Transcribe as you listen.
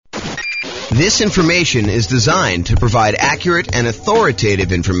This information is designed to provide accurate and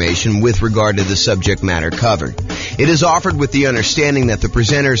authoritative information with regard to the subject matter covered. It is offered with the understanding that the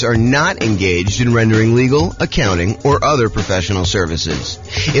presenters are not engaged in rendering legal, accounting, or other professional services.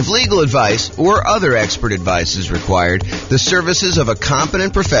 If legal advice or other expert advice is required, the services of a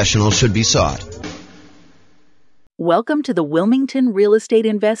competent professional should be sought. Welcome to the Wilmington Real Estate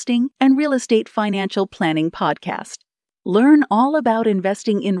Investing and Real Estate Financial Planning Podcast. Learn all about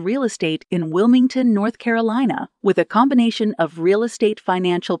investing in real estate in Wilmington, North Carolina, with a combination of real estate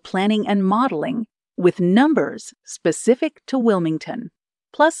financial planning and modeling with numbers specific to Wilmington,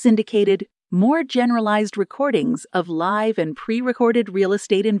 plus syndicated, more generalized recordings of live and pre-recorded real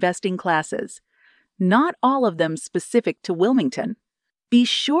estate investing classes, not all of them specific to Wilmington. Be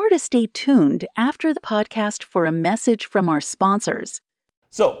sure to stay tuned after the podcast for a message from our sponsors.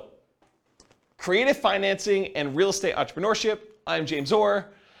 So, creative financing and real estate entrepreneurship. I'm James Orr.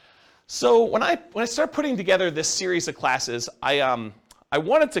 So when I started putting together this series of classes, I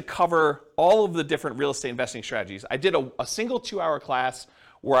wanted to cover all of the different real estate investing strategies. I did a single 2-hour class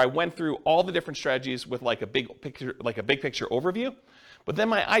where I went through all the different strategies with like a big picture overview. But then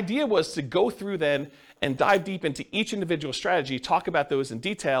my idea was to go through then and dive deep into each individual strategy, talk about those in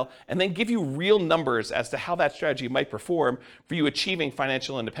detail, and then give you real numbers as to how that strategy might perform for you achieving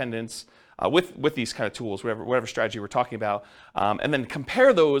financial independence with these kind of tools, whatever strategy we're talking about, and then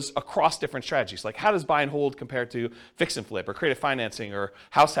compare those across different strategies. Like how does buy and hold compare to fix and flip or creative financing or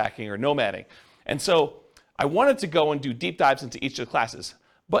house hacking or nomading? And so I wanted to go and do deep dives into each of the classes.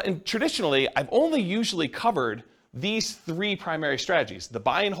 But traditionally, I've only usually covered these 3 primary strategies: the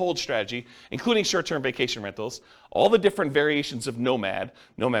buy and hold strategy, including short-term vacation rentals, all the different variations of nomad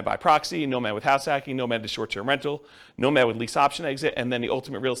by proxy, nomad with house hacking, nomad to short-term rental, nomad with lease option exit, and then the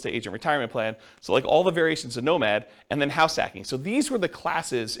ultimate real estate agent retirement plan. So like all the variations of nomad, and then house hacking. So these were the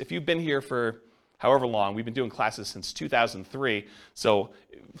classes. If you've been here for however long, we've been doing classes since 2003. So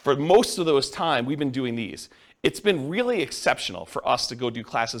for most of those time, we've been doing these. It's been really exceptional for us to go do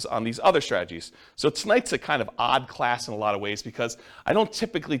classes on these other strategies. So tonight's a kind of odd class in a lot of ways because I don't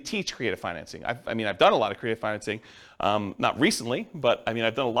typically teach creative financing. I've done a lot of creative financing, not recently, but I've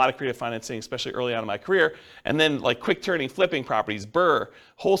done a lot of creative financing, especially early on in my career. And then like quick turning, flipping properties, BRRRR,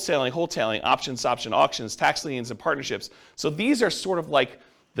 wholesaling, options, option auctions, tax liens, and partnerships. So these are sort of like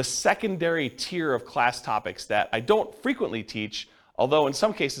the secondary tier of class topics that I don't frequently teach, although in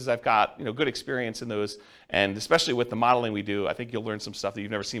some cases I've got good experience in those, and especially with the modeling we do, I think you'll learn some stuff that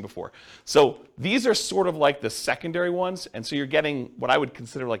you've never seen before. So these are sort of like the secondary ones, and so you're getting what I would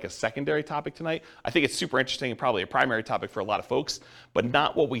consider like a secondary topic tonight. I think it's super interesting and probably a primary topic for a lot of folks, but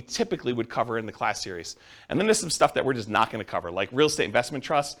not what we typically would cover in the class series. And then there's some stuff that we're just not going to cover, like real estate investment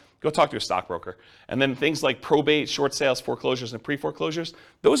trusts. Go talk to a stockbroker. And then things like probate, short sales, foreclosures, and pre-foreclosures,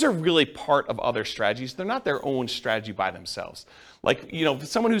 those are really part of other strategies. They're not their own strategy by themselves. Like,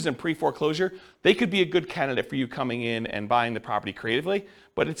 someone who's in pre-foreclosure, they could be a good candidate for you coming in and buying the property creatively,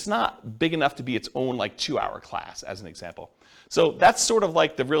 but it's not big enough to be its own like 2-hour class, as an example. So that's sort of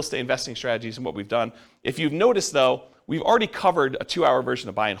like the real estate investing strategies and what we've done. If you've noticed though, we've already covered a 2-hour version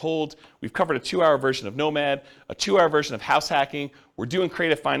of buy and hold. We've covered a 2-hour version of nomad, a 2-hour version of house hacking. We're doing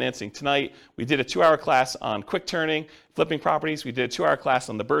creative financing tonight. We did a 2-hour class on quick turning, flipping properties. We did a 2-hour class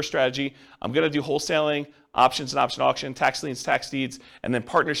on the BRRRR strategy. I'm going to do wholesaling, options and option auction, tax liens, tax deeds, and then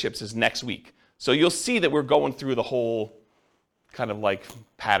partnerships is next week. So you'll see that we're going through the whole kind of like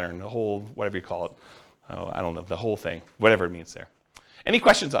pattern, the whole, whatever you call it. Oh, I don't know, the whole thing, whatever it means there. Any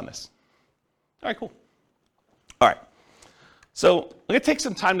questions on this? All right, cool. All right. So I'm going to take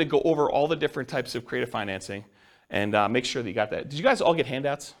some time to go over all the different types of creative financing and make sure that you got that. Did you guys all get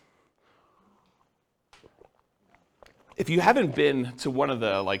handouts? If you haven't been to one of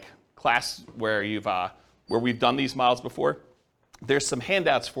the like class where we've done these models before, there's some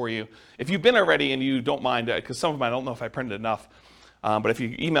handouts for you. If you've been already and you don't mind, because some of them I don't know if I printed enough, but if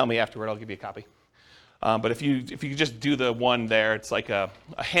you email me afterward, I'll give you a copy. But if you just do the one there, it's like a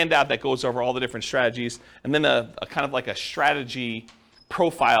handout that goes over all the different strategies, and then a kind of like a strategy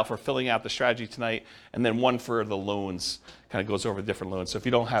profile for filling out the strategy tonight, and then one for the loans, kind of goes over the different loans. So if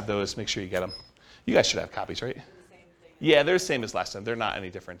you don't have those, make sure you get them. You guys should have copies, right? Yeah, they're the same as last time. They're not any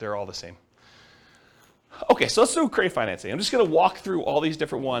different. They're all the same. Okay, so let's do creative financing. I'm just going to walk through all these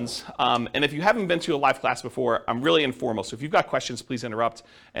different ones. And if you haven't been to a live class before, I'm really informal. So if you've got questions, please interrupt,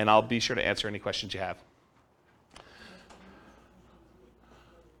 and I'll be sure to answer any questions you have.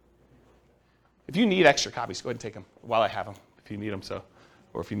 If you need extra copies, go ahead and take them while I have them, if you need them,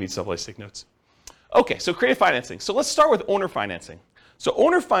 or if you need someplace to take notes. Okay, so creative financing. So let's start with owner financing. So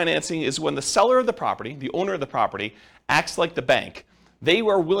owner financing is when the seller of the property, the owner of the property, acts like the bank they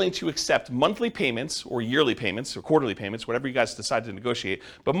are willing to accept monthly payments or yearly payments or quarterly payments, whatever you guys decide to negotiate.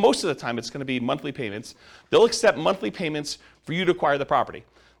 But most of the time, it's going to be monthly payments. They'll accept monthly payments for you to acquire the property.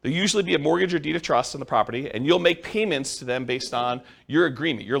 There'll usually be a mortgage or deed of trust on the property, and you'll make payments to them based on your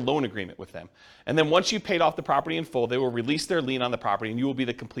agreement, your loan agreement with them. And then once you've paid off the property in full, they will release their lien on the property, and you will be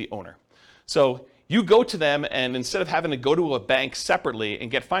the complete owner. So you go to them, and instead of having to go to a bank separately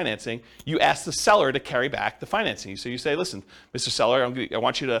and get financing, you ask the seller to carry back the financing. So you say, listen, Mr. Seller, I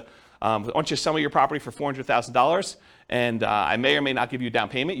want you to sell me your property for $400,000, and I may or may not give you a down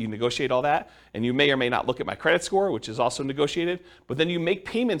payment. You negotiate all that, and you may or may not look at my credit score, which is also negotiated, but then you make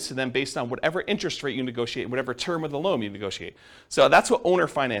payments to them based on whatever interest rate you negotiate, whatever term of the loan you negotiate. So that's what owner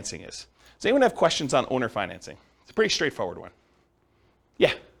financing is. Does anyone have questions on owner financing? It's a pretty straightforward one.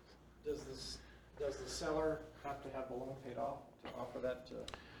 Yeah? Does the seller have to have the loan paid off to offer that to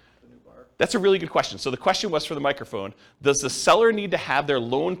the new buyer? That's a really good question. So the question was for the microphone, does the seller need to have their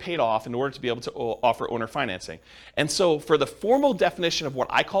loan paid off in order to be able to offer owner financing? And so for the formal definition of what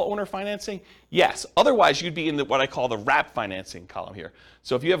I call owner financing, yes. Otherwise, you'd be in what I call the wrap financing column here.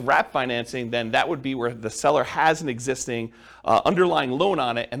 So if you have wrap financing, then that would be where the seller has an existing underlying loan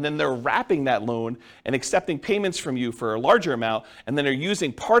on it, and then they're wrapping that loan and accepting payments from you for a larger amount, and then they're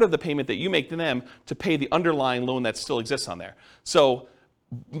using part of the payment that you make to them to pay the underlying loan that still exists on there. So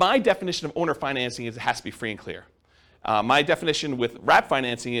my definition of owner financing is it has to be free and clear. My definition with wrap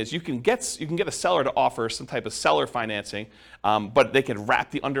financing is you can get a seller to offer some type of seller financing, but they can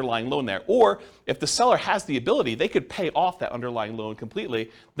wrap the underlying loan there. Or if the seller has the ability, they could pay off that underlying loan completely.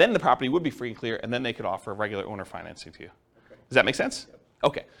 Then the property would be free and clear, and then they could offer regular owner financing to you. Okay. Does that make sense? Yep.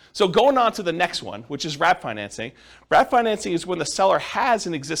 Okay. So going on to the next one, which is wrap financing. Wrap financing is when the seller has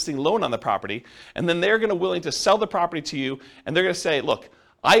an existing loan on the property, and then they're going to willing to sell the property to you, and they're going to say, look,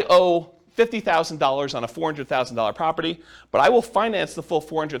 I owe $50,000 on a $400,000 property, but I will finance the full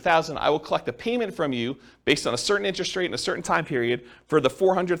 $400,000. I will collect a payment from you based on a certain interest rate and a certain time period for the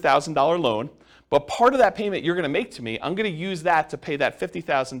 $400,000 loan. But part of that payment you're going to make to me, I'm going to use that to pay that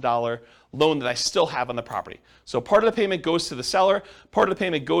 $50,000 loan that I still have on the property. So part of the payment goes to the seller, part of the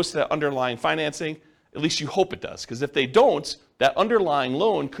payment goes to that underlying financing. At least you hope it does, because if they don't, that underlying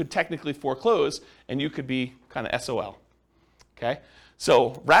loan could technically foreclose, and you could be kind of SOL. Okay?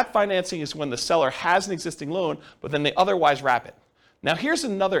 So wrap financing is when the seller has an existing loan, but then they otherwise wrap it. Now here's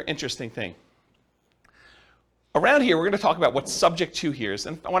another interesting thing. Around here, we're going to talk about what subject to here is,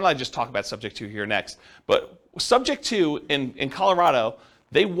 and why don't I just talk about subject to here next. But subject to in Colorado,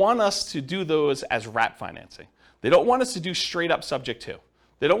 they want us to do those as wrap financing. They don't want us to do straight up subject to.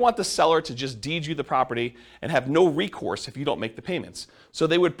 They don't want the seller to just deed you the property and have no recourse if you don't make the payments. So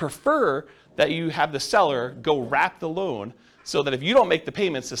they would prefer that you have the seller go wrap the loan so that if you don't make the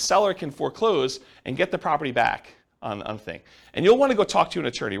payments, the seller can foreclose and get the property back on the thing. And you'll want to go talk to an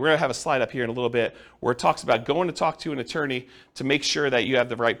attorney. We're going to have a slide up here in a little bit where it talks about going to talk to an attorney to make sure that you have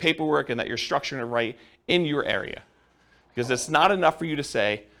the right paperwork and that you're structuring it right in your area. Because it's not enough for you to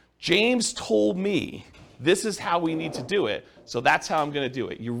say, James told me this is how we need to do it, so that's how I'm going to do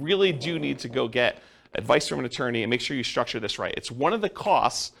it. You really do need to go get advice from an attorney and make sure you structure this right. It's one of the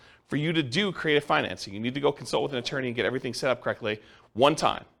costs for you to do creative financing. You need to go consult with an attorney and get everything set up correctly one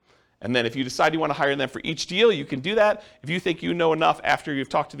time. And then if you decide you want to hire them for each deal, you can do that. If you think you know enough after you've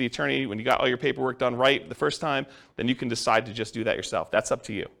talked to the attorney, when you got all your paperwork done right the first time, then you can decide to just do that yourself. That's up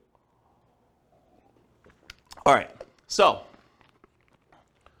to you. All right, so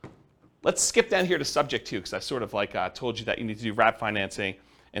let's skip down here to subject to, because I sort of told you that you need to do wrap financing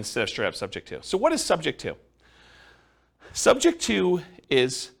instead of straight up subject to. So what is subject to? Subject to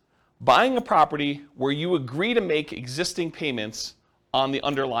is buying a property where you agree to make existing payments on the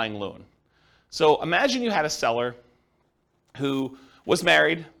underlying loan. So imagine you had a seller who was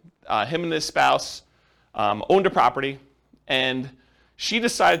married, him and his spouse owned a property, and she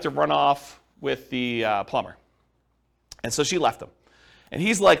decided to run off with the plumber. And so she left him. And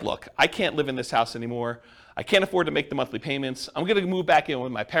he's like, look, I can't live in this house anymore. I can't afford to make the monthly payments. I'm going to move back in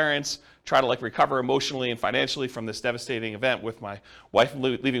with my parents, try to recover emotionally and financially from this devastating event with my wife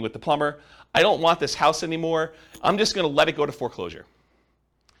leaving with the plumber. I don't want this house anymore. I'm just going to let it go to foreclosure.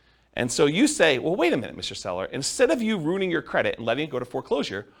 And so you say, well, wait a minute, Mr. Seller. Instead of you ruining your credit and letting it go to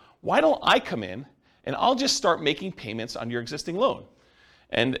foreclosure, why don't I come in and I'll just start making payments on your existing loan?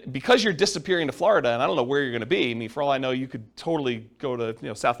 And because you're disappearing to Florida, and I don't know where you're going to be, I mean, for all I know, you could totally go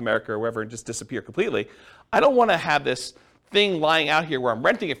to South America or wherever and just disappear completely. I don't want to have this thing lying out here where I'm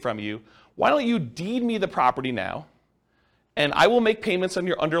renting it from you. Why don't you deed me the property now, and I will make payments on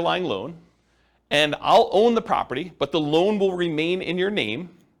your underlying loan, and I'll own the property, but the loan will remain in your name,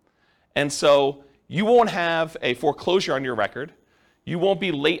 and so you won't have a foreclosure on your record. You won't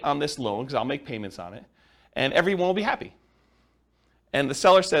be late on this loan because I'll make payments on it, and everyone will be happy. And the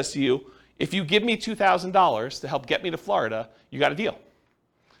seller says to you, if you give me $2,000 to help get me to Florida, you got a deal.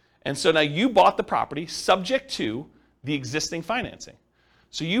 And so now you bought the property subject to the existing financing.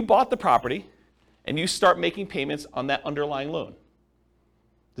 So you bought the property and you start making payments on that underlying loan.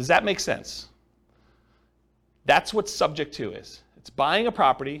 Does that make sense? That's what subject to is. It's buying a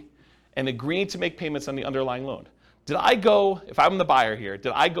property and agreeing to make payments on the underlying loan. Did I go, if I'm the buyer here,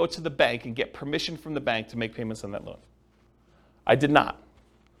 did I go to the bank and get permission from the bank to make payments on that loan? I did not,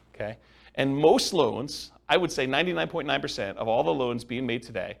 okay? And most loans, I would say 99.9% of all the loans being made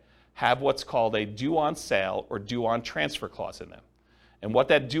today have what's called a due on sale or due on transfer clause in them. And what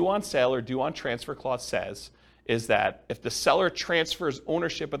that due on sale or due on transfer clause says is that if the seller transfers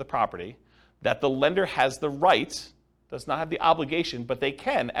ownership of the property, that the lender has the right, does not have the obligation, but they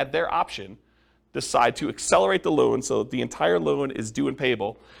can, at their option, decide to accelerate the loan so the entire loan is due and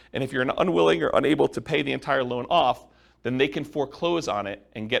payable. And if you're unwilling or unable to pay the entire loan off, then they can foreclose on it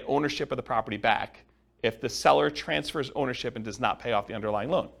and get ownership of the property back if the seller transfers ownership and does not pay off the underlying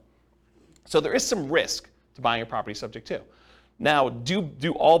loan. So there is some risk to buying a property subject to. Now,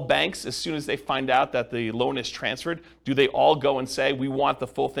 do all banks, as soon as they find out that the loan is transferred, do they all go and say, we want the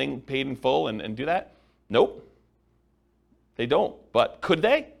full thing paid in full and do that? Nope. They don't. But could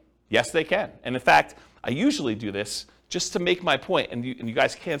they? Yes, they can. And in fact, I usually do this just to make my point, and you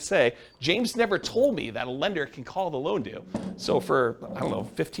guys can't say, James never told me that a lender can call the loan due. So for, I don't know,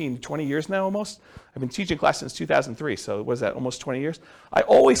 15, 20 years now almost, I've been teaching class since 2003, so what is that, almost 20 years? I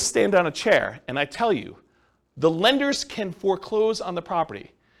always stand on a chair and I tell you, the lenders can foreclose on the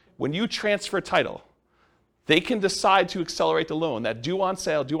property. When you transfer title, they can decide to accelerate the loan. That due on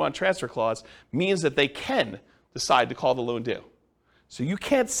sale, due on transfer clause means that they can decide to call the loan due. So you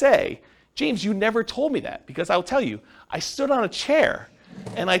can't say, James, you never told me that, because I'll tell you, I stood on a chair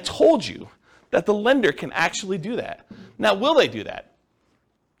and I told you that the lender can actually do that. Now, will they do that?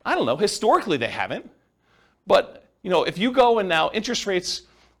 I don't know. Historically, they haven't. But, if you go and now interest rates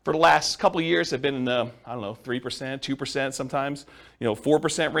for the last couple of years have been in the, 3%, 2% sometimes,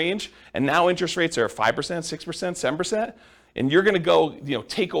 4% range, and now interest rates are 5%, 6%, 7%, and you're going to go,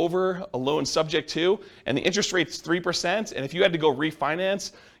 take over a loan subject to, and the interest rate's 3%, and if you had to go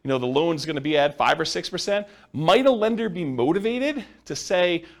refinance, the loan's going to be at 5 or 6%, might a lender be motivated to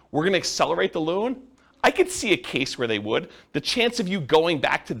say, we're going to accelerate the loan? I could see a case where they would. The chance of you going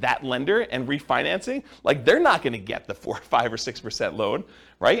back to that lender and refinancing, they're not going to get the 4, 5, or 6% loan,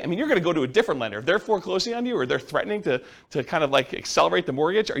 right? I mean, you're going to go to a different lender. If they're foreclosing on you or they're threatening to kind of accelerate the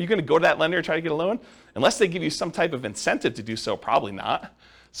mortgage, are you going to go to that lender and try to get a loan? Unless they give you some type of incentive to do so, probably not.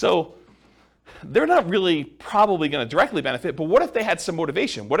 So they're not really probably going to directly benefit, but what if they had some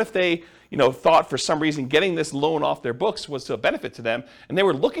motivation? What if they, thought for some reason getting this loan off their books was a benefit to them, and they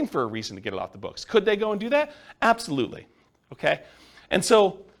were looking for a reason to get it off the books? Could they go and do that? Absolutely, okay? And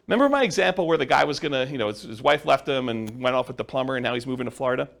so, remember my example where the guy was going to, his wife left him and went off with the plumber, and now he's moving to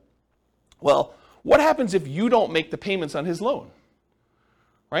Florida? Well, what happens if you don't make the payments on his loan?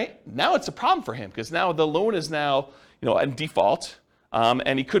 Right? Now it's a problem for him, because now the loan is now, in default,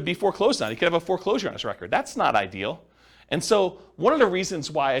 and he could be foreclosed on. He could have a foreclosure on his record. That's not ideal. And so one of the reasons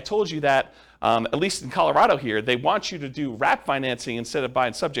why I told you that, at least in Colorado here, they want you to do wrap financing instead of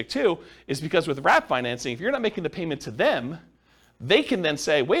buying subject to, is because with wrap financing, if you're not making the payment to them, they can then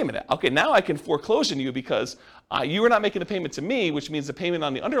say, wait a minute, okay, now I can foreclose on you because you are not making the payment to me, which means the payment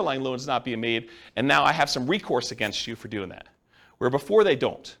on the underlying loan is not being made, and now I have some recourse against you for doing that. Where before they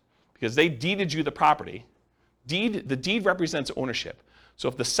don't, because they deeded you the property. The deed represents ownership. So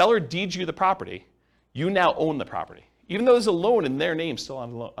if the seller deeds you the property, you now own the property, even though there's a loan in their name still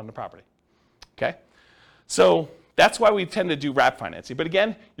on the property. Okay? So that's why we tend to do wrap financing. But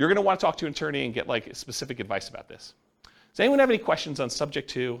again, you're going to want to talk to an attorney and get specific advice about this. Does anyone have any questions on subject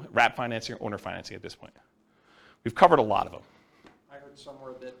to wrap financing or owner financing at this point? We've covered a lot of them. I heard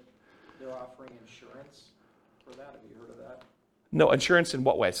somewhere that they're offering insurance for that. Have you heard of that? No, insurance in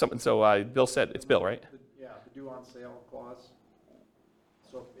what way? So Bill said, it's Bill, right? The due on sale clause.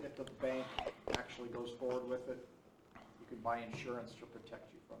 So if the bank actually goes forward with it, you can buy insurance to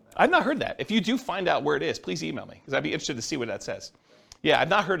protect you from that. I've not heard that. If you do find out where it is, please email me, because I'd be interested to see what that says. Yeah, I've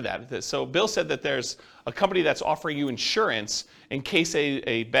not heard of that. So Bill said that there's a company that's offering you insurance in case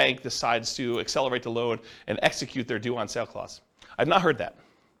a bank decides to accelerate the loan and execute their due on sale clause. I've not heard that.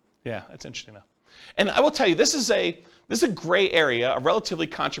 Yeah, that's interesting now. And I will tell you, this is a gray area, a relatively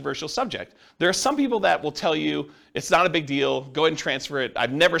controversial subject. There are some people that will tell you it's not a big deal, go ahead and transfer it.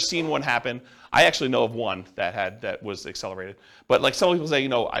 I've never seen one happen. I actually know of one that was accelerated. But like some people say,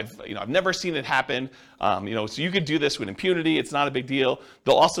 I've never seen it happen. So you could do this with impunity. It's not a big deal.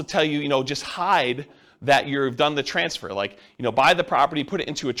 They'll also tell you, just hide that you've done the transfer. Like, buy the property, put it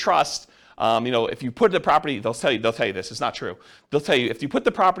into a trust. If you put the property, they'll tell you this, it's not true. They'll tell you if you put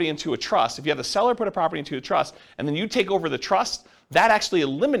the property into a trust, if you have the seller put a property into a trust, and then you take over the trust, that actually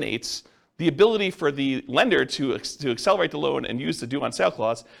eliminates the ability for the lender to accelerate the loan and use the due on sale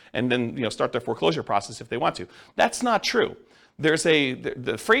clause, and then start their foreclosure process if they want to. That's not true.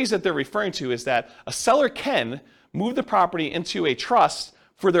 The phrase that they're referring to is that a seller can move the property into a trust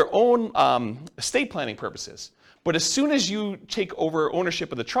for their own estate planning purposes. But as soon as you take over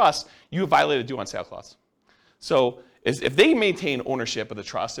ownership of the trust, you have violated due on sale clause. So if they maintain ownership of the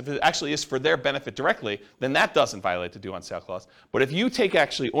trust, if it actually is for their benefit directly, then that doesn't violate the due on sale clause. But if you take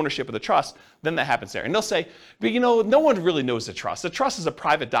actually ownership of the trust, then that happens there. And they'll say, but no one really knows the trust. The trust is a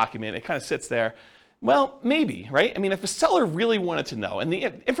private document. It kind of sits there. Well, maybe, right? I mean, if a seller really wanted to know, and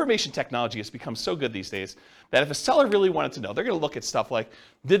the information technology has become so good these days, that if a seller really wanted to know, they're going to look at stuff like,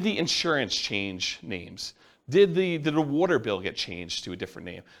 did the insurance change names? Did the water bill get changed to a different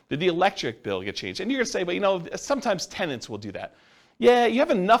name? Did the electric bill get changed? And you're going to say, but sometimes tenants will do that. Yeah, you have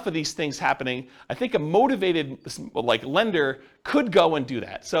enough of these things happening. I think a motivated lender could go and do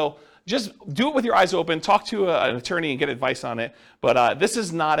that. So just do it with your eyes open. Talk to an attorney and get advice on it. But this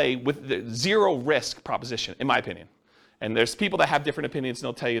is not with zero risk proposition, in my opinion. And there's people that have different opinions, and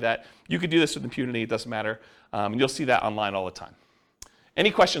they'll tell you that you could do this with impunity. It doesn't matter. And you'll see that online all the time. Any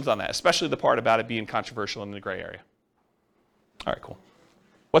questions on that, especially the part about it being controversial in the gray area? All right, cool.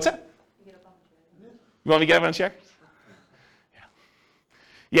 What's that? You want me to get up on a chair?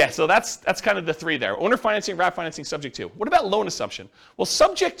 Yeah, so that's kind of the three there. Owner financing, wrap financing, subject to. What about loan assumption? Well,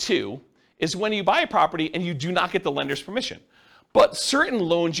 subject to is when you buy a property and you do not get the lender's permission. But certain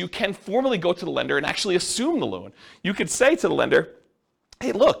loans, you can formally go to the lender and actually assume the loan. You could say to the lender,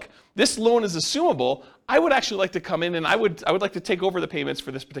 hey, look, this loan is assumable. I would actually like to come in and I would like to take over the payments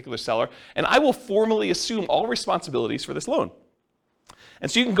for this particular seller, and I will formally assume all responsibilities for this loan. And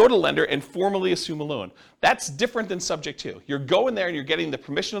so you can go to the lender and formally assume a loan. That's different than subject to. You're going there and you're getting the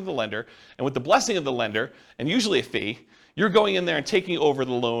permission of the lender, and with the blessing of the lender, and usually a fee, you're going in there and taking over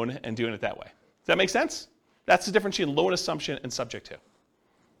the loan and doing it that way. Does that make sense? That's the difference between loan assumption and subject to.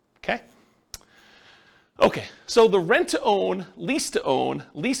 Okay, so the rent-to-own, lease-to-own,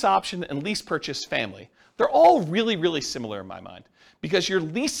 lease option, and lease purchase family, they're all really, really similar in my mind, because you're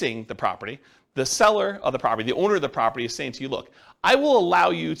leasing the property. The seller of the property, the owner of the property, is saying to you, look, I will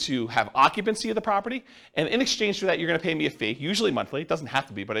allow you to have occupancy of the property, and in exchange for that, you're going to pay me a fee, usually monthly. It doesn't have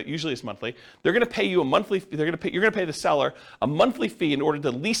to be, but it usually is monthly. They're going to pay you a monthly. You're going to pay the seller a monthly fee in order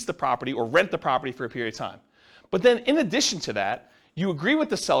to lease the property or rent the property for a period of time. But then, in addition to that, you agree with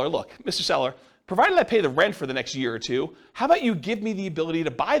the seller. Look, Mr. Seller, provided I pay the rent for the next year or two, how about you give me the ability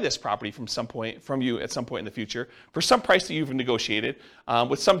to buy this property from you at some point in the future for some price that you've negotiated,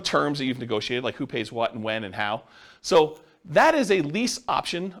 with some terms that you've negotiated, like who pays what and when and how. So that is a lease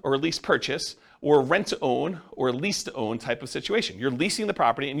option or a lease purchase or a rent to own or a lease to own type of situation. You're leasing the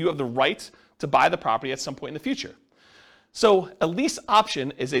property and you have the right to buy the property at some point in the future. So a lease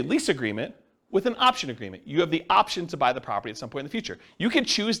option is a lease agreement with an option agreement. You have the option to buy the property at some point in the future. You can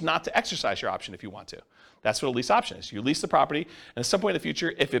choose not to exercise your option if you want to. That's what a lease option is. You lease the property, and at some point in the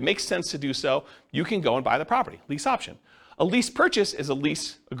future, if it makes sense to do so, you can go and buy the property. Lease option. A lease purchase is a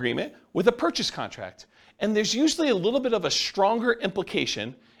lease agreement with a purchase contract. And there's usually a little bit of a stronger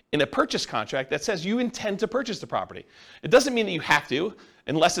implication in a purchase contract that says you intend to purchase the property. It doesn't mean that you have to,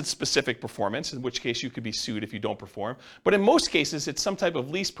 unless it's specific performance, in which case you could be sued if you don't perform. But in most cases, it's some type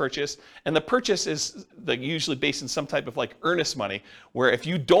of lease purchase, and the purchase is usually based in some type of earnest money, where if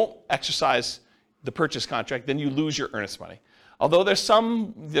you don't exercise the purchase contract, then you lose your earnest money. Although there's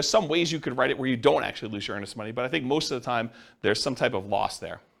some ways you could write it where you don't actually lose your earnest money, but I think most of the time there's some type of loss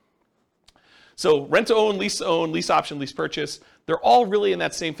there. So rent to own, lease option, lease purchase, they're all really in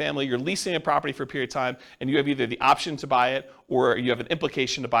that same family. You're leasing a property for a period of time, and you have either the option to buy it or you have an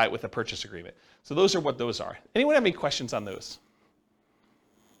implication to buy it with a purchase agreement. So those are what those are. Anyone have any questions on those?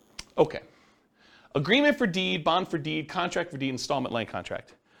 Okay. Agreement for deed, bond for deed, contract for deed, installment land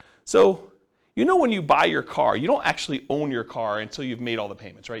contract. So when you buy your car, you don't actually own your car until you've made all the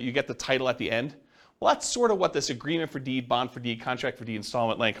payments, right? You get the title at the end. Well, that's sort of what this agreement for deed, bond for deed, contract for deed,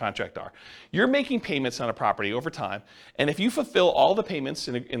 installment land contract are. You're making payments on a property over time, and if you fulfill all the payments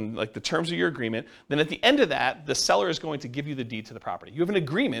in the terms of your agreement, then at the end of that, the seller is going to give you the deed to the property. You have an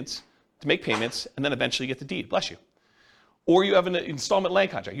agreement to make payments and then eventually get the deed. Bless you. Or you have an installment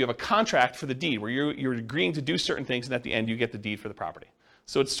land contract. You have a contract for the deed where you're agreeing to do certain things, and at the end you get the deed for the property.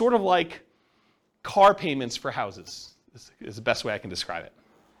 So it's sort of like car payments for houses is the best way I can describe it.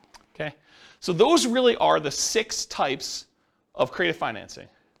 Okay? So those really are the 6 types of creative financing.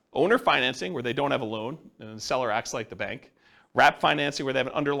 Owner financing, where they don't have a loan and the seller acts like the bank. Wrap financing, where they have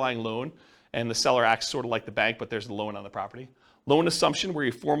an underlying loan and the seller acts sort of like the bank, but there's a loan on the property. Loan assumption, where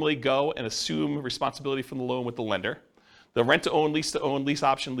you formally go and assume responsibility from the loan with the lender. The rent-to-own, lease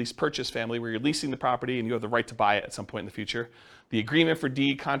option, lease purchase family, where you're leasing the property and you have the right to buy it at some point in the future. The agreement for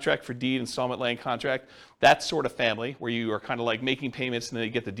deed, contract for deed, installment land contract, that sort of family, where you are kind of like making payments and then you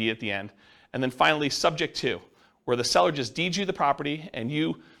get the deed at the end. And then finally, subject to, where the seller just deeds you the property and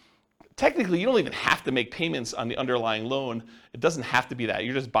technically you don't even have to make payments on the underlying loan. It doesn't have to be that.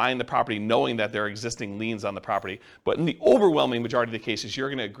 You're just buying the property knowing that there are existing liens on the property. But in the overwhelming majority of the cases, you're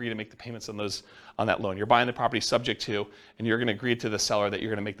going to agree to make the payments on that loan. You're buying the property subject to, and you're going to agree to the seller that you're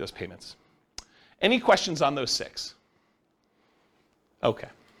going to make those payments. Any questions on those 6? Okay.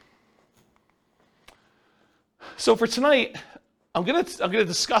 So for tonight, I'm gonna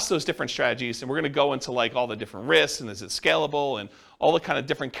discuss those different strategies, and we're gonna go into like all the different risks and is it scalable and all the kind of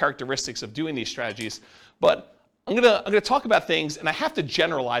different characteristics of doing these strategies. But I'm gonna talk about things, and I have to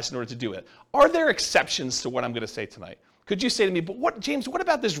generalize in order to do it. Are there exceptions to what I'm gonna say tonight? Could you say to me, but James, what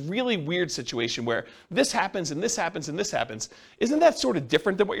about this really weird situation where this happens and this happens and this happens? Isn't that sort of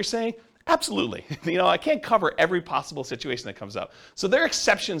different than what you're saying? Absolutely. I can't cover every possible situation that comes up. So there are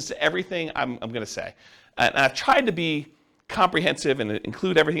exceptions to everything I'm gonna say. And I've tried to be comprehensive and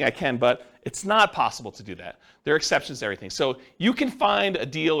include everything I can, but it's not possible to do that. There are exceptions to everything. So you can find a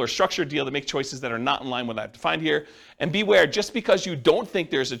deal or structure a deal to make choices that are not in line with what I have defined here. And beware, just because you don't think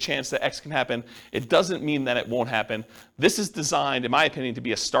there's a chance that X can happen, it doesn't mean that it won't happen. This is designed, in my opinion, to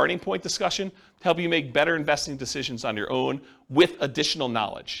be a starting point discussion to help you make better investing decisions on your own with additional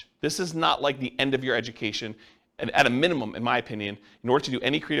knowledge. This is not like the end of your education. And at a minimum, in my opinion, in order to do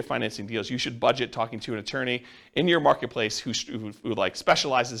any creative financing deals, you should budget talking to an attorney in your marketplace who like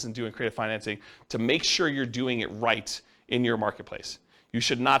specializes in doing creative financing to make sure you're doing it right in your marketplace. You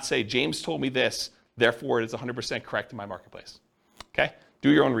should not say, James told me this, therefore it is 100% correct in my marketplace. Okay?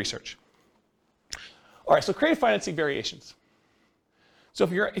 Do your own research. All right, so creative financing variations. So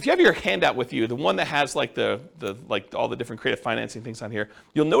if you have your handout with you, the one that has like all the different creative financing things on here,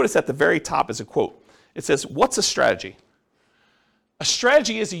 you'll notice at the very top is a quote. It says, what's a strategy? A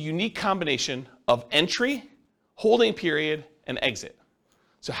strategy is a unique combination of entry, holding period, and exit.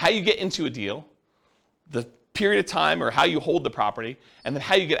 So how you get into a deal, the period of time or how you hold the property, and then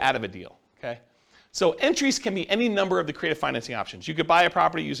how you get out of a deal, okay? So entries can be any number of the creative financing options. You could buy a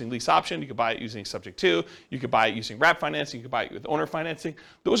property using lease option, you could buy it using subject to, you could buy it using wrap financing, you could buy it with owner financing.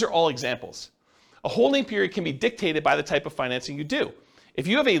 Those are all examples. A holding period can be dictated by the type of financing you do. If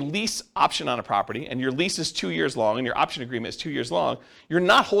you have a lease option on a property and your lease is 2 years long and your option agreement is 2 years long, you're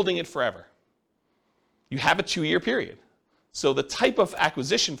not holding it forever. You have a 2-year period. So the type of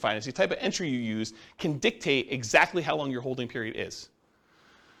acquisition financing, the type of entry you use can dictate exactly how long your holding period is.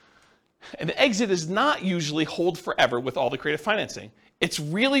 And the exit is not usually hold forever with all the creative financing. It's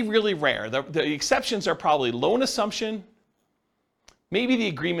really, really rare. The exceptions are probably loan assumption, maybe the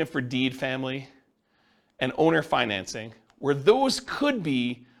agreement for deed family, and owner financing, where those could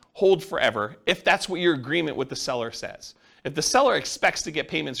be hold forever if that's what your agreement with the seller says. If the seller expects to get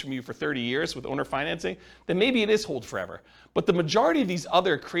payments from you for 30 years with owner financing, then maybe it is hold forever. But the majority of these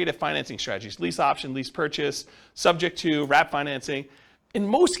other creative financing strategies, lease option, lease purchase, subject to, wrap financing, in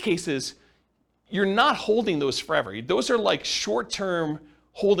most cases, you're not holding those forever. Those are like short-term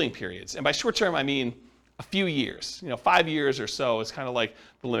holding periods. And by short-term, I mean a few years, 5 years or so is kind of like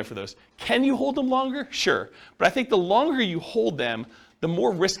the limit for those. Can you hold them longer? Sure. But I think the longer you hold them, the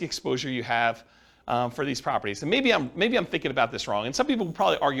more risk exposure you have for these properties. And maybe I'm thinking about this wrong. And some people would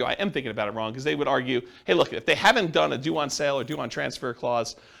probably argue I am thinking about it wrong because they would argue, hey, look, if they haven't done a due on sale or due on transfer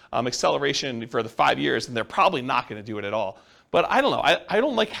clause acceleration for the 5 years, then they're probably not going to do it at all. But I don't know. I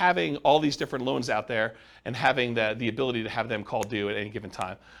don't like having all these different loans out there and having the ability to have them call due at any given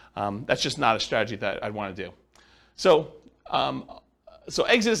time. That's just not a strategy that I'd want to do. So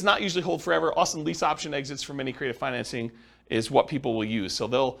exit is not usually hold forever. Often lease option exits for many creative financing is what people will use. So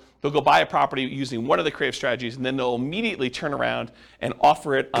they'll go buy a property using one of the creative strategies, and then they'll immediately turn around and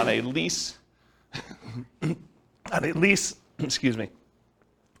offer it on a lease, on a lease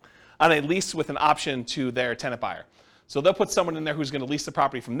with an option to their tenant buyer. So they'll put someone in there who's going to lease the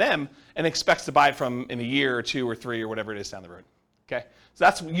property from them and expects to buy it from in a year or 2 or 3 or whatever it is down the road. Okay, so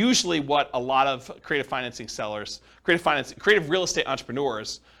that's usually what a lot of creative financing sellers, creative real estate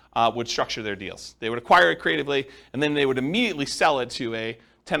entrepreneurs would structure their deals. They would acquire it creatively, and then they would immediately sell it to a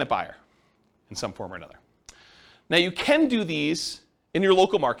tenant buyer in some form or another. Now, you can do these in your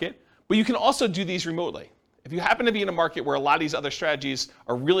local market, but you can also do these remotely. If you happen to be in a market where a lot of these other strategies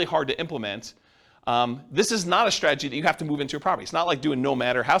are really hard to implement, this is not a strategy that you have to move into a property. It's not like doing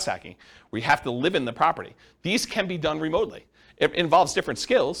nomad or house hacking, where you have to live in the property. These can be done remotely. It involves different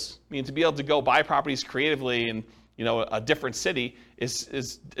skills. I mean, to be able to go buy properties creatively in a different city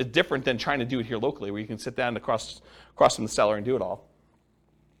is different than trying to do it here locally, where you can sit down across from the seller and do it all.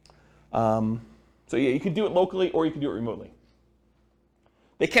 So yeah, you can do it locally or you can do it remotely.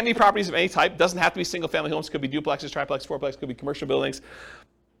 They can be properties of any type. Doesn't have to be single family homes. Could be duplexes, triplex, fourplex. Could be commercial buildings.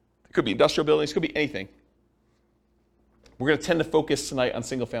 Could be industrial buildings. Could be anything. We're going to tend to focus tonight on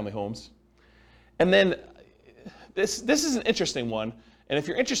single family homes. And then this is an interesting one. And if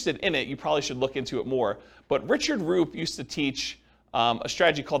you're interested in it, you probably should look into it more. But Richard Roop used to teach a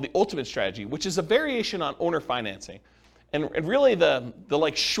strategy called the ultimate strategy, which is a variation on owner financing. And really the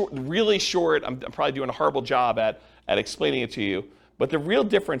like short, really short, I'm probably doing a horrible job at explaining it to you. But the real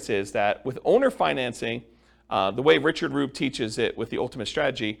difference is that with owner financing, the way Richard Roop teaches it with the ultimate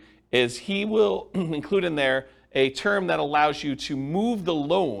strategy is he will include in there a term that allows you to move the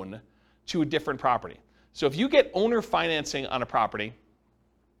loan to a different property. So if you get owner financing on a property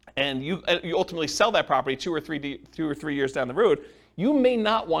and you ultimately sell that property 2 or 3 years down the road, you may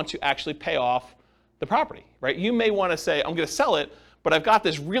not want to actually pay off the property, right? You may want to say, I'm going to sell it, but I've got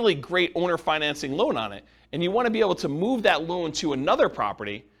this really great owner financing loan on it. And you want to be able to move that loan to another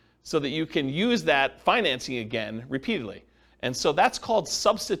property so that you can use that financing again repeatedly. And so that's called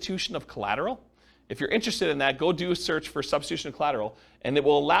substitution of collateral. If you're interested in that, go do a search for substitution of collateral, and it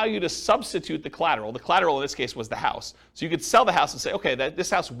will allow you to substitute the collateral. The collateral in this case was the house. So you could sell the house and say, okay, this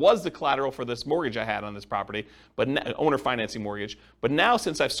house was the collateral for this mortgage I had on this property, but owner financing mortgage. But now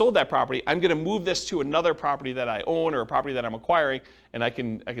since I've sold that property, I'm going to move this to another property that I own or a property that I'm acquiring, and I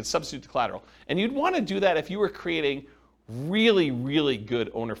can substitute the collateral. And you'd want to do that if you were creating really, really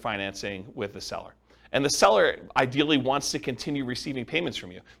good owner financing with the seller. And the seller ideally wants to continue receiving payments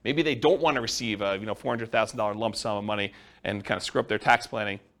from you. Maybe they don't want to receive a $400,000 lump sum of money and kind of screw up their tax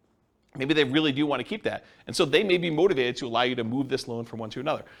planning. Maybe they really do want to keep that. And so they may be motivated to allow you to move this loan from one to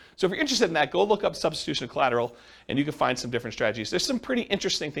another. So if you're interested in that, go look up substitution of collateral, and you can find some different strategies. There's some pretty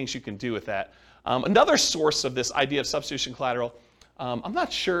interesting things you can do with that. Another source of this idea of substitution collateral, I'm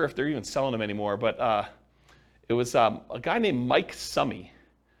not sure if they're even selling them anymore, but it was a guy named Mike Summey.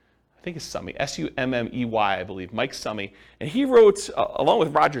 I think it's Summey, Summey, I believe, Mike Summey. And he wrote, along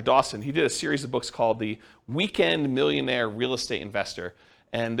with Roger Dawson, he did a series of books called The Weekend Millionaire Real Estate Investor.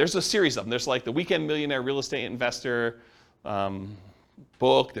 And there's a series of them. There's like the Weekend Millionaire Real Estate Investor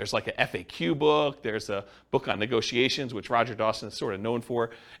book. There's like an FAQ book. There's a book on negotiations, which Roger Dawson is sort of known for.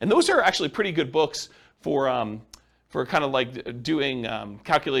 And those are actually pretty good books for kind of like doing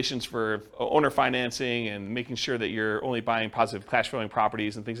calculations for owner financing and making sure that you're only buying positive cash flowing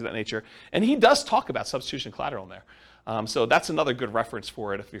properties and things of that nature. And he does talk about substitution collateral in there. So that's another good reference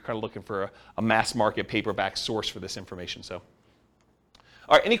for it if you're kind of looking for a mass market paperback source for this information. So,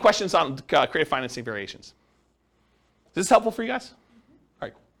 all right, any questions on creative financing variations? Is this helpful for you guys? All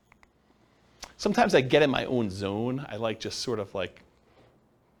right. Sometimes I get in my own zone. I like just sort of like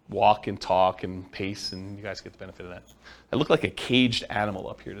walk and talk and pace, and you guys get the benefit of that. I look like a caged animal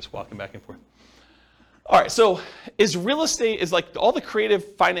up here just walking back and forth. All right, so is real estate, is like all the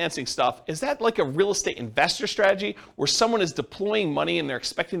creative financing stuff, is that like a real estate investor strategy where someone is deploying money and they're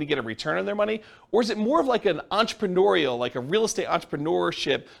expecting to get a return on their money? Or is it more of like an entrepreneurial, like a real estate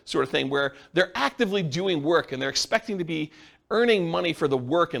entrepreneurship sort of thing where they're actively doing work and they're expecting to be earning money for the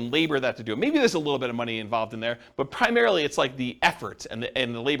work and labor that they're doing? Maybe there's a little bit of money involved in there, but primarily it's like the effort and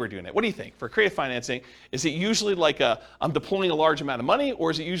the labor doing it. What do you think? For creative financing, is it usually like I'm deploying a large amount of money,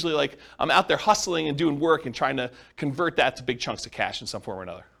 or is it usually like I'm out there hustling and doing work and trying to convert that to big chunks of cash in some form or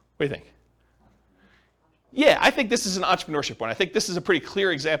another? What do you think? Yeah, I think this is an entrepreneurship one. I think this is a pretty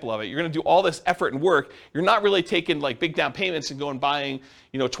clear example of it. You're going to do all this effort and work. You're not really taking like big down payments and going buying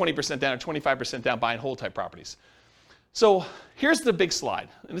 20% down or 25% down buying whole type properties. So here's the big slide.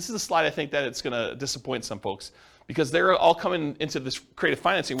 And this is a slide I think that it's going to disappoint some folks because they're all coming into this creative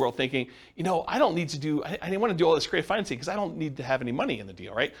financing world thinking, I don't need to do, I didn't want to do all this creative financing because I don't need to have any money in the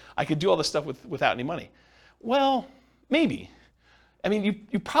deal, right? I could do all this stuff without any money. Well, maybe. I mean,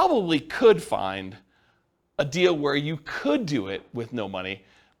 you probably could find a deal where you could do it with no money,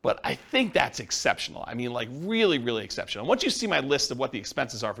 but I think that's exceptional. I mean, like really, really exceptional. Once you see my list of what the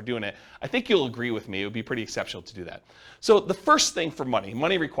expenses are for doing it, I think you'll agree with me. It would be pretty exceptional to do that. So the first thing for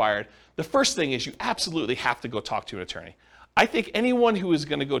money required, the first thing is you absolutely have to go talk to an attorney. I think anyone who is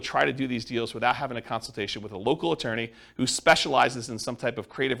going to go try to do these deals without having a consultation with a local attorney who specializes in some type of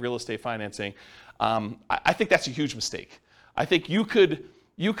creative real estate financing, I think that's a huge mistake. I think you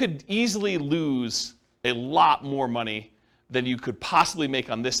could easily lose a lot more money than you could possibly make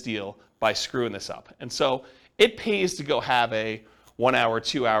on this deal by screwing this up. And so it pays to go have a 1 hour,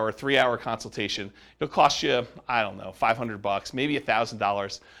 2 hour, 3 hour consultation. It'll cost you, I don't know, $500, maybe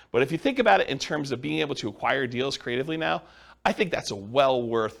 $1,000. But if you think about it in terms of being able to acquire deals creatively now, I think that's a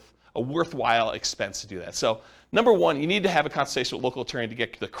worthwhile expense to do that. So number one, you need to have a consultation with a local attorney to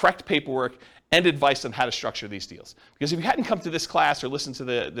get the correct paperwork and advice on how to structure these deals. Because if you hadn't come to this class or listened to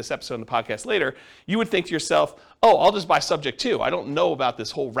this episode in the podcast later, you would think to yourself, oh, I'll just buy subject to. I don't know about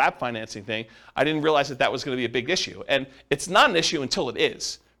this whole wrap financing thing. I didn't realize that was going to be a big issue. And it's not an issue until it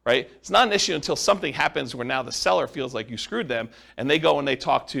is, right? It's not an issue until something happens where now the seller feels like you screwed them and they go and they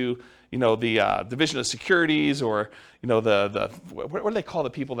talk to the Division of Securities or what do they call the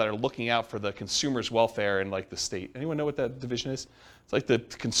people that are looking out for the consumer's welfare in like the state? Anyone know what that division is? It's like the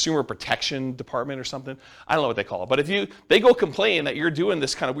Consumer Protection Department or something. I don't know what they call it. But if they go complain that you're doing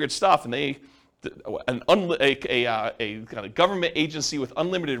this kind of weird stuff and a kind of government agency with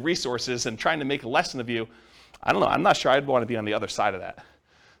unlimited resources and trying to make a lesson of you, I don't know. I'm not sure I'd want to be on the other side of that.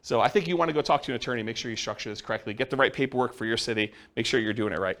 So I think you want to go talk to an attorney, make sure you structure this correctly, get the right paperwork for your city, make sure you're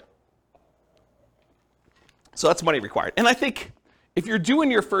doing it right. So that's money required. And I think if you're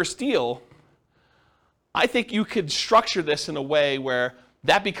doing your first deal, I think you could structure this in a way where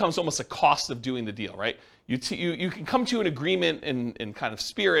that becomes almost a cost of doing the deal, right? You can come to an agreement in kind of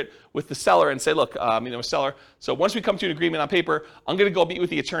spirit with the seller and say, look, seller, so once we come to an agreement on paper, I'm going to go meet with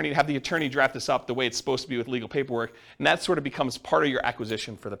the attorney and have the attorney draft this up the way it's supposed to be with legal paperwork. And that sort of becomes part of your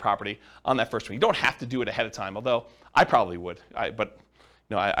acquisition for the property on that first one. You don't have to do it ahead of time, although I probably would.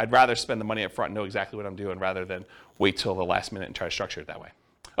 I'd rather spend the money up front and know exactly what I'm doing rather than wait till the last minute and try to structure it that way.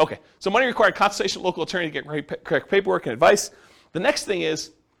 Okay, so money required, consultation with local attorney to get correct paperwork and advice. The next thing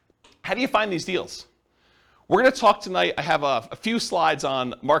is, how do you find these deals? We're going to talk tonight, I have a few slides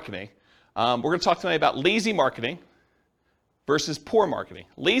on marketing. We're going to talk tonight about lazy marketing versus poor marketing.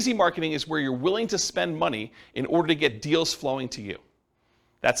 Lazy marketing is where you're willing to spend money in order to get deals flowing to you.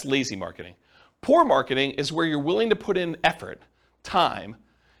 That's lazy marketing. Poor marketing is where you're willing to put in effort, time,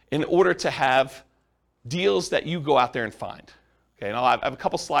 in order to have deals that you go out there and find. Okay, and I have a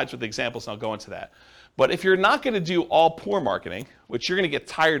couple slides with examples and I'll go into that. But if you're not going to do all poor marketing, which you're going to get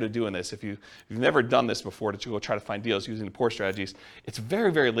tired of doing this if you've never done this before, to go try to find deals using the poor strategies, it's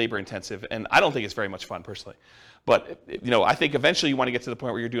very, very labor intensive, and I don't think it's very much fun personally. But I think eventually you want to get to the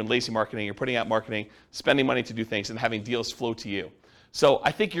point where you're doing lazy marketing, you're putting out marketing, spending money to do things, and having deals flow to you. So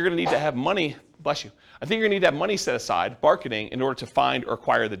I think you're going to need to have money, bless you, I think you're going to need to have money set aside, marketing, in order to find or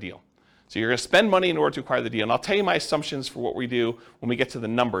acquire the deal. So you're going to spend money in order to acquire the deal. And I'll tell you my assumptions for what we do when we get to the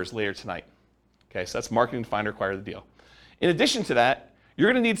numbers later tonight. Okay, so that's marketing, find, or acquire the deal. In addition to that, you're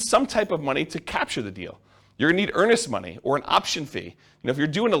going to need some type of money to capture the deal. You're going to need earnest money or an option fee. If you're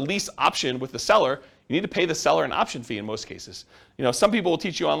doing a lease option with the seller, you need to pay the seller an option fee in most cases. Some people will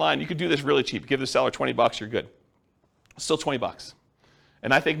teach you online, you could do this really cheap. Give the seller $20, you're good. Still $20.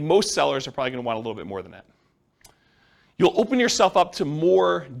 And I think most sellers are probably going to want a little bit more than that. You'll open yourself up to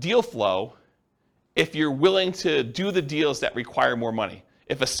more deal flow if you're willing to do the deals that require more money.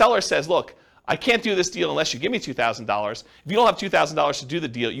 If a seller says, look, I can't do this deal unless you give me $2,000. If you don't have $2,000 to do the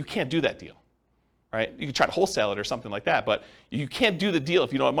deal, you can't do that deal, right? You can try to wholesale it or something like that, but you can't do the deal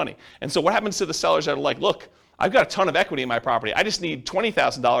if you don't have money. And so what happens to the sellers that are like, look, I've got a ton of equity in my property. I just need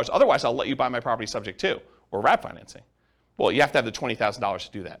 $20,000. Otherwise, I'll let you buy my property subject to, or wrap financing. Well, you have to have the $20,000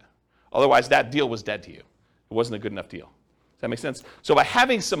 to do that. Otherwise, that deal was dead to you. It wasn't a good enough deal. Does that make sense? So by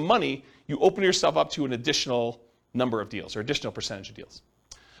having some money, you open yourself up to an additional number of deals or additional percentage of deals.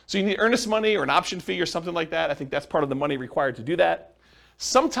 So you need earnest money or an option fee or something like that. I think that's part of the money required to do that.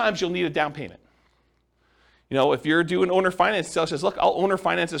 Sometimes you'll need a down payment. If you're doing owner finance, the seller says, look, I'll owner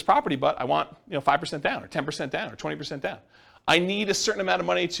finance this property, but I want 5% down or 10% down or 20% down. I need a certain amount of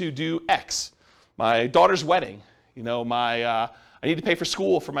money to do X. My daughter's wedding. I need to pay for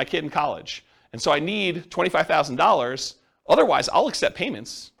school for my kid in college. And so I need $25,000. Otherwise, I'll accept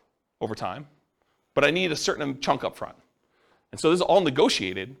payments over time, but I need a certain chunk up front. And so this is all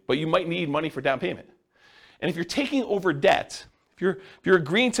negotiated, but you might need money for down payment. And if you're taking over debt, if you're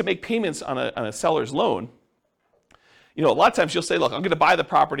agreeing to make payments on a seller's loan, a lot of times you'll say, look, I'm going to buy the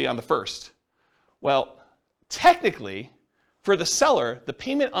property on the first. Well, technically, for the seller, the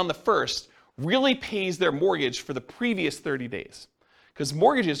payment on the first really pays their mortgage for the previous 30 days because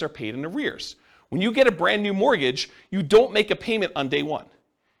mortgages are paid in arrears. When you get a brand new mortgage, you don't make a payment on day one.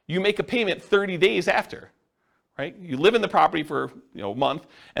 You make a payment 30 days after, right? You live in the property for a month,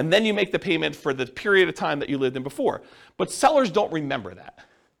 and then you make the payment for the period of time that you lived in before. But sellers don't remember that,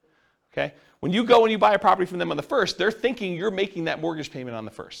 okay? When you go and you buy a property from them on the 1st, they're thinking you're making that mortgage payment on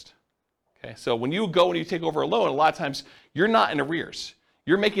the 1st. Okay, so when you go and you take over a loan, a lot of times you're not in arrears.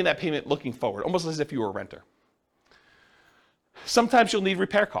 You're making that payment looking forward, almost as if you were a renter. Sometimes you'll need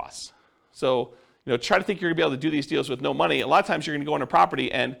repair costs. So, try to think you're gonna be able to do these deals with no money. A lot of times you're gonna go on a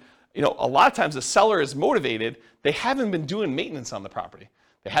property and, a lot of times the seller is motivated. They haven't been doing maintenance on the property.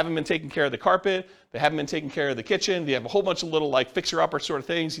 They haven't been taking care of the carpet. They haven't been taking care of the kitchen. They have a whole bunch of little fixer-upper sort of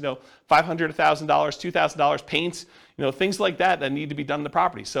things, $500, $1,000, $2,000, paints, things like that need to be done in the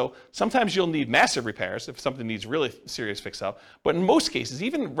property. So sometimes you'll need massive repairs if something needs really serious fix-up. But in most cases,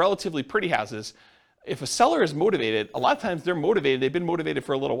 even relatively pretty houses, if a seller is motivated, a lot of times they're motivated. They've been motivated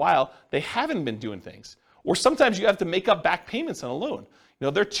for a little while. They haven't been doing things. Or sometimes you have to make up back payments on a loan.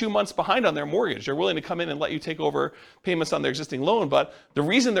 They're 2 months behind on their mortgage. They're willing to come in and let you take over payments on their existing loan, but the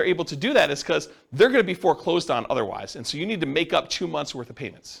reason they're able to do that is because they're going to be foreclosed on otherwise, and so you need to make up 2 months worth of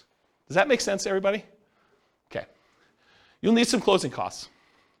payments. Does that make sense to everybody? Okay. You'll need some closing costs.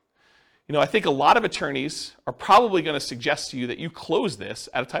 I think a lot of attorneys are probably going to suggest to you that you close this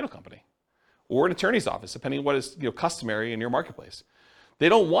at a title company or an attorney's office, depending on what is customary in your marketplace. They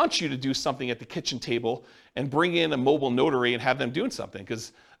don't want you to do something at the kitchen table and bring in a mobile notary and have them doing something,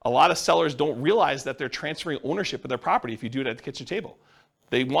 because a lot of sellers don't realize that they're transferring ownership of their property if you do it at the kitchen table.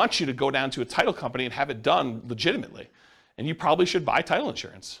 They want you to go down to a title company and have it done legitimately. And you probably should buy title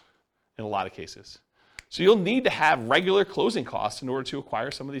insurance in a lot of cases. So you'll need to have regular closing costs in order to acquire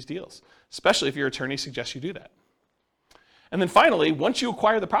some of these deals, especially if your attorney suggests you do that. And then finally, once you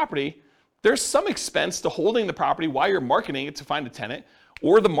acquire the property, there's some expense to holding the property while you're marketing it to find a tenant,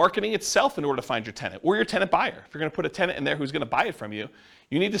 or the marketing itself in order to find your tenant, or your tenant buyer. If you're going to put a tenant in there who's going to buy it from you,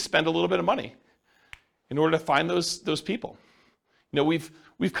 you need to spend a little bit of money in order to find those people.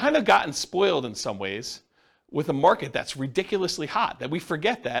 We've kind of gotten spoiled in some ways with a market that's ridiculously hot, that we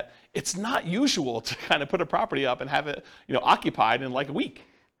forget that it's not usual to kind of put a property up and have it occupied in like a week.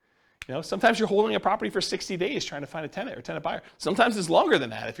 Sometimes you're holding a property for 60 days trying to find a tenant or tenant buyer. Sometimes it's longer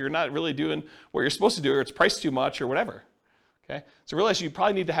than that if you're not really doing what you're supposed to do, or it's priced too much or whatever. Okay? So realize you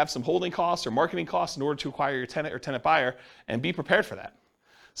probably need to have some holding costs or marketing costs in order to acquire your tenant or tenant buyer, and be prepared for that.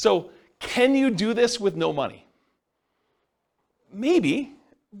 So can you do this with no money? Maybe,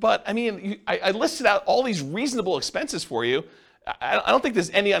 but I listed out all these reasonable expenses for you. I don't think there's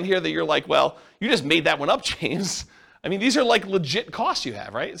any on here that you're like, well, you just made that one up, James. These are like legit costs you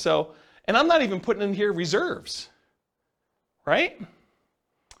have, right? So, and I'm not even putting in here reserves, right?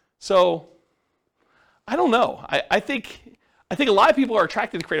 So I don't know. I think a lot of people are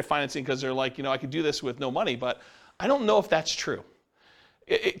attracted to creative financing because they're like, I could do this with no money, but I don't know if that's true.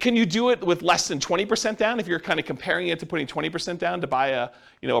 Can you do it with less than 20% down if you're kind of comparing it to putting 20% down to buy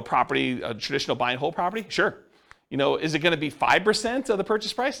a property, a traditional buy and hold property? Sure. Is it going to be 5% of the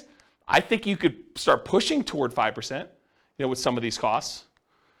purchase price? I think you could start pushing toward 5%, with some of these costs.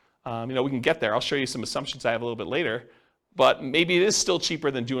 We can get there. I'll show you some assumptions I have a little bit later, but maybe it is still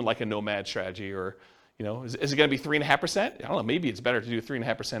cheaper than doing like a nomad strategy, or is it going to be 3.5%? I don't know. Maybe it's better to do a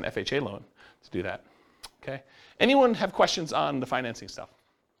 3.5% FHA loan to do that. Okay. Anyone have questions on the financing stuff?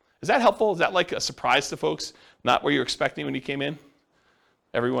 Is that helpful? Is that like a surprise to folks? Not what you're expecting when you came in?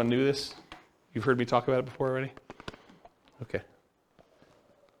 Everyone knew this? You've heard me talk about it before already? Okay.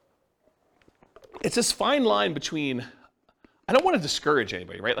 It's this fine line between, I don't want to discourage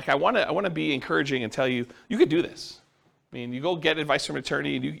anybody, right? Like I want to be encouraging and tell you, you could do this. You go get advice from an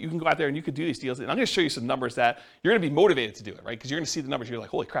attorney, and you can go out there and you could do these deals. And I'm going to show you some numbers that you're going to be motivated to do it, right? Because you're going to see the numbers, you're like,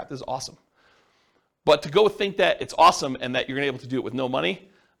 holy crap, this is awesome. But to go think that it's awesome and that you're going to be able to do it with no money,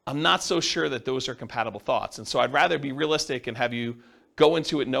 I'm not so sure that those are compatible thoughts. And so I'd rather be realistic and have you go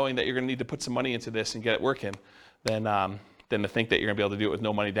into it knowing that you're going to need to put some money into this and get it working than to think that you're going to be able to do it with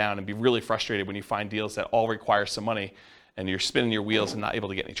no money down and be really frustrated when you find deals that all require some money and you're spinning your wheels and not able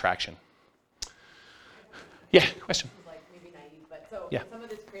to get any traction. Yeah, question? Yeah. Some of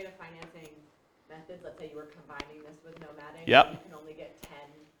this creative financing methods, let's say you were combining this with nomading, yep. You can only get 10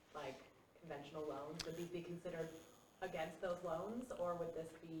 conventional loans. Would these be considered against those loans, or would this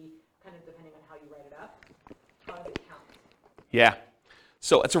be kind of depending on how you write it up? How does it count? Yeah.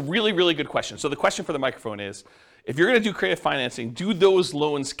 So it's a really, really good question. So the question for the microphone is, if you're going to do creative financing, do those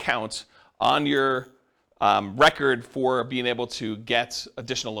loans count on your record for being able to get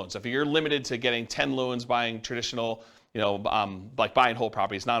additional loans? If you're limited to getting 10 loans buying traditional, like buy and hold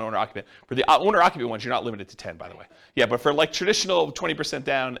properties, non-owner occupant. For the owner occupant ones, you're not limited to 10, by the way. Yeah, but for like traditional 20%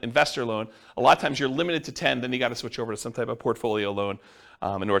 down investor loan, a lot of times you're limited to 10, then you got to switch over to some type of portfolio loan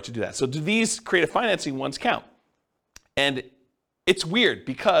in order to do that. So do these creative financing ones count? And it's weird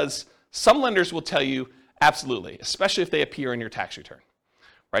because some lenders will tell you absolutely, especially if they appear in your tax return,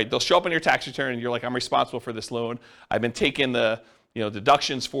 right? They'll show up on your tax return and you're like, I'm responsible for this loan. I've been taking the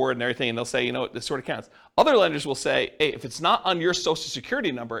deductions for it and everything, and they'll say, this sort of counts. Other lenders will say, hey, if it's not on your social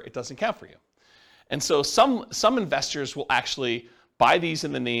security number, it doesn't count for you. And so some investors will actually buy these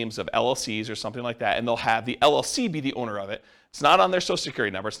in the names of LLCs or something like that, and they'll have the LLC be the owner of it. It's not on their social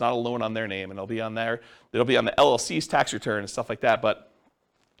security number. It's not a loan on their name, and it'll be on the LLC's tax return and stuff like that. But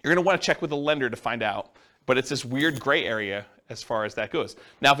you're going to want to check with the lender to find out. But it's this weird gray area as far as that goes.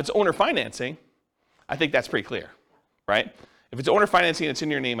 Now, if it's owner financing, I think that's pretty clear, right? If it's owner financing and it's in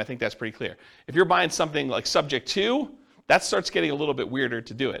your name, I think that's pretty clear. If you're buying something like subject to, that starts getting a little bit weirder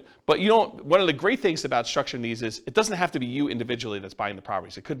to do it. But one of the great things about structuring these is it doesn't have to be you individually that's buying the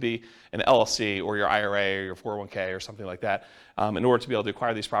properties. It could be an LLC or your IRA or your 401k or something like that in order to be able to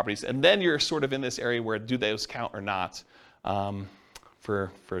acquire these properties. And then you're sort of in this area where do those count or not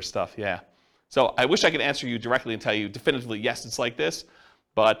for stuff, yeah. So I wish I could answer you directly and tell you definitively, yes, it's like this,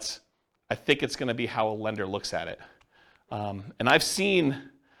 but I think it's going to be how a lender looks at it. And I've seen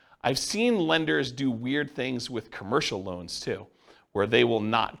lenders do weird things with commercial loans too, where they will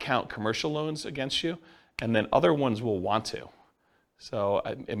not count commercial loans against you, and then other ones will want to. So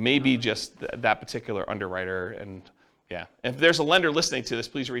it may be just that particular underwriter, and yeah. If there's a lender listening to this,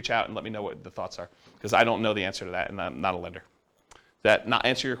 please reach out and let me know what the thoughts are, because I don't know the answer to that, and I'm not a lender. Does that not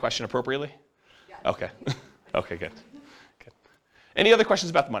answer your question appropriately? Yeah. Okay. Okay, good. Any other questions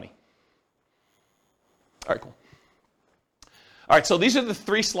about the money? All right, cool. All right, so these are the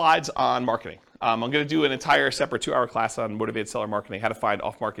 3 slides on marketing. I'm going to do an entire separate 2-hour class on motivated seller marketing, how to find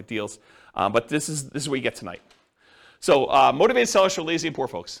off-market deals. But this is what you get tonight. So motivated sellers for lazy and poor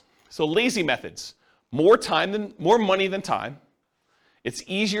folks. So lazy methods: more money than time. It's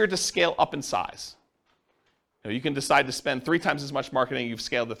easier to scale up in size. You can decide to spend 3 times as much marketing. You've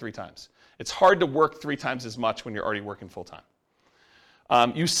scaled to 3 times. It's hard to work 3 times as much when you're already working full time.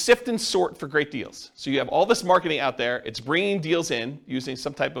 You sift and sort for great deals. So you have all this marketing out there. It's bringing deals in using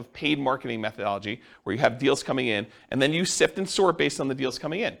some type of paid marketing methodology where you have deals coming in, and then you sift and sort based on the deals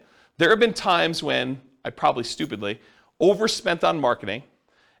coming in. There have been times when I probably stupidly overspent on marketing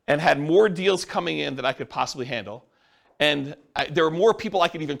and had more deals coming in than I could possibly handle. And there were more people I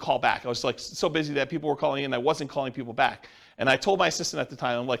could even call back. I was like so busy that people were calling in, I wasn't calling people back. And I told my assistant at the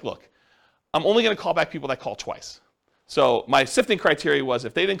time, I'm like, look, I'm only going to call back people that call twice. So my sifting criteria was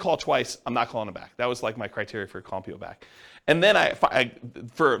if they didn't call twice, I'm not calling them back. That was like my criteria for calling people back. And then I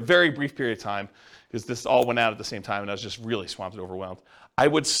for a very brief period of time, because this all went out at the same time and I was just really swamped and overwhelmed, I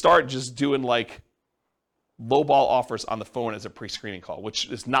would start just doing like lowball offers on the phone as a pre-screening call, which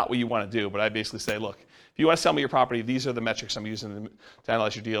is not what you want to do. But I basically say, look, if you want to sell me your property, these are the metrics I'm using to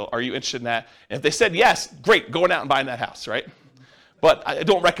analyze your deal. Are you interested in that? And if they said yes, great, going out and buying that house, right? But I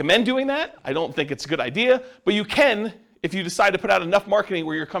don't recommend doing that. I don't think it's a good idea. But you can if you decide to put out enough marketing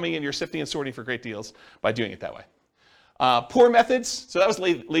where you're coming in, you're sifting and sorting for great deals by doing it that way. Poor methods, so that was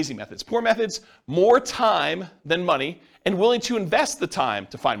lazy methods. Poor methods, more time than money and willing to invest the time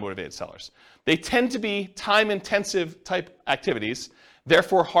to find motivated sellers. They tend to be time-intensive type activities,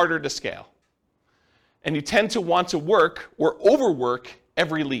 therefore harder to scale. And you tend to want to work or overwork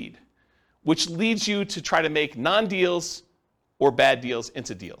every lead, which leads you to try to make non-deals or bad deals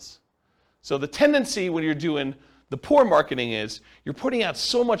into deals. So the tendency when you're doing the poor marketing is you're putting out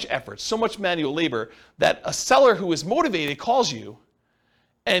so much effort, so much manual labor that a seller who is motivated calls you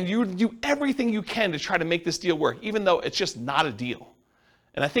and you do everything you can to try to make this deal work, even though it's just not a deal.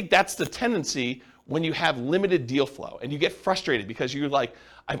 And I think that's the tendency when you have limited deal flow and you get frustrated because you're like,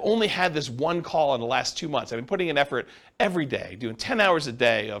 I've only had this one call in the last 2 months. I've been putting in effort every day, doing 10 hours a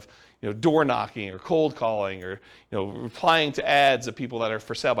day of door knocking or cold calling or replying to ads of people that are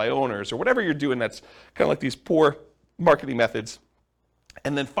for sale by owners or whatever you're doing that's kind of like these poor marketing methods.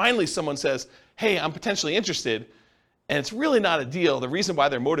 And then finally someone says, hey, I'm potentially interested, and it's really not a deal. The reason why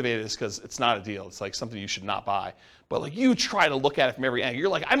they're motivated is because it's not a deal. It's like something you should not buy. But like you try to look at it from every angle. You're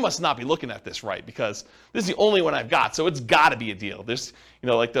like, I must not be looking at this right because this is the only one I've got, so it's got to be a deal. There's,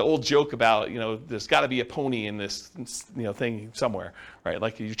 like the old joke about, there's got to be a pony in this, thing somewhere, right?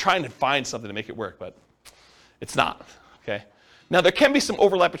 Like you're trying to find something to make it work, but it's not, okay? Now there can be some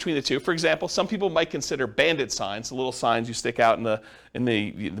overlap between the two. For example, some people might consider bandit signs, the little signs you stick out in the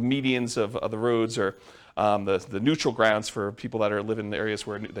medians of the roads, or the neutral grounds for people that live in areas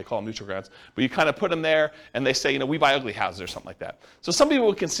where they call them neutral grounds. But you kind of put them there and they say, we buy ugly houses or something like that. So some people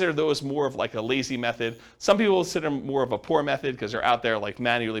would consider those more of like a lazy method. Some people will consider them more of a poor method because they're out there like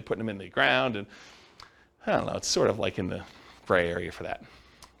manually putting them in the ground. And I don't know, it's sort of like in the gray area for that.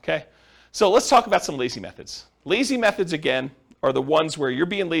 Okay? So let's talk about some lazy methods. Lazy methods, again, are the ones where you're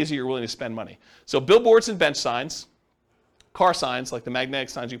being lazy, you're willing to spend money. So billboards and bench signs, car signs, like the magnetic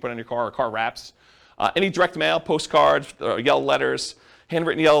signs you put on your car or car wraps, any direct mail, postcards, yellow letters,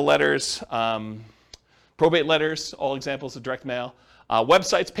 handwritten yellow letters, probate letters, all examples of direct mail.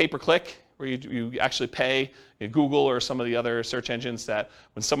 Websites, pay-per-click, where you actually pay Google or some of the other search engines that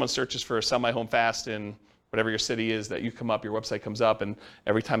when someone searches for sell my home fast in whatever your city is, that you come up, your website comes up, and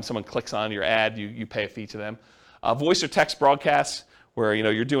every time someone clicks on your ad, you pay a fee to them. Voice or text broadcasts, where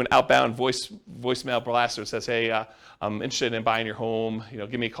you're doing outbound voicemail blast that says, hey, I'm interested in buying your home,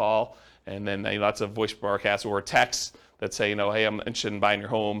 give me a call, and then lots of voice broadcasts or texts that say, hey, I'm interested in buying your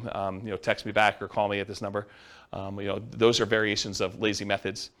home, text me back or call me at this number. Those are variations of lazy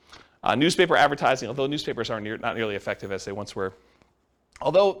methods. Newspaper advertising, although newspapers are not nearly effective as they once were.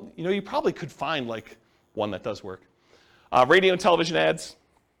 Although, you probably could find like one that does work. Radio and television ads,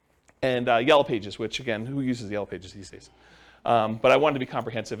 and Yellow Pages, which again, who uses Yellow Pages these days? But I wanted to be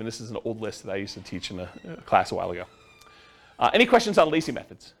comprehensive, and this is an old list that I used to teach in a class a while ago. Any questions on lazy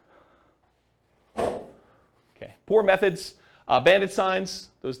methods? Okay, poor methods, bandit signs,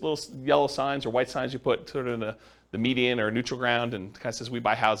 those little yellow signs or white signs you put sort of in the median or neutral ground, and kind of says we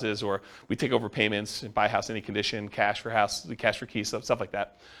buy houses or we take over payments and buy a house any condition, cash for house, cash for keys, stuff like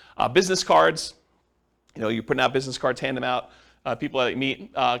that. Business cards, you're putting out business cards, hand them out. People that you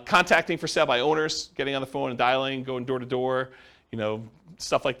meet, contacting for sale by owners, getting on the phone and dialing, going door to door,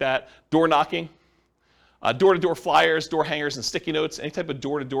 stuff like that. Door knocking, door-to-door flyers, door hangers, and sticky notes, any type of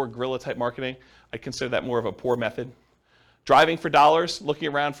door-to-door guerrilla type marketing. I consider that more of a poor method. Driving for dollars, looking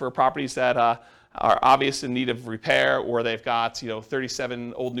around for properties that are obvious in need of repair, or they've got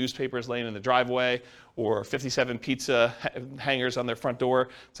 37 old newspapers laying in the driveway, or 57 pizza hangers on their front door.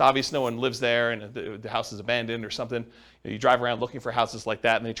 It's obvious no one lives there and the house is abandoned or something. You drive around looking for houses like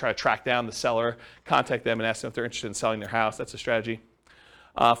that, and then you try to track down the seller, contact them, and ask them if they're interested in selling their house. That's a strategy.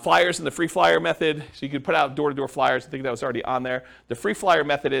 Flyers and the free flyer method. So you could put out door-to-door flyers. I think that was already on there. The free flyer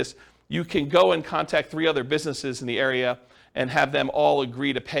method is you can go and contact 3 other businesses in the area and have them all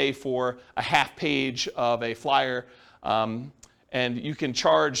agree to pay for a half page of a flyer. And you can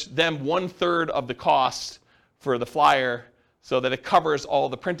charge them 1/3 of the cost for the flyer so that it covers all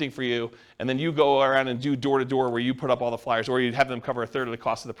the printing for you. And then you go around and do door-to-door where you put up all the flyers, or you have them cover 1/3 of the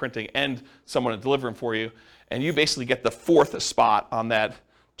cost of the printing and someone to deliver them for you. And you basically get the 4th spot on that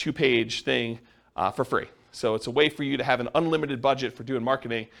 2-page thing for free. So it's a way for you to have an unlimited budget for doing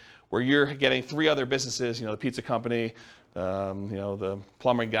marketing where you're getting 3 other businesses, the pizza company, the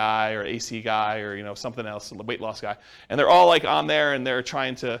plumbing guy or AC guy or something else, the weight loss guy, and they're all like on there and they're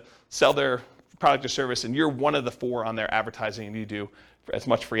trying to sell their product or service, and you're one of the 4 on their advertising, and you do as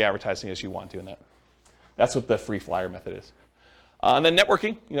much free advertising as you want doing that. That's what the free flyer method is. And then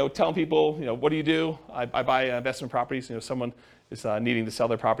networking, telling people, what do you do? I buy investment properties. Someone is needing to sell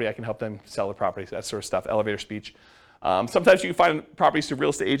their property, I can help them sell their properties, that sort of stuff, elevator speech. Sometimes you can find properties through real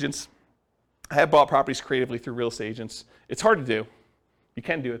estate agents. I have bought properties creatively through real estate agents. It's hard to do. You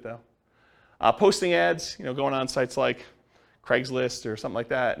can do it though. Posting ads, going on sites like Craigslist or something like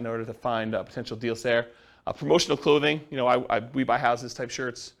that in order to find potential deals there. Promotional clothing, we buy houses type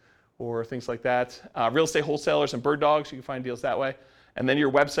shirts or things like that. Real estate wholesalers and bird dogs, you can find deals that way. And then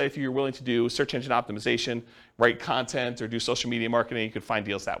your website, if you're willing to do search engine optimization, write content, or do social media marketing, you could find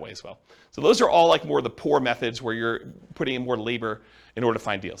deals that way as well. So those are all like more the poor methods where you're putting in more labor in order to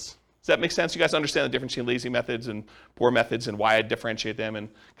find deals. Does that make sense? You guys understand the difference between lazy methods and poor methods and why I differentiate them and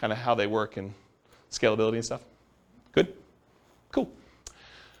kind of how they work and scalability and stuff? Good? Cool.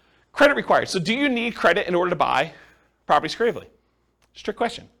 Credit required. So do you need credit in order to buy properties creatively? Strict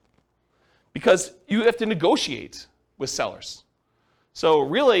question. Because you have to negotiate with sellers. So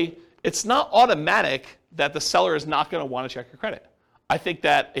really, it's not automatic that the seller is not going to want to check your credit. I think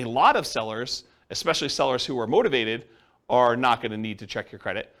that a lot of sellers, especially sellers who are motivated, are not going to need to check your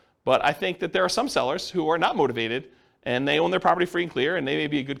credit. But I think that there are some sellers who are not motivated and they own their property free and clear, and they may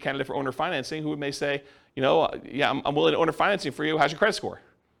be a good candidate for owner financing, who may say, yeah, I'm willing to owner financing for you. How's your credit score?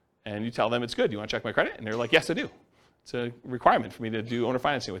 And you tell them it's good. You want to check my credit? And they're like, yes, I do. It's a requirement for me to do owner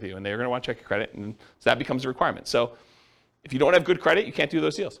financing with you, and they're going to want to check your credit, and so that becomes a requirement. So if you don't have good credit, you can't do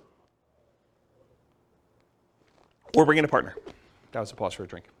those deals. Or bring in a partner. That was a pause for a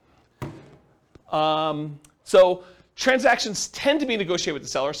drink. So transactions tend to be negotiated with the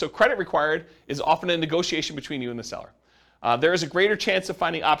seller, so credit required is often a negotiation between you and the seller. There is a greater chance of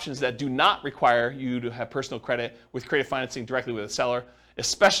finding options that do not require you to have personal credit with creative financing directly with a seller,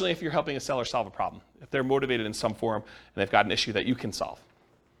 especially if you're helping a seller solve a problem, if they're motivated in some form and they've got an issue that you can solve.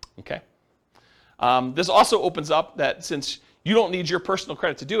 Okay? This also opens up that since You don't need your personal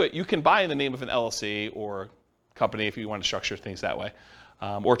credit to do it. You can buy in the name of an LLC or company if you want to structure things that way,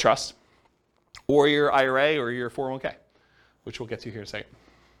 or trust, or your IRA or your 401k, which we'll get to here in a second.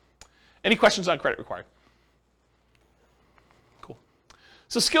 Any questions on credit required? Cool.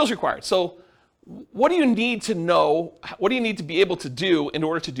 So skills required. So what do you need to know? What do you need to be able to do in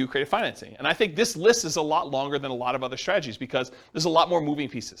order to do creative financing? And I think this list is a lot longer than a lot of other strategies because there's a lot more moving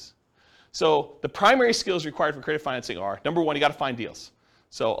pieces. So the primary skills required for creative financing are, number one, you got to find deals.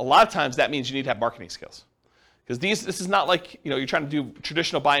 So a lot of times that means you need to have marketing skills. Because this is not like, you're trying to do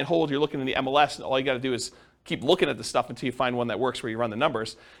traditional buy and hold, you're looking in the MLS, and all you got to do is keep looking at the stuff until you find one that works where you run the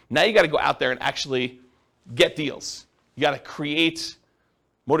numbers. Now you got to go out there and actually get deals. You got to create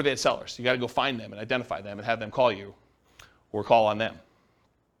motivated sellers. You got to go find them and identify them and have them call you or call on them.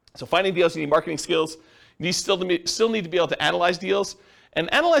 So finding deals, you need marketing skills. You still need to be able to analyze deals.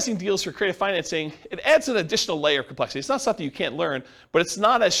 And analyzing deals for creative financing, it adds an additional layer of complexity. It's not something you can't learn, but it's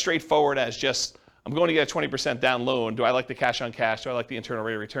not as straightforward as just, I'm going to get a 20% down loan. Do I like the cash on cash? Do I like the internal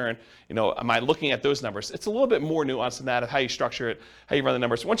rate of return? Am I looking at those numbers? It's a little bit more nuanced than that of how you structure it, how you run the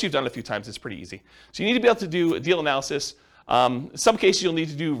numbers. Once you've done it a few times, it's pretty easy. So you need to be able to do a deal analysis. In some cases, you'll need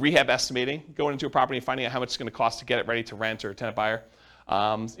to do rehab estimating, going into a property and finding out how much it's going to cost to get it ready to rent or a tenant buyer.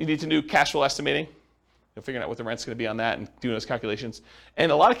 You need to do cash flow estimating, figuring out what the rent's going to be on that and doing those calculations. And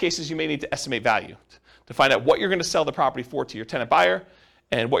in a lot of cases, you may need to estimate value to find out what you're going to sell the property for to your tenant buyer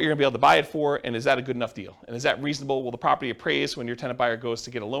and what you're going to be able to buy it for, and is that a good enough deal? And is that reasonable? Will the property appraise when your tenant buyer goes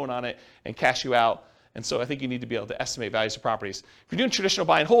to get a loan on it and cash you out? And so I think you need to be able to estimate values of properties. If you're doing traditional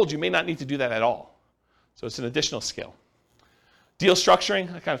buy and hold, you may not need to do that at all. So it's an additional skill. Deal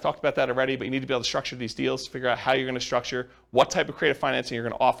structuring, I kind of talked about that already, but you need to be able to structure these deals, figure out how you're going to structure, what type of creative financing you're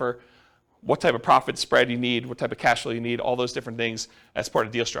going to offer, what type of profit spread you need, what type of cash flow you need, all those different things as part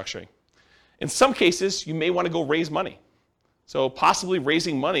of deal structuring. In some cases, you may want to go raise money. So possibly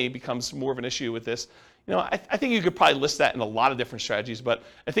raising money becomes more of an issue with this. I think you could probably list that in a lot of different strategies, but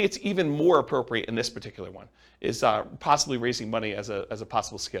I think it's even more appropriate in this particular one, is possibly raising money as a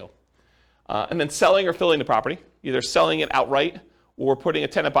possible skill. And then selling or filling the property, either selling it outright or putting a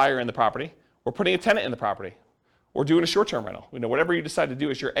tenant buyer in the property or putting a tenant in the property or doing a short-term rental. Whatever you decide to do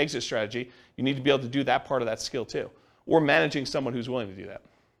as your exit strategy, you need to be able to do that part of that skill too, or managing someone who's willing to do that.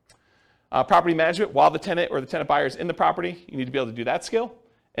 Property management, while the tenant or the tenant buyer is in the property, you need to be able to do that skill.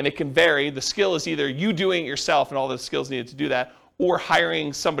 And it can vary. The skill is either you doing it yourself and all the skills needed to do that, or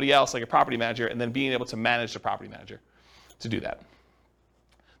hiring somebody else like a property manager and then being able to manage the property manager to do that.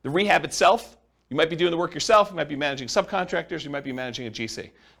 The rehab itself, you might be doing the work yourself, you might be managing subcontractors, you might be managing a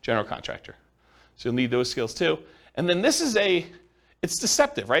GC, general contractor. So you'll need those skills too. And then this is it's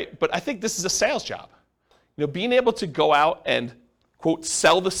deceptive, right? But I think this is a sales job. Being able to go out and, quote,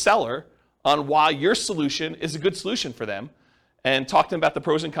 sell the seller on why your solution is a good solution for them and talk to them about the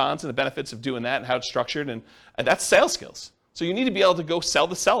pros and cons and the benefits of doing that and how it's structured, and that's sales skills. So you need to be able to go sell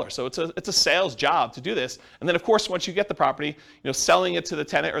the seller. So it's a sales job to do this. And then of course, once you get the property, selling it to the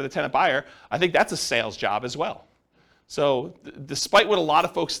tenant or the tenant buyer, I think that's a sales job as well. So despite what a lot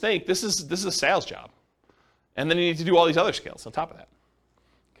of folks think, this is a sales job. And then you need to do all these other skills on top of that.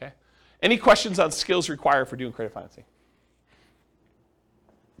 Okay. Any questions on skills required for doing creative financing?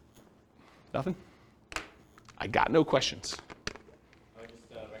 Nothing? I got no questions. I would just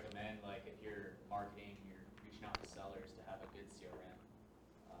recommend, if you're marketing, you're reaching out to sellers to have a good CRM.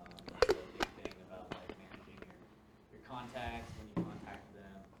 That's a big thing about managing your contacts, when you contact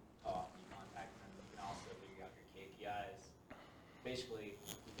them, how often you contact them. You can also figure out your KPIs. Basically,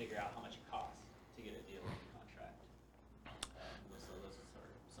 you figure out how much it costs to get a deal in the contract. So those are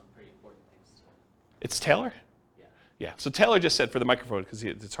some pretty important things. It's Taylor? Yeah. So Taylor just said, for the microphone, because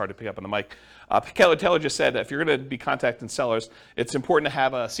it's hard to pick up on the mic, Taylor just said if you're going to be contacting sellers, it's important to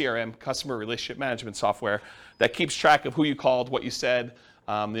have a CRM, customer relationship management software, that keeps track of who you called, what you said,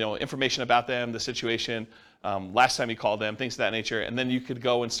 information about them, the situation, last time you called them, things of that nature. And then you could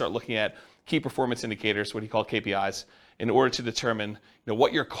go and start looking at key performance indicators, what he called KPIs, in order to determine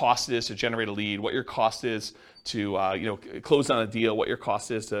what your cost is to generate a lead, what your cost is to close on a deal, what your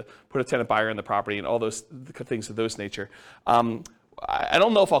cost is to put a tenant buyer in the property, and all those things of those nature. I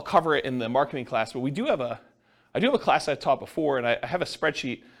don't know if I'll cover it in the marketing class, but I do have a class I taught before, and I have a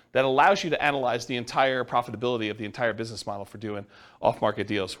spreadsheet that allows you to analyze the entire profitability of the entire business model for doing off-market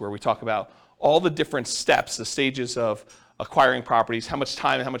deals, where we talk about all the different steps, the stages of acquiring properties, how much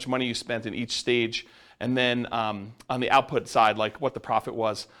time and how much money you spent in each stage, and then on the output side, what the profit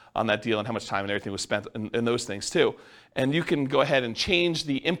was on that deal and how much time and everything was spent in those things too. And you can go ahead and change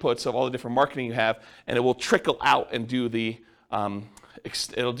the inputs of all the different marketing you have, and it will trickle out and do the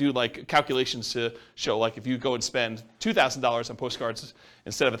it'll do like calculations to show like if you go and spend $2,000 on postcards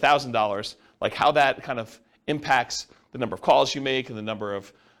instead of $1,000, like how that kind of impacts the number of calls you make and the number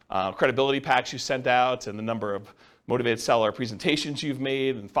of credibility packs you sent out and the number of motivated seller presentations you've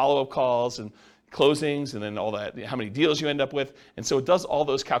made and follow-up calls and closings and then all that, how many deals you end up with. And so it does all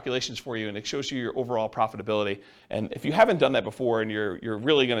those calculations for you and it shows you your overall profitability. And if you haven't done that before and you're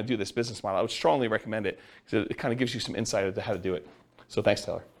really going to do this business model, I would strongly recommend it because it kind of gives you some insight into how to do it. So thanks,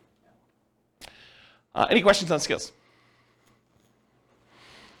 Taylor. Any questions on skills?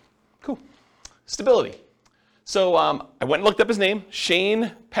 Cool. Stability. So I went and looked up his name, Shane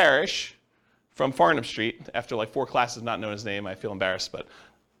Parrish from Farnham Street. After like 4 classes not knowing his name, I feel embarrassed, but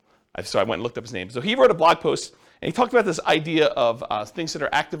so I went and looked up his name. So he wrote a blog post, and he talked about this idea of things that are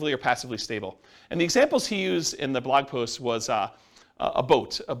actively or passively stable. And the examples he used in the blog post was a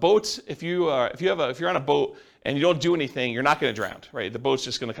boat. A boat, if you're on a boat and you don't do anything, you're not going to drown, right? The boat's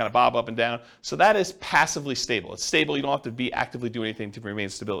just going to kind of bob up and down. So that is passively stable. It's stable. You don't have to be actively doing anything to remain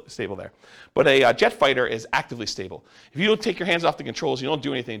stable there. But a jet fighter is actively stable. If you don't take your hands off the controls, you don't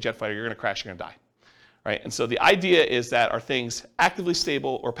do anything, jet fighter, you're going to crash, you're going to die. Right? And so the idea is that are things actively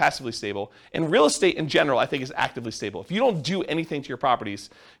stable or passively stable? And real estate in general, I think, is actively stable. If you don't do anything to your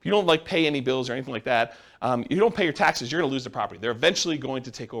properties, if you don't like pay any bills or anything like that, you don't pay your taxes, you're going to lose the property. They're eventually going to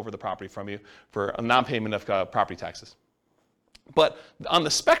take over the property from you for a non-payment of property taxes. But on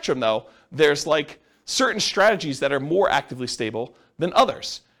the spectrum, though, there's like certain strategies that are more actively stable than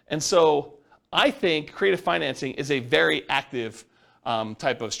others. And so I think creative financing is a very active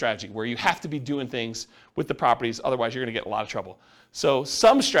type of strategy where you have to be doing things with the properties, otherwise you're going to get a lot of trouble. So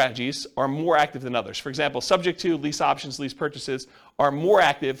some strategies are more active than others. For example, subject to lease options, lease purchases are more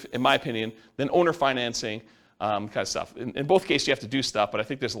active, in my opinion, than owner financing kind of stuff. In both cases, you have to do stuff, but I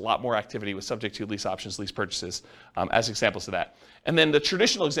think there's a lot more activity with subject to lease options, lease purchases as examples of that. And then the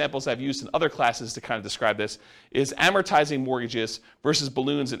traditional examples I've used in other classes to kind of describe this is amortizing mortgages versus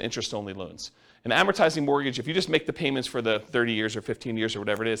balloons and interest-only loans. An amortizing mortgage, if you just make the payments for the 30 years or 15 years or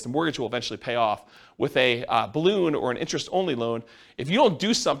whatever it is, the mortgage will eventually pay off. With a balloon or an interest-only loan, if you don't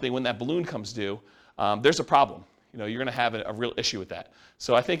do something when that balloon comes due, there's a problem. You're going to have a real issue with that.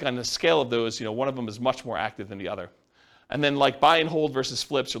 So I think on the scale of those, one of them is much more active than the other. And then like buy and hold versus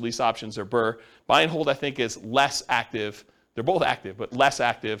flips or lease options or BRRRR, buy and hold I think is less active. They're both active, but less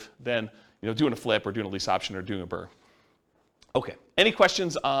active than doing a flip or doing a lease option or doing a BRRRR. Okay, any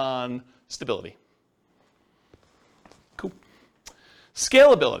questions on stability? Cool.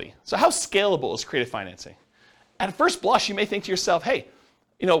 Scalability. So how scalable is creative financing? At first blush, you may think to yourself, hey,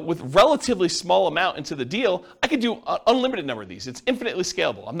 with relatively small amount into the deal, I could do an unlimited number of these. It's infinitely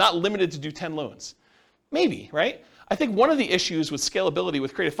scalable. I'm not limited to do 10 loans. Maybe, right? I think one of the issues with scalability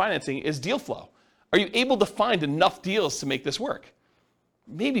with creative financing is deal flow. Are you able to find enough deals to make this work?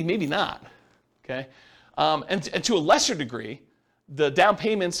 Maybe, maybe not, okay? And to a lesser degree, the down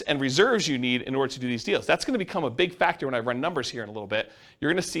payments and reserves you need in order to do these deals. That's going to become a big factor when I run numbers here in a little bit.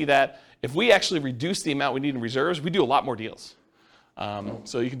 You're going to see that if we actually reduce the amount we need in reserves, we do a lot more deals.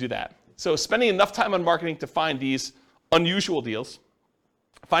 So you can do that. So spending enough time on marketing to find these unusual deals,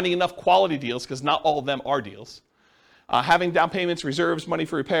 finding enough quality deals, because not all of them are deals, having down payments, reserves, money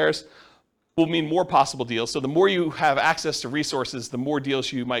for repairs will mean more possible deals. So the more you have access to resources, the more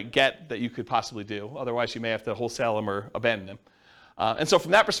deals you might get that you could possibly do. Otherwise, you may have to wholesale them or abandon them. And so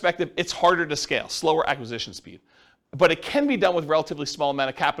from that perspective, it's harder to scale, slower acquisition speed. But it can be done with relatively small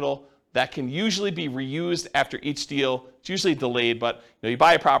amount of capital that can usually be reused after each deal. It's usually delayed, but you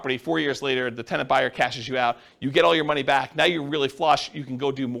buy a property, 4 years later, the tenant buyer cashes you out, you get all your money back, now you're really flush, you can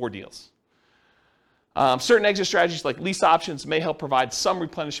go do more deals. Certain exit strategies like lease options may help provide some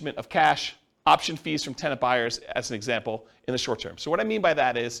replenishment of cash, option fees from tenant buyers as an example in the short term. So what I mean by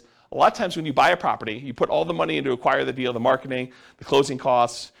that is a lot of times when you buy a property, you put all the money in to acquire the deal, the marketing, the closing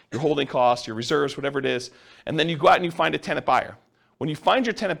costs, your holding costs, your reserves, whatever it is, and then you go out and you find a tenant buyer. When you find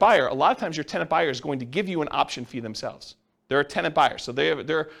your tenant buyer, a lot of times your tenant buyer is going to give you an option fee themselves. They're a tenant buyer, so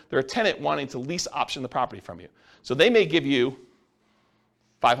they're a tenant wanting to lease option the property from you. So they may give you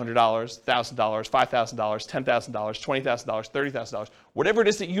 $500, $1,000, $5,000, $10,000, $20,000, $30,000, whatever it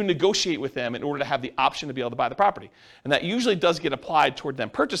is that you negotiate with them in order to have the option to be able to buy the property. And that usually does get applied toward them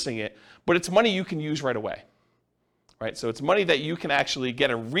purchasing it, but it's money you can use right away. Right? So it's money that you can actually get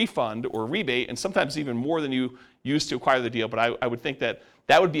a refund or rebate, and sometimes even more than you used to acquire the deal, but I would think that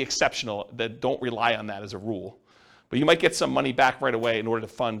that would be exceptional, that don't rely on that as a rule. But you might get some money back right away in order to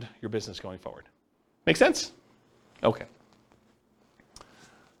fund your business going forward. Make sense? Okay.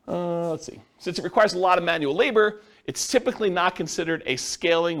 Let's see. Since it requires a lot of manual labor, it's typically not considered a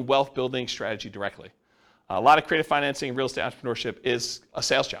scaling wealth building strategy directly. A lot of creative financing and real estate entrepreneurship is a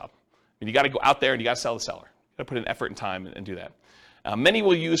sales job. I mean, you got to go out there and you got to sell the seller. You got to put in effort and time and do that. Many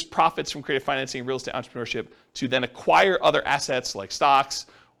will use profits from creative financing and real estate entrepreneurship to then acquire other assets like stocks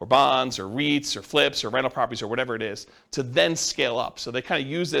or bonds or REITs or flips or rental properties or whatever it is to then scale up. So they kind of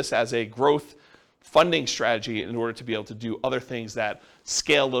use this as a growth funding strategy in order to be able to do other things that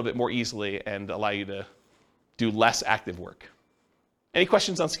scale a little bit more easily and allow you to do less active work. Any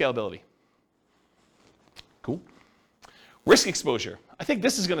questions on scalability? Cool. Risk exposure. I think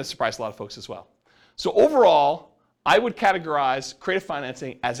this is going to surprise a lot of folks as well. So overall, I would categorize creative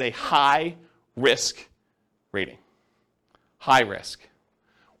financing as a high risk rating. High risk.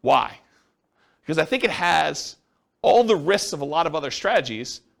 Why? Because I think it has all the risks of a lot of other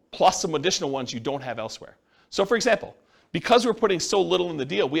strategies, plus some additional ones you don't have elsewhere. So for example, because we're putting so little in the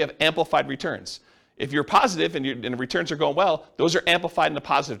deal, we have amplified returns. If you're positive and the returns are going well, those are amplified in a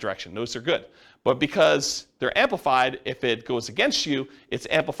positive direction. Those are good. But because they're amplified, if it goes against you, it's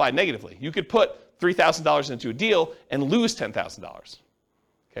amplified negatively. You could put $3,000 into a deal and lose $10,000.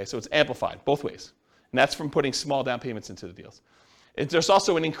 Okay, so it's amplified both ways. And that's from putting small down payments into the deals. There's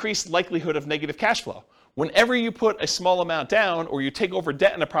also an increased likelihood of negative cash flow. Whenever you put a small amount down or you take over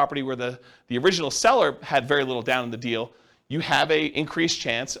debt in a property where the original seller had very little down in the deal, you have an increased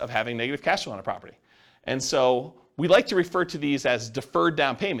chance of having negative cash flow on a property. And so we like to refer to these as deferred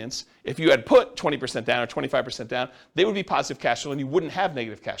down payments. If you had put 20% down or 25% down, they would be positive cash flow and you wouldn't have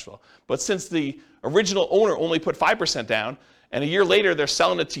negative cash flow. But since the original owner only put 5% down and a year later they're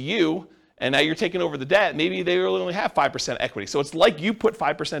selling it to you and now you're taking over the debt, maybe they really only have 5% equity. So it's like you put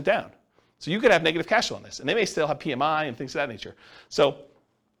 5% down. So you could have negative cash flow on this. And they may still have PMI and things of that nature. So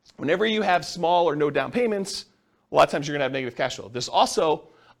whenever you have small or no down payments, a lot of times you're going to have negative cash flow. There's also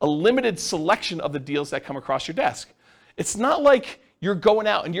a limited selection of the deals that come across your desk. It's not like you're going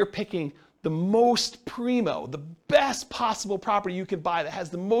out and you're picking the most primo, the best possible property you can buy that has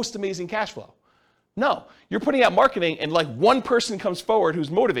the most amazing cash flow. No, you're putting out marketing and like one person comes forward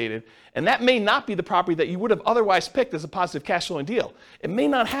who's motivated, and that may not be the property that you would have otherwise picked as a positive cash flowing deal. It may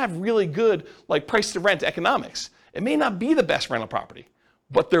not have really good like price to rent economics. It may not be the best rental property,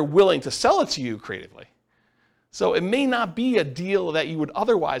 but they're willing to sell it to you creatively. So it may not be a deal that you would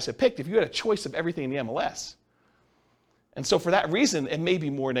otherwise have picked if you had a choice of everything in the MLS. And so for that reason, it may be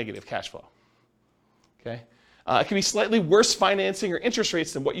more negative cash flow. Okay? It can be slightly worse financing or interest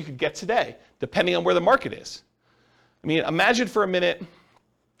rates than what you could get today, depending on where the market is. I mean, imagine for a minute,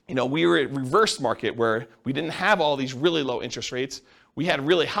 we were at reverse market where we didn't have all these really low interest rates. We had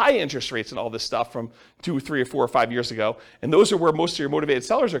really high interest rates and all this stuff from 2 or 3 or 4 or 5 years ago. And those are where most of your motivated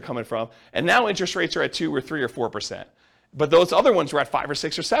sellers are coming from. And now interest rates are at 2 or 3 or 4%. But those other ones were at 5 or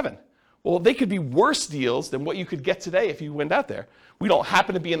 6 or 7. Well, they could be worse deals than what you could get today if you went out there. We don't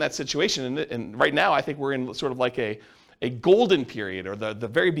happen to be in that situation. And right now, I think we're in sort of like a golden period or the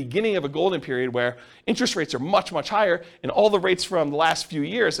very beginning of a golden period where interest rates are much, much higher. And all the rates from the last few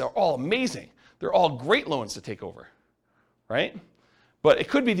years are all amazing. They're all great loans to take over, right? But it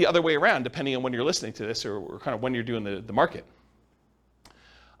could be the other way around, depending on when you're listening to this or kind of when you're doing the market.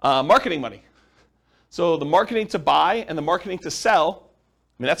 Marketing money. So the marketing to buy and the marketing to sell,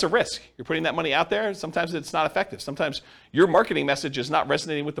 I mean, that's a risk. You're putting that money out there. Sometimes it's not effective. Sometimes your marketing message is not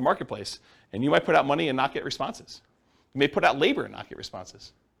resonating with the marketplace. And you might put out money and not get responses. You may put out labor and not get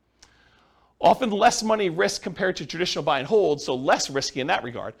responses. Often less money risk compared to traditional buy and hold, so less risky in that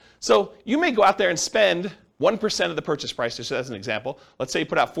regard. So you may go out there and spend 1% of the purchase price, just as an example. Let's say you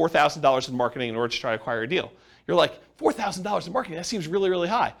put out $4,000 in marketing in order to try to acquire a deal. You're like, $4,000 in marketing, that seems really, really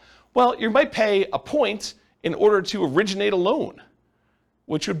high. Well, you might pay a point in order to originate a loan,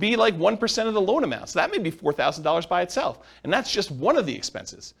 which would be like 1% of the loan amount. So that may be $4,000 by itself. And that's just one of the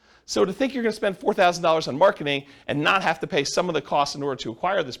expenses. So to think you're going to spend $4,000 on marketing and not have to pay some of the costs in order to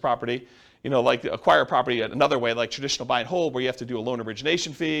acquire this property, like acquire property another way, like traditional buy and hold, where you have to do a loan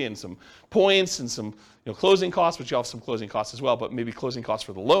origination fee and some points and some closing costs, which you have some closing costs as well, but maybe closing costs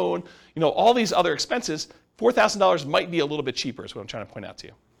for the loan. All these other expenses, $4,000 might be a little bit cheaper is what I'm trying to point out to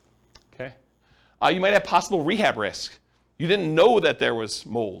you. Okay? You might have possible rehab risk. You didn't know that there was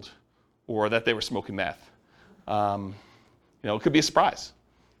mold or that they were smoking meth. It could be a surprise.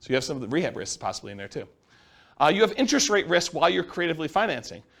 So you have some of the rehab risks possibly in there too. You have interest rate risk while you're creatively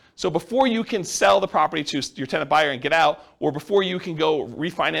financing. So before you can sell the property to your tenant buyer and get out, or before you can go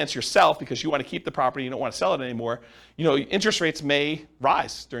refinance yourself because you want to keep the property, you don't want to sell it anymore, interest rates may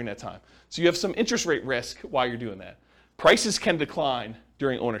rise during that time. So you have some interest rate risk while you're doing that. Prices can decline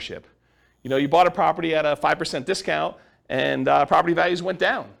during ownership. You bought a property at a 5% discount and property values went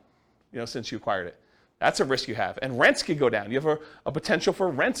down, since you acquired it. That's a risk you have. And rents could go down. You have a potential for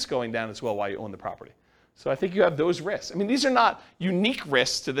rents going down as well while you own the property. So I think you have those risks. I mean, these are not unique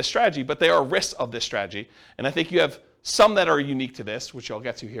risks to this strategy, but they are risks of this strategy. And I think you have some that are unique to this, which I'll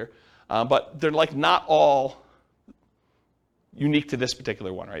get to here, but they're like not all unique to this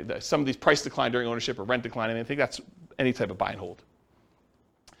particular one, right? Some of these price decline during ownership or rent decline, and I think that's any type of buy and hold.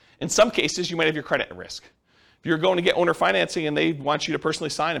 In some cases, you might have your credit at risk. If you're going to get owner financing and they want you to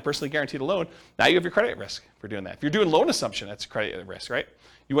personally sign and personally guarantee the loan, now you have your credit at risk for doing that. If you're doing loan assumption, that's credit at risk, right?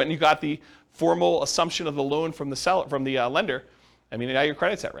 You went and you got the formal assumption of the loan from the seller, from the lender. I mean, now your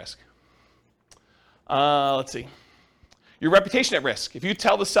credit's at risk. Let's see. Your reputation at risk. If you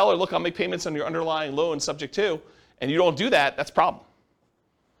tell the seller, look, I'll make payments on your underlying loan subject to, and you don't do that, that's a problem.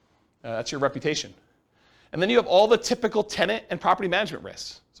 That's your reputation. And then you have all the typical tenant and property management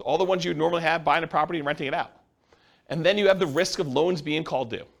risks. So all the ones you would normally have buying a property and renting it out. And then you have the risk of loans being called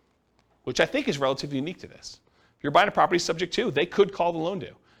due, which I think is relatively unique to this. If you're buying a property subject to, they could call the loan due.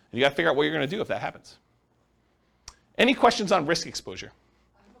 And you got to figure out what you're going to do if that happens. Any questions on risk exposure?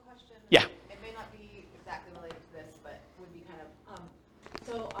 I have a question. Yeah. It may not be exactly related to this, but would be kind of,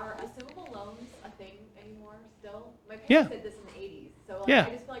 so are assumable loans a thing anymore still? My parents did this in the 80s. So like, I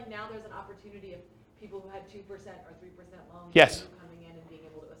just feel like now there's an opportunity of people who had 2% or 3% loans coming in and being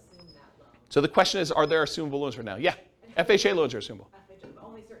able to assume that loan. So the question is, are there assumable loans right now? Yeah. FHA loans are assumable. FHA, but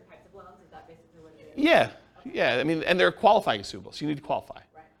only certain types of loans? Is that basically what it is? Yeah. Yeah. I mean, and they're qualifying assumable, so you need to qualify.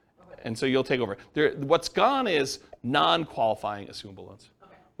 Right. Okay. And so you'll take over. What's gone is non-qualifying assumable loans,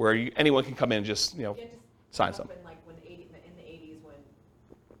 where anyone can come in and just, sign something. Like when in the 80s when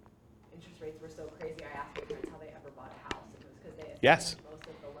interest rates were so crazy, I asked my parents how they ever bought a house. And it was because they assumed most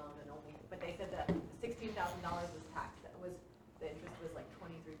of the loan and only, but they said that $16,000 was taxed. The interest was like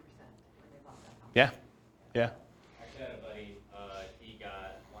 23% when they bought that house. Yeah. Yeah. Actually, I had a buddy, he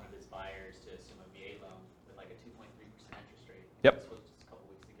got one of his buyers to assume a VA loan with like a 2.3% interest rate. Yep. This was just a couple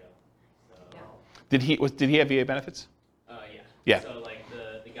weeks ago. So, Did he have VA benefits? yeah. Yeah. So like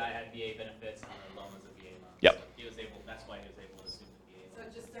the guy had VA benefits and the loan was a VA loan. Yep. So he was able, that's why he was able to assume the VA So loan.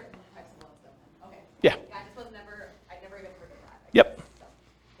 it's just certain types of loans then. Okay. Yeah. I just was never, I never even heard of that. Yep. So,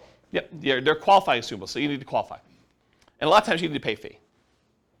 cool. Yep. Yeah, they're qualifying assumable, so you need to qualify. And a lot of times you need to pay a fee.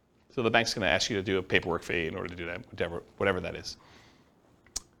 So the bank's going to ask you to do a paperwork fee in order to do that, whatever that is.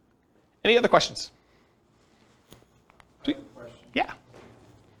 Any other questions? I have a question. Yeah.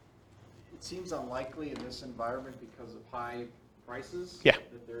 It seems unlikely in this environment because of high prices Yeah.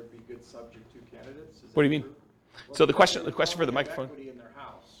 that there would be good subject to candidates. Is What do that you mean? true? Well, So the because question they for the don't have microphone. Equity in their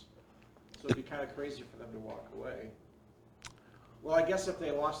house, so it'd be kind of crazy for them to walk away. Well, I guess if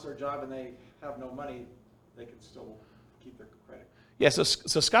they lost their job and they have no money, they can still keep their credit. Yeah, so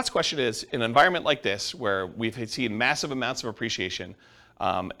Scott's question is, in an environment like this, where we've seen massive amounts of appreciation,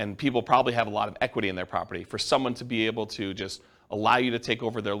 and people probably have a lot of equity in their property, for someone to be able to just allow you to take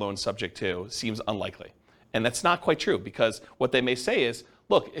over their loan subject to seems unlikely. And that's not quite true, because what they may say is,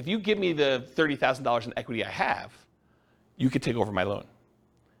 look, if you give me the $30,000 in equity I have, you could take over my loan.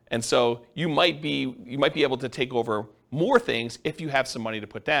 And so you might be able to take over more things if you have some money to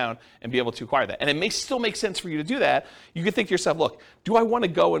put down and be able to acquire that. And it may still make sense for you to do that. You could think to yourself, look, do I want to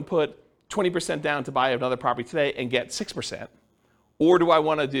go and put 20% down to buy another property today and get 6%? Or do I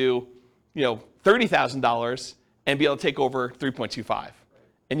want to do, $30,000 and be able to take over 3.25?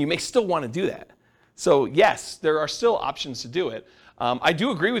 And you may still want to do that. So yes, there are still options to do it. I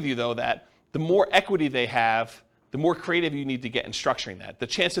do agree with you, though, that the more equity they have, the more creative you need to get in structuring that. The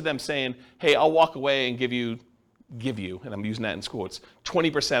chance of them saying, hey, I'll walk away and give you, and I'm using that in quotes,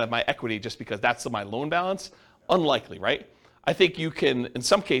 20% of my equity just because that's my loan balance, unlikely, right? I think you can, in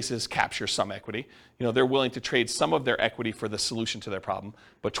some cases, capture some equity. They're willing to trade some of their equity for the solution to their problem.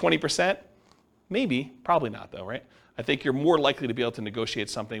 But 20%, maybe, probably not though, right? I think you're more likely to be able to negotiate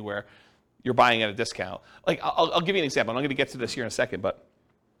something where you're buying at a discount. Like, I'll give you an example. I'm going to get to this here in a second, but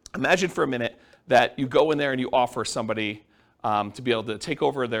imagine for a minute that you go in there and you offer somebody to be able to take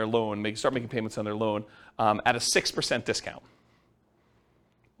over their loan, start making payments on their loan at a 6% discount.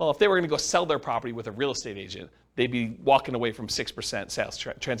 Well, if they were going to go sell their property with a real estate agent, they'd be walking away from 6% sales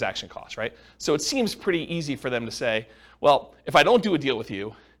transaction costs, right? So it seems pretty easy for them to say, well, if I don't do a deal with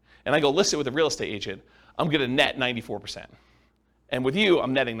you and I go list it with a real estate agent, I'm going to net 94%. And with you,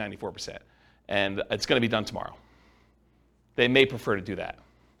 I'm netting 94%. And it's going to be done tomorrow. They may prefer to do that,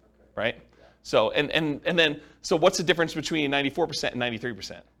 right? So so what's the difference between 94% and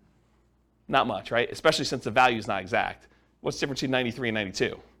 93%? Not much, right? Especially since the value is not exact. What's the difference between 93 and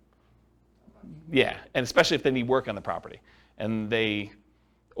 92? Yeah, and especially if they need work on the property.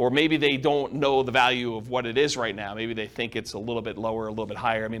 Or maybe they don't know the value of what it is right now. Maybe they think it's a little bit lower, a little bit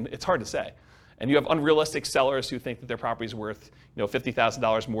higher. I mean, it's hard to say. And you have unrealistic sellers who think that their property is worth,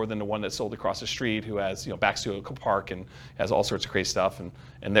 $50,000 more than the one that sold across the street, who has, backs to a park and has all sorts of crazy stuff,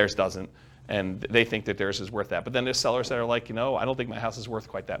 and theirs doesn't. And they think that theirs is worth that. But then there's sellers that are like, I don't think my house is worth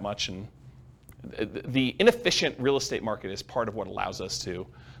quite that much. And the inefficient real estate market is part of what allows us to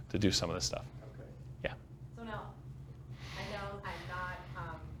do some of this stuff. Okay. Yeah. So now, I know I'm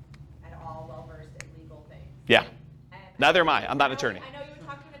not at all well-versed in legal things. Yeah. And Neither am I. I'm not an attorney. I know you would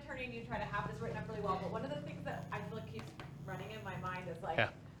talk to an attorney and you try to have this written up really well, but one of the things that I feel like keeps running in my mind is like,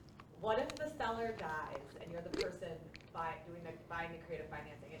 what if the seller dies and you're the person buying the creative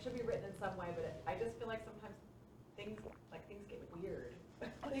financing? It should be written in some way, but I just feel like sometimes things get weird.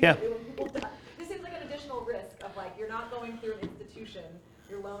 Yeah. When people die. This seems like an additional risk of like, you're not going through an institution,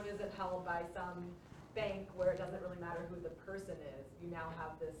 your loan isn't held by some bank where it doesn't really matter who the person is. You now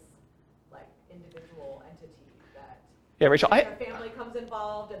have this like individual entity that Rachel, their family comes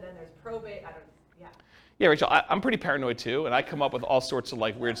involved, and then there's probate. Yeah, Rachel, I'm pretty paranoid too, and I come up with all sorts of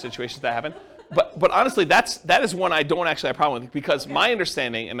like weird situations that happen. But honestly, that is one I don't actually have a problem with, because my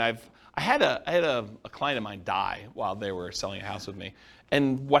understanding, and I had a client of mine die while they were selling a house with me,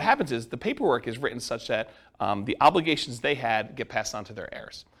 and what happens is the paperwork is written such that the obligations they had get passed on to their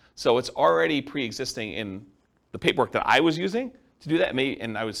heirs. So it's already pre-existing in the paperwork that I was using to do that,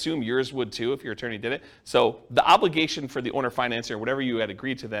 and I would assume yours would too if your attorney did it. So the obligation for the owner financier, whatever you had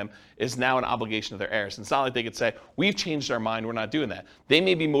agreed to them, is now an obligation of their heirs. And it's not like they could say, we've changed our mind, we're not doing that. They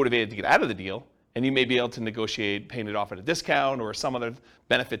may be motivated to get out of the deal, and you may be able to negotiate paying it off at a discount or some other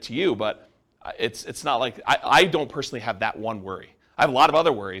benefit to you, but it's not like, I don't personally have that one worry. I have a lot of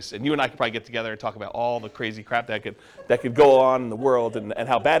other worries, and you and I could probably get together and talk about all the crazy crap that could go on in the world and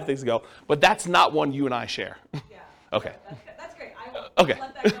how bad things go, but that's not one you and I share. Yeah. Okay. That's great. I will Okay.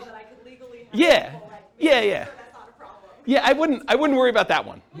 let that go that I could legally have Yeah. people, like, Yeah, make yeah. sure that's not a problem. Yeah, I wouldn't worry about that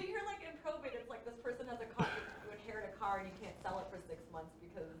one. Well, you hear like in probate, it's like this person has a car, you inherit a car and you can't sell it for 6 months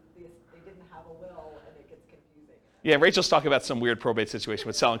because they didn't have a will, and it gets confusing. Yeah, Rachel's talking about some weird probate situation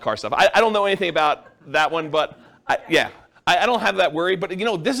with selling car stuff. I don't know anything about that one, but I don't have that worry. But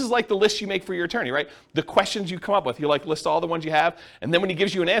this is like the list you make for your attorney, right? The questions you come up with, you like list all the ones you have, and then when he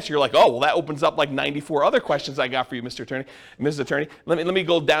gives you an answer, you're like, oh, well, that opens up like 94 other questions I got for you, Mr. Attorney, Mrs. Attorney. Let me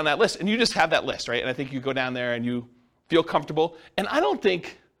go down that list, and you just have that list, right? And I think you go down there and you feel comfortable. And I don't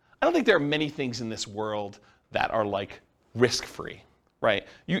think there are many things in this world that are like risk-free, right?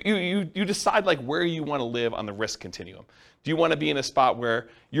 You decide like where you want to live on the risk continuum. Do you want to be in a spot where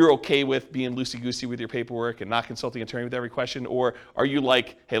you're okay with being loosey-goosey with your paperwork and not consulting an attorney with every question? Or are you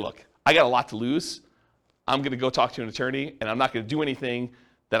like, hey, look, I got a lot to lose. I'm going to go talk to an attorney, and I'm not going to do anything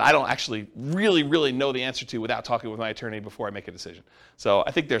that I don't actually really, really know the answer to without talking with my attorney before I make a decision. So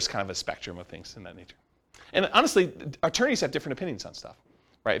I think there's kind of a spectrum of things in that nature. And honestly, attorneys have different opinions on stuff,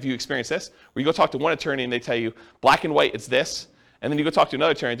 right? If you experience this, where you go talk to one attorney and they tell you, black and white, it's this. And then you go talk to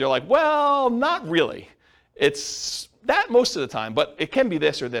another attorney, they're like, well, not really. It's that most of the time, but it can be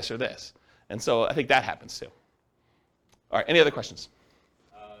this or this or this. And so I think that happens too. All right, any other questions?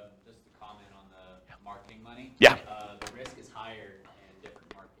 Just a comment on the marketing money. Yeah. The risk is higher in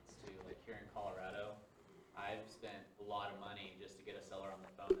different markets too. Like here in Colorado, I've spent a lot of money just to get a seller on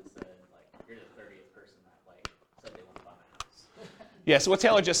the phone that said, like, you're the 30th person that said they want to buy my house. Yeah, so what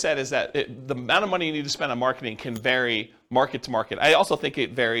Taylor just said is that the amount of money you need to spend on marketing can vary market to market. I also think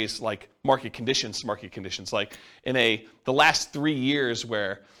it varies like market conditions to market conditions. Like in the last 3 years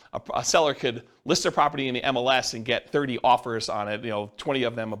where a seller could list their property in the MLS and get 30 offers on it, 20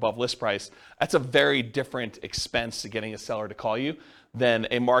 of them above list price, that's a very different expense to getting a seller to call you than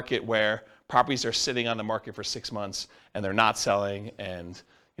a market where properties are sitting on the market for 6 months and they're not selling. And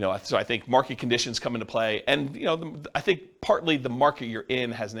so I think market conditions come into play, and I think partly the market you're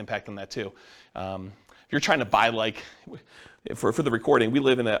in has an impact on that too. If you're trying to buy, like for the recording, we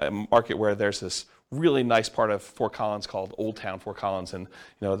live in a market where there's this really nice part of Fort Collins called Old Town Fort Collins, and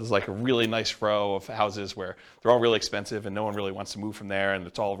there's like a really nice row of houses where they're all really expensive and no one really wants to move from there, and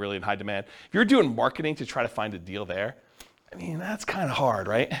it's all really in high demand. If you're doing marketing to try to find a deal there, I mean, that's kind of hard,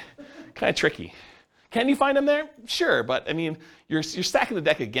 right? Kind of tricky. Can you find them there? Sure, but I mean, you're stacking the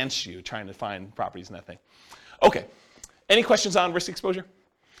deck against you trying to find properties in that thing. Okay, any questions on risk exposure?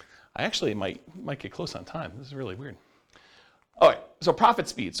 I actually might get close on time. This is really weird. All right, so profit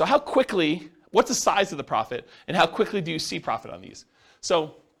speed. So what's the size of the profit, and how quickly do you see profit on these?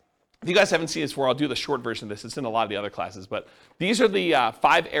 So If you guys haven't seen this before, I'll do the short version of this. It's in a lot of the other classes, but these are the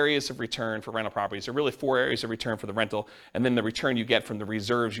 5 areas of return for rental properties. There are really 4 areas of return for the rental, and then the return you get from the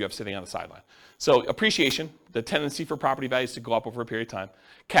reserves you have sitting on the sideline. So appreciation, the tendency for property values to go up over a period of time.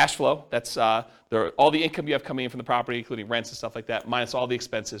 Cash flow, that's all the income you have coming in from the property, including rents and stuff like that, minus all the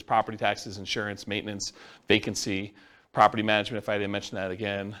expenses, property taxes, insurance, maintenance, vacancy, property management, if I didn't mention that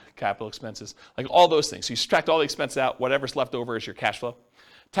again, capital expenses, like all those things. So you subtract all the expenses out, whatever's left over is your cash flow.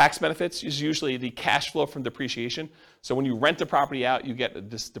 Tax benefits is usually the cash flow from depreciation. So when you rent a property out, you get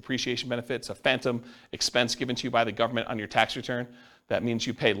this depreciation benefit. It's a phantom expense given to you by the government on your tax return. That means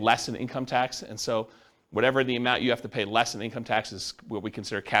you pay less in income tax. And so whatever the amount you have to pay less in income tax is what we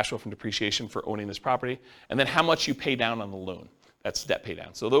consider cash flow from depreciation for owning this property. And then how much you pay down on the loan. That's debt pay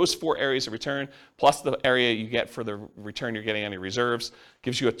down. So those 4 areas of return, plus the area you get for the return you're getting on your reserves,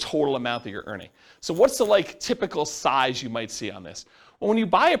 gives you a total amount that you're earning. So what's the typical size you might see on this? Well, when you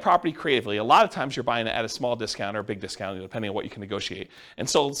buy a property creatively, a lot of times you're buying it at a small discount or a big discount, depending on what you can negotiate. And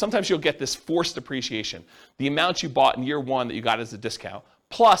so sometimes you'll get this forced depreciation. The amount you bought in year 1 that you got as a discount,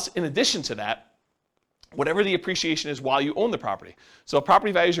 plus in addition to that, whatever the appreciation is while you own the property. So if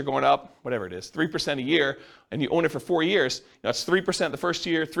property values are going up, whatever it is, 3% a year, and you own it for 4 years, it's 3% the first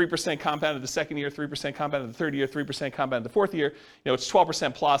year, 3% compounded the second year, 3% compounded the third year, 3% compounded the fourth year. It's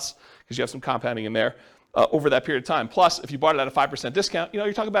 12% plus because you have some compounding in there over that period of time. Plus, if you bought it at a 5% discount,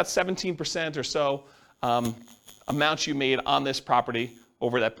 you're talking about 17% or so amounts you made on this property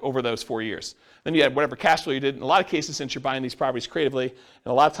over those 4 years. Then you had whatever cash flow you did. In a lot of cases, since you're buying these properties creatively,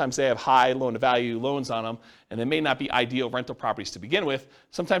 and a lot of times they have high loan-to-value loans on them, and they may not be ideal rental properties to begin with,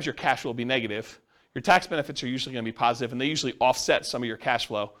 sometimes your cash flow will be negative. Your tax benefits are usually going to be positive, and they usually offset some of your cash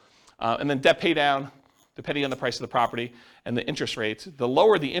flow. And then debt pay down, depending on the price of the property and the interest rates. The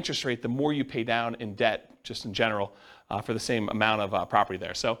lower the interest rate, the more you pay down in debt, just in general, for the same amount of property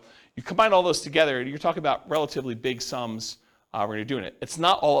there. So you combine all those together, you're talking about relatively big sums when you're doing it. It's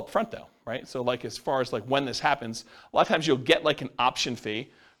not all up front though, right? So as far as when this happens, a lot of times you'll get an option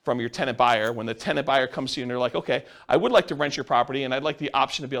fee from your tenant buyer. When the tenant buyer comes to you and they're like, okay, I would like to rent your property and I'd like the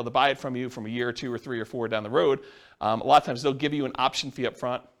option to be able to buy it from you from a year or 2 or 3 or 4 down the road. A lot of times they'll give you an option fee up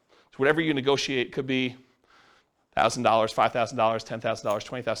front. So whatever you negotiate could be $1,000, $5,000,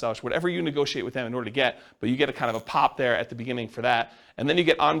 $10,000, $20,000, whatever you negotiate with them in order to get, but you get a kind of a pop there at the beginning for that. And then you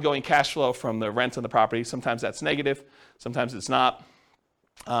get ongoing cash flow from the rent on the property. Sometimes that's negative, sometimes it's not.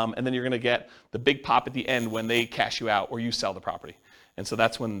 And then you're going to get the big pop at the end when they cash you out or you sell the property. And so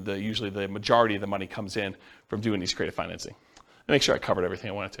that's when usually the majority of the money comes in from doing these creative financing. I'll make sure I covered everything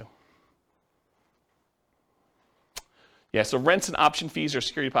I wanted to. Yeah, so rents and option fees or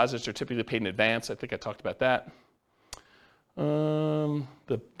security deposits are typically paid in advance. I think I talked about that.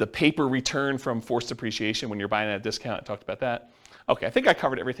 The paper return from forced depreciation when you're buying at a discount, I talked about that. Okay, I think I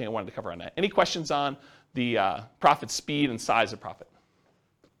covered everything I wanted to cover on that. Any questions on the profit speed and size of profit?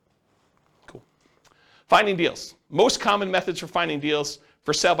 Cool. Finding deals. Most common methods for finding deals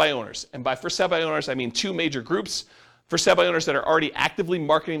for sale by owners. And by for sale by owners, I mean 2 major groups. For sale by owners that are already actively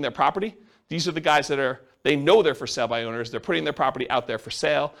marketing their property. These are the guys that they know they're for sale by owners. They're putting their property out there for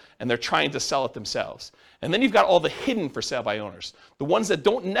sale, and they're trying to sell it themselves. And then you've got all the hidden for sale by owners. The ones that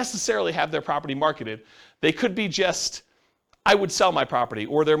don't necessarily have their property marketed. They could be just, I would sell my property,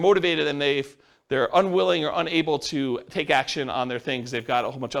 or they're motivated and they're unwilling or unable to take action on their things. They've got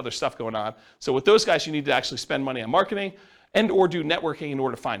a whole bunch of other stuff going on. So with those guys, you need to actually spend money on marketing and or do networking in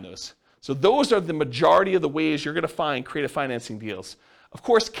order to find those. So those are the majority of the ways you're going to find creative financing deals. Of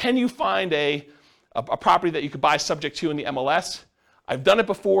course, can you find a property that you could buy subject to in the MLS? I've done it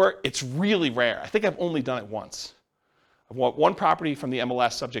before. It's really rare. I think I've only done it once. I've bought one property from the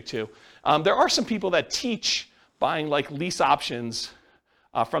MLS subject to. There are some people that teach buying lease options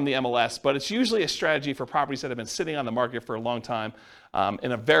from the MLS, but it's usually a strategy for properties that have been sitting on the market for a long time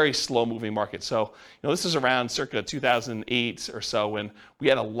in a very slow-moving market. So, this is around circa 2008 or so when we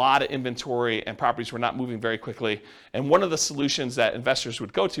had a lot of inventory and properties were not moving very quickly. And one of the solutions that investors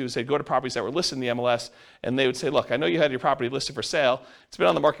would go to is they'd go to properties that were listed in the MLS and they would say, look, I know you had your property listed for sale. It's been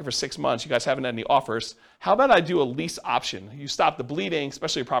on the market for 6 months. You guys haven't had any offers. How about I do a lease option? You stop the bleeding,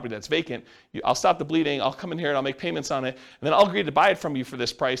 especially a property that's vacant. I'll stop the bleeding. I'll come in here and I'll make payments on it. And then I'll agree to buy it from you for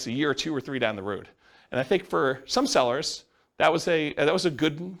this price a year or 2 or 3 down the road. And I think for some sellers, that was a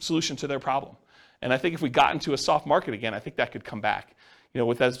good solution to their problem. And I think if we got into a soft market again, I think that could come back.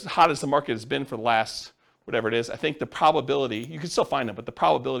 With as hot as the market has been for the last, whatever it is, I think the probability, you can still find them, but the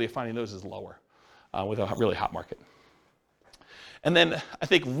probability of finding those is lower with a really hot market. And then I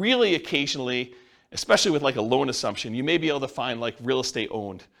think really occasionally, especially with a loan assumption, you may be able to find real estate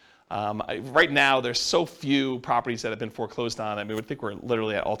owned. Right now, there's so few properties that have been foreclosed on. I mean, I think we're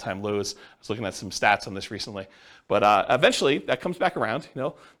literally at all-time lows. I was looking at some stats on this recently. But eventually, that comes back around.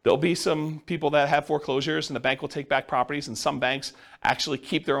 There'll be some people that have foreclosures, and the bank will take back properties, and some banks actually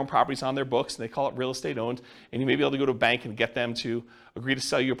keep their own properties on their books, and they call it real estate owned. And you may be able to go to a bank and get them to agree to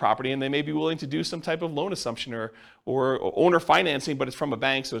sell you a property, and they may be willing to do some type of loan assumption or owner financing, but it's from a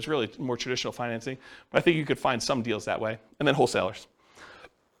bank, so it's really more traditional financing. But I think you could find some deals that way. And then wholesalers.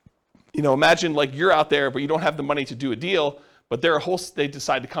 Imagine like you're out there, but you don't have the money to do a deal, but they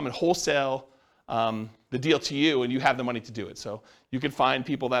decide to come and wholesale the deal to you, and you have the money to do it. So you can find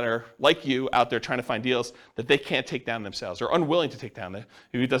people that are like you out there trying to find deals that they can't take down themselves or unwilling to take down if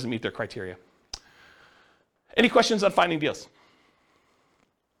it doesn't meet their criteria. Any questions on finding deals?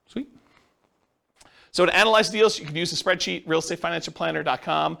 Sweet. So to analyze deals, you can use the spreadsheet,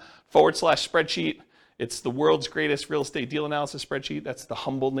 realestateFinancialPlanner.com/spreadsheet. It's the world's greatest real estate deal analysis spreadsheet. That's the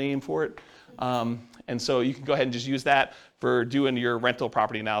humble name for it. And so you can go ahead and just use that for doing your rental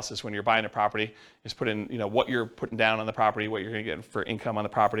property analysis when you're buying a property. Just put in what you're putting down on the property, what you're going to get for income on the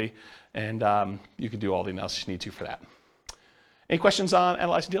property, and you can do all the analysis you need to for that. Any questions on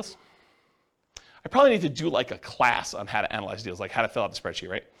analyzing deals? I probably need to do like a class on how to analyze deals, like how to fill out the spreadsheet,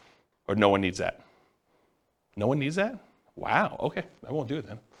 right? Or no one needs that? No one needs that? Wow, okay, I won't do it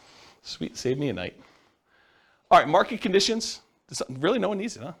then. Sweet, save me a night. All right, market conditions. Really, no one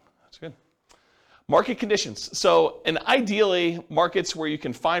needs it, huh? That's good. Market conditions. So, and ideally, markets where you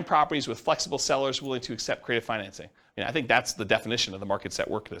can find properties with flexible sellers willing to accept creative financing. I think that's the definition of the markets that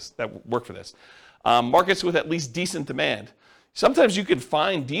work for this. Markets with at least decent demand. Sometimes you can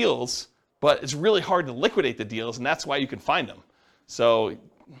find deals, but it's really hard to liquidate the deals, and that's why you can find them. So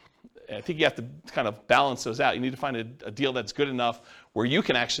I think you have to kind of balance those out. You need to find a deal that's good enough where you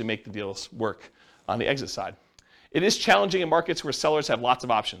can actually make the deals work on the exit side. It is challenging in markets where sellers have lots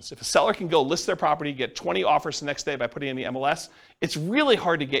of options. If a seller can go list their property, get 20 offers the next day by putting in the MLS, it's really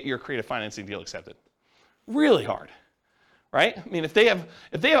hard to get your creative financing deal accepted. Really hard, right? I mean, if they have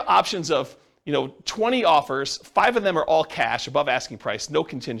options of 20 offers, 5 of them are all cash, above asking price, no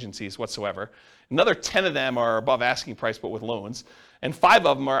contingencies whatsoever. Another 10 of them are above asking price but with loans, and 5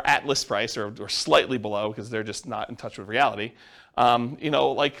 of them are at list price or slightly below because they're just not in touch with reality.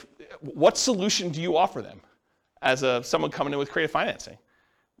 What solution do you offer them as someone coming in with creative financing,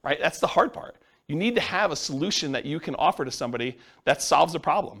 right? That's the hard part. You need to have a solution that you can offer to somebody that solves the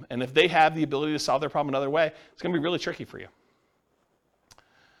problem. And if they have the ability to solve their problem another way, it's going to be really tricky for you.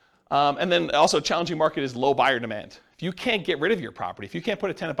 And then also a challenging market is low buyer demand. If you can't get rid of your property, if you can't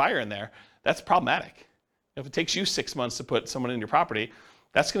put a tenant buyer in there, that's problematic. If it takes you 6 months to put someone in your property,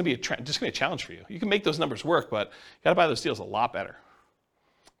 that's going to be just going to be a challenge for you. You can make those numbers work, but you got to buy those deals a lot better.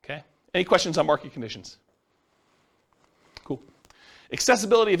 Okay? Any questions on market conditions? Cool.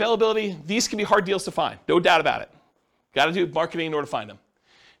 Accessibility, availability, these can be hard deals to find, no doubt about it. Got to do marketing in order to find them.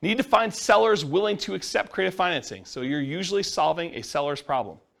 Need to find sellers willing to accept creative financing. So you're usually solving a seller's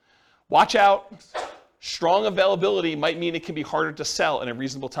problem. Watch out. Strong availability might mean it can be harder to sell in a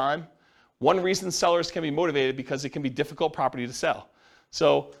reasonable time. One reason sellers can be motivated because it can be difficult property to sell.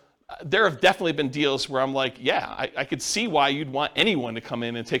 So there have definitely been deals where I'm like, yeah, I could see why you'd want anyone to come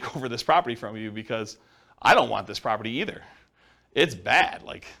in and take over this property from you because I don't want this property either. It's bad.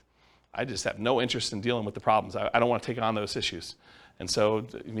 Like, I just have no interest in dealing with the problems. I don't want to take on those issues. And so,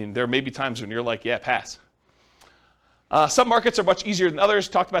 there may be times when you're like, yeah, pass. Some markets are much easier than others.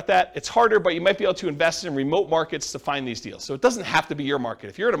 Talked about that. It's harder, but you might be able to invest in remote markets to find these deals. So it doesn't have to be your market.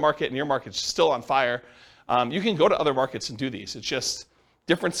 If you're in a market and your market's still on fire, you can go to other markets and do these. It's just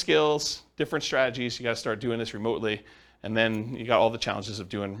different skills, different strategies. You got to start doing this remotely. And then you got all the challenges of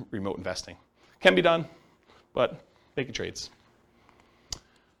doing remote investing. Can be done, but making trades.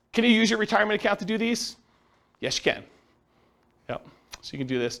 Can you use your retirement account to do these? Yes, you can. Yep. So you can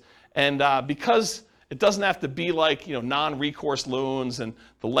do this. And because it doesn't have to be like non-recourse loans, and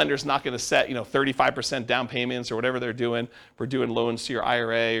the lender's not going to set 35% down payments or whatever they're doing for doing loans to your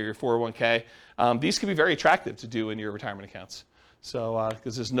IRA or your 401k. These can be very attractive to do in your retirement accounts. So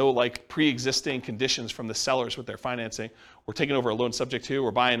because there's no pre-existing conditions from the sellers with their financing. We're taking over a loan subject to,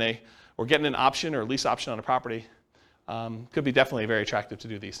 we're getting an option or a lease option on a property. Could be definitely very attractive to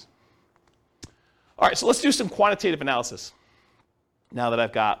do these. All right, so let's do some quantitative analysis. Now that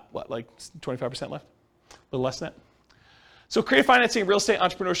I've got, 25% left? A little less than that. So creative financing, real estate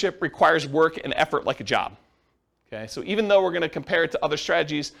entrepreneurship requires work and effort like a job. Okay, so even though we're going to compare it to other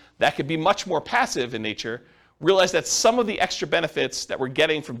strategies that could be much more passive in nature, realize that some of the extra benefits that we're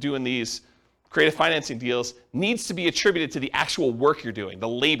getting from doing these creative financing deals needs to be attributed to the actual work you're doing, the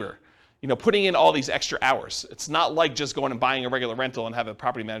labor. putting in all these extra hours. It's not like just going and buying a regular rental and have a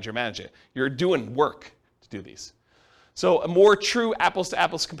property manager manage it. You're doing work to do these. So a more true apples to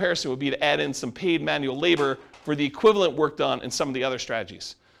apples comparison would be to add in some paid manual labor for the equivalent work done in some of the other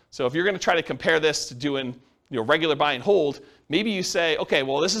strategies. So if you're going to try to compare this to doing regular buy and hold, maybe you say, okay,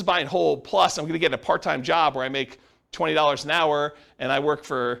 well, this is buy and hold, plus I'm going to get a part-time job where I make $20 an hour and I work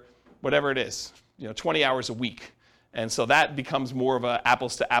for whatever it is, 20 hours a week. And so that becomes more of an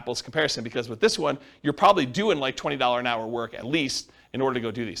apples to apples comparison, because with this one, you're probably doing like $20 an hour work at least in order to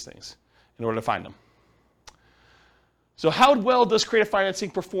go do these things, in order to find them. So how well does creative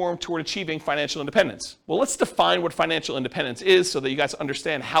financing perform toward achieving financial independence? Well, let's define what financial independence is so that you guys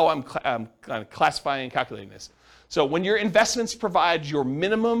understand how I'm kind of classifying and calculating this. So when your investments provide your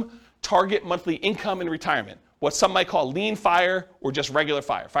minimum target monthly income in retirement, what some might call lean FIRE or just regular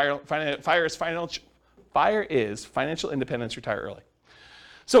FIRE. FIRE is financial independence, retire early.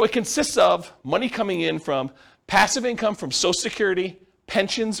 So it consists of money coming in from passive income from Social Security,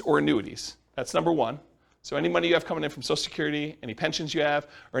 pensions, or annuities. That's number one. So any money you have coming in from Social Security, any pensions you have,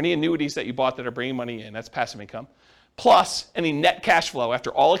 or any annuities that you bought that are bringing money in, that's passive income. Plus any net cash flow after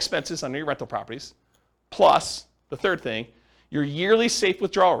all expenses under your rental properties. Plus, the third thing, your yearly safe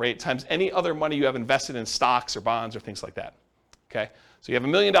withdrawal rate times any other money you have invested in stocks or bonds or things like that. Okay? So you have $1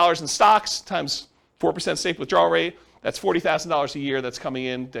 million in stocks times 4% safe withdrawal rate. That's $40,000 a year that's coming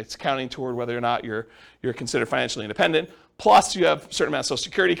in, that's counting toward whether or not you're considered financially independent. Plus you have a certain amount of Social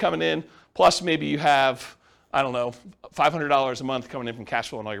Security coming in. Plus maybe you have, I don't know, $500 a month coming in from cash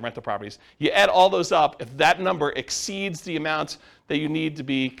flow and all your rental properties. You add all those up. If that number exceeds the amount that you need to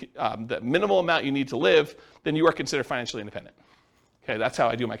be, the minimal amount you need to live, then you are considered financially independent. Okay, that's how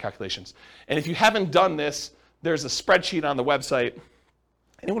I do my calculations. And if you haven't done this, there's a spreadsheet on the website.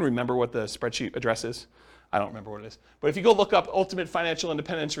 Anyone remember what the spreadsheet address is? I don't remember what it is. But if you go look up Ultimate Financial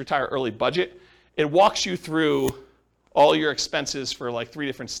Independence Retire Early Budget, it walks you through all your expenses for like 3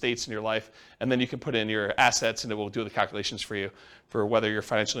 different states in your life, and then you can put in your assets and it will do the calculations for you for whether you're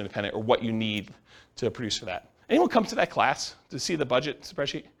financially independent or what you need to produce for that. Anyone come to that class to see the budget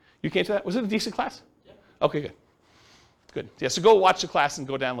spreadsheet? You came to that? Was it a decent class? Yeah. Okay, good. Good. Yeah, so go watch the class and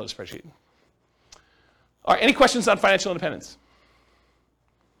go download the spreadsheet. All right, any questions on financial independence?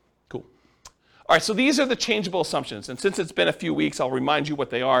 Cool. All right, so these are the changeable assumptions. And since it's been a few weeks, I'll remind you what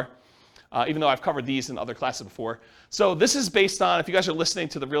they are, even though I've covered these in other classes before. So this is based on, if you guys are listening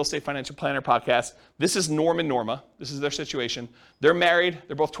to the Real Estate Financial Planner podcast, this is Norm and Norma. This is their situation. They're married.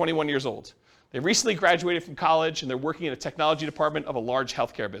 They're both 21 years old. They recently graduated from college, and they're working in a technology department of a large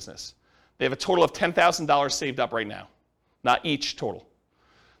healthcare business. They have a total of $10,000 saved up right now. Not each total.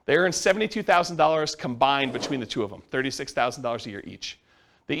 They earn $72,000 combined between the two of them, $36,000 a year each.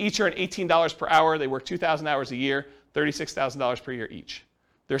 They each earn $18 per hour. They work 2,000 hours a year, $36,000 per year each.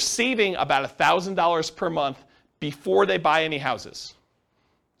 They're saving about $1,000 per month before they buy any houses.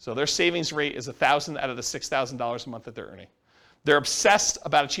 So their savings rate is $1,000 out of the $6,000 a month that they're earning. They're obsessed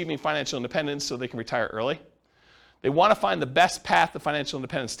about achieving financial independence so they can retire early. They want to find the best path to financial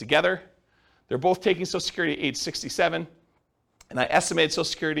independence together. They're both taking Social Security at age 67. And I estimated Social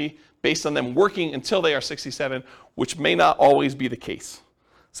Security based on them working until they are 67, which may not always be the case.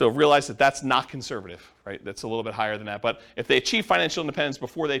 So realize that that's not conservative, right? That's a little bit higher than that. But if they achieve financial independence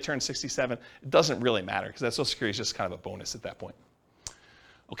before they turn 67, it doesn't really matter because that Social Security is just kind of a bonus at that point.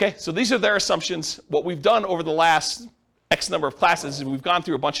 Okay, so these are their assumptions. What we've done over the last X number of classes is we've gone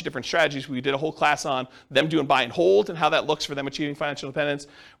through a bunch of different strategies. We did a whole class on them doing buy and hold and how that looks for them achieving financial independence.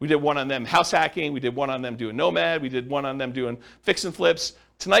 We did one on them house hacking. We did one on them doing nomad. We did one on them doing fix and flips.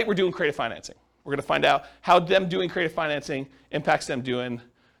 Tonight we're doing creative financing. We're going to find out how them doing creative financing impacts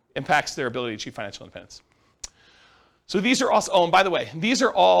their ability to achieve financial independence. So these are also, oh, and by the way, these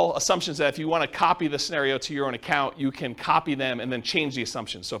are all assumptions that if you want to copy the scenario to your own account, you can copy them and then change the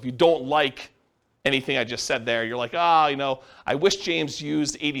assumptions. So if you don't like anything I just said there, you're like, I wish James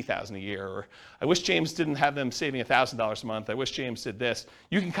used $80,000 a year, or I wish James didn't have them saving $1,000 a month. I wish James did this.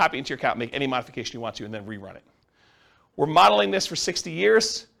 You can copy into your account, make any modification you want to, and then rerun it. We're modeling this for 60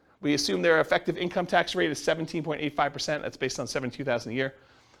 years. We assume their effective income tax rate is 17.85%. That's based on $72,000 a year.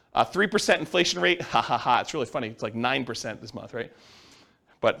 3% inflation rate, it's really funny. It's like 9% this month, right?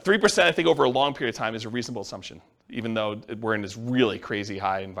 But 3%, I think, over a long period of time is a reasonable assumption, even though we're in this really crazy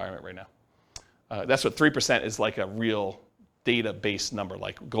high environment right now. That's what 3% is, like a real data-based number.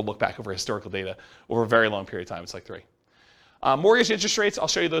 Like, go look back over historical data over a very long period of time. It's like 3. Mortgage interest rates, I'll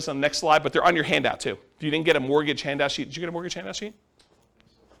show you those on the next slide, but they're on your handout too. If you didn't get a mortgage handout sheet, did you get a mortgage handout sheet?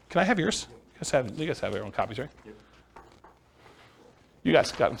 Can I have yours? You guys have your own copies, right? Yep. You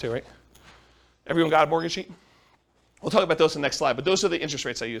guys got them too, right? Everyone got a mortgage sheet? We'll talk about those in the next slide, but those are the interest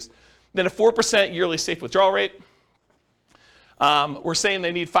rates I used. Then a 4% yearly safe withdrawal rate. We're saying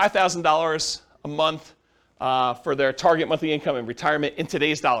they need $5,000 a month for their target monthly income in retirement in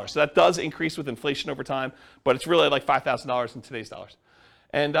today's dollars. So that does increase with inflation over time, but it's really like $5,000 in today's dollars.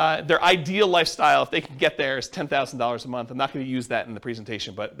 And their ideal lifestyle, if they can get there, is $10,000 a month. I'm not going to use that in the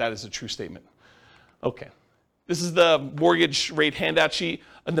presentation, but that is a true statement. Okay. This is the mortgage rate handout sheet.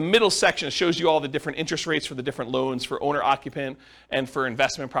 In the middle section, it shows you all the different interest rates for the different loans for owner-occupant and for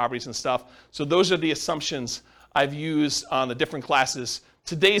investment properties and stuff. So those are the assumptions I've used on the different classes.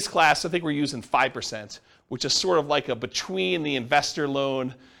 Today's class, I think we're using 5%, which is sort of like a between the investor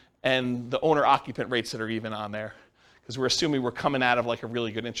loan and the owner-occupant rates that are even on there. Because we're assuming we're coming out of like a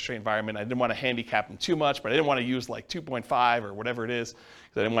really good interest rate environment. I didn't want to handicap them too much, but I didn't want to use like 2.5 or whatever it is,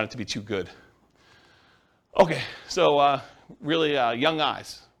 because I didn't want it to be too good. Okay, so really young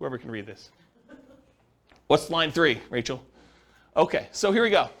eyes, whoever can read this. What's line 3, Rachel? Okay, so here we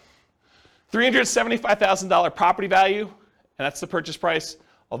go. $375,000 property value, and that's the purchase price,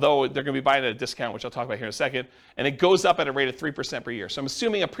 although they're going to be buying at a discount, which I'll talk about here in a second, and it goes up at a rate of 3% per year. So I'm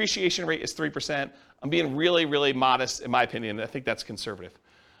assuming appreciation rate is 3%. I'm being really, really modest, in my opinion. I think that's conservative.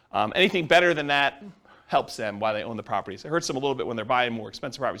 Anything better than that helps them while they own the properties. It hurts them a little bit when they're buying more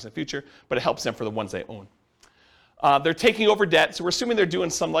expensive properties in the future, but it helps them for the ones they own. They're taking over debt, so we're assuming they're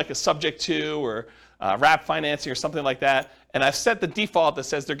doing some like a subject to or wrap financing or something like that. And I've set the default that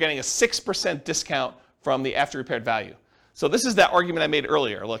says they're getting a 6% discount from the after repaired value. So this is that argument I made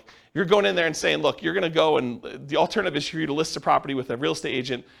earlier. Look, you're going in there and saying, look, you're going to go and the alternative is for you to list a property with a real estate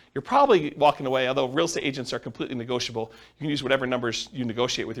agent. You're probably walking away, although real estate agents are completely negotiable. You can use whatever numbers you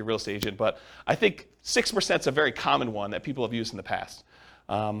negotiate with your real estate agent. But I think 6% is a very common one that people have used in the past.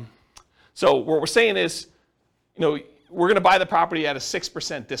 So what we're saying is, we're going to buy the property at a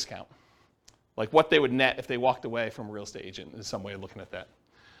 6% discount. Like what they would net if they walked away from a real estate agent is some way of looking at that.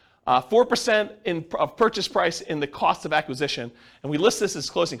 4% of purchase price in the cost of acquisition, and we list this as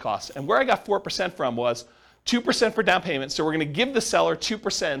closing costs. And where I got 4% from was 2% for down payment. So we're going to give the seller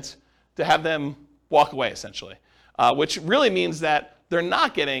 2% to have them walk away, essentially, which really means that they're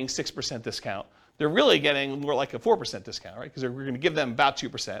not getting 6% discount. They're really getting more like a 4% discount, right? Because we're going to give them about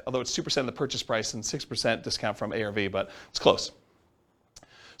 2%, although it's 2% of the purchase price and 6% discount from ARV, but it's close.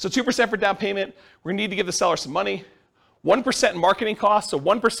 So 2% for down payment. We're going to need to give the seller some money. 1% in marketing costs, so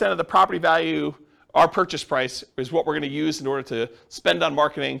 1% of the property value, our purchase price, is what we're going to use in order to spend on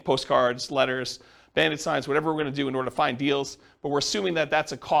marketing, postcards, letters, bandit signs, whatever we're going to do in order to find deals. But we're assuming that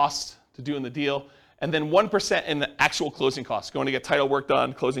that's a cost to doing the deal. And then 1% in the actual closing costs, going to get title work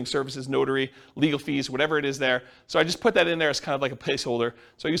done, closing services, notary, legal fees, whatever it is there. So I just put that in there as kind of like a placeholder.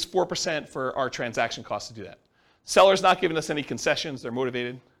 So I use 4% for our transaction costs to do that. Seller's not giving us any concessions. They're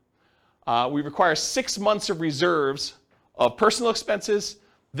motivated. We require 6 months of reserves of personal expenses,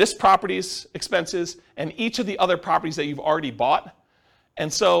 this property's expenses, and each of the other properties that you've already bought.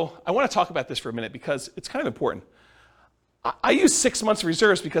 And so I want to talk about this for a minute because it's kind of important. I use 6 months of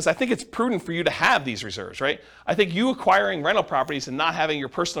reserves because I think it's prudent for you to have these reserves, right? I think you acquiring rental properties and not having your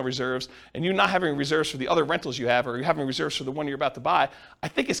personal reserves and you not having reserves for the other rentals you have or you having reserves for the one you're about to buy, I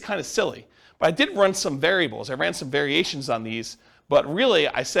think is kind of silly. But I did run some variables. I ran some variations on these. But really,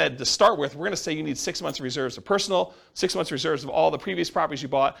 I said to start with, we're going to say you need 6 months of reserves of personal, 6 months of reserves of all the previous properties you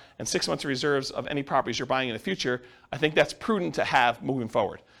bought, and 6 months of reserves of any properties you're buying in the future. I think that's prudent to have moving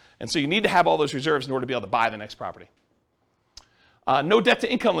forward. And so you need to have all those reserves in order to be able to buy the next property. No debt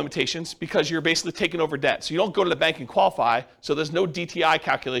to income limitations because you're basically taking over debt. So you don't go to the bank and qualify, so there's no DTI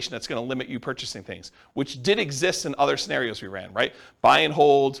calculation that's going to limit you purchasing things, which did exist in other scenarios we ran, right? Buy and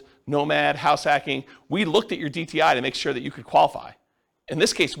hold, nomad, house hacking. We looked at your DTI to make sure that you could qualify. In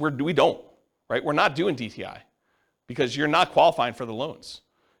this case, we don't, right? We're not doing DTI because you're not qualifying for the loans.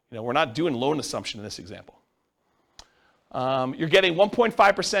 We're not doing loan assumption in this example. You're getting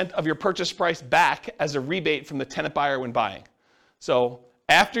 1.5% of your purchase price back as a rebate from the tenant buyer when buying. So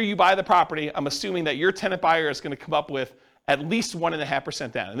after you buy the property, I'm assuming that your tenant buyer is going to come up with at least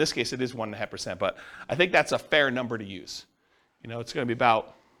 1.5% down. In this case, it is 1.5%, but I think that's a fair number to use. It's going to be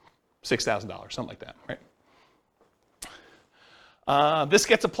about $6,000, something like that, right? This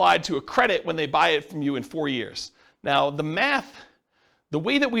gets applied to a credit when they buy it from you in 4 years. Now, the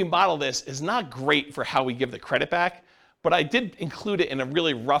way that we model this is not great for how we give the credit back, but I did include it in a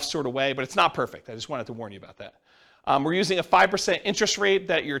really rough sort of way, but it's not perfect. I just wanted to warn you about that. We're using a 5% interest rate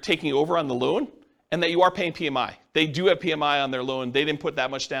that you're taking over on the loan and that you are paying PMI. They do have PMI on their loan. They didn't put that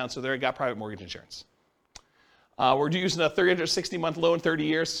much down, so they got private mortgage insurance. We're using a 360-month loan, 30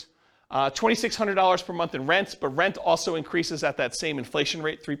 years. $2,600 per month in rent, but rent also increases at that same inflation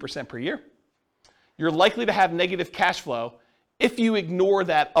rate, 3% per year. you're likely to have negative cash flow if you ignore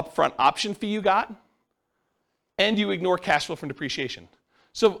that upfront option fee you got and you ignore cash flow from depreciation.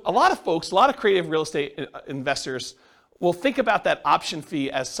 So a lot of folks, a lot of creative real estate investors will think about that option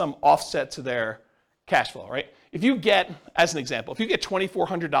fee as some offset to their cash flow, right? If you get, as an example, if you get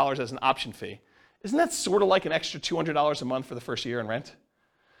 $2,400 as an option fee, isn't that sort of like an extra $200 a month for the first year in rent?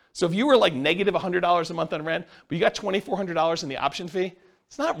 So if you were like negative $100 a month on rent, but you got $2,400 in the option fee,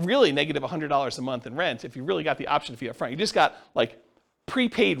 it's not really negative $100 a month in rent if you really got the option fee up front. You just got like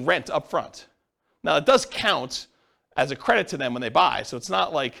prepaid rent up front. Now it does count as a credit to them when they buy, so it's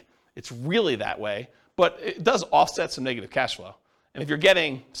not like it's really that way, but it does offset some negative cash flow. And if you're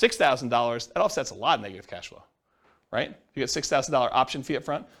getting $6,000, that offsets a lot of negative cash flow, right? If you get $6,000 option fee up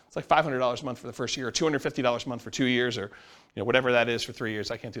front, it's like $500 a month for the first year, or $250 a month for 2 years, or whatever that is for 3 years.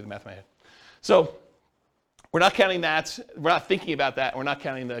 I can't do the math in my head. So we're not counting that. We're not thinking about that. We're not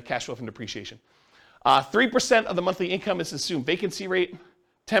counting the cash flow from depreciation. 3% of the monthly income is the assumed vacancy rate.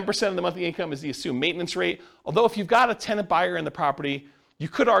 10% of the monthly income is the assumed maintenance rate. Although if you've got a tenant buyer in the property, you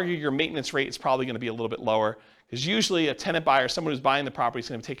could argue your maintenance rate is probably going to be a little bit lower, because usually a tenant buyer, someone who's buying the property, is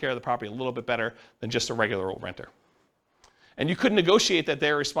going to take care of the property a little bit better than just a regular old renter. And you could negotiate that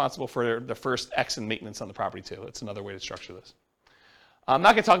they're responsible for the first X in maintenance on the property too. That's another way to structure this. I'm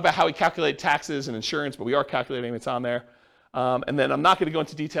not going to talk about how we calculate taxes and insurance, but we are calculating, it's on there. And then I'm not going to go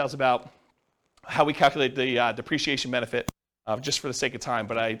into details about how we calculate the depreciation benefit, just for the sake of time,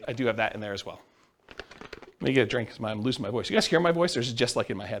 but I do have that in there as well. Let me get a drink because I'm losing my voice. You guys hear my voice, or is it just like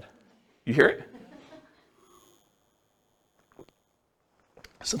in my head? You hear it?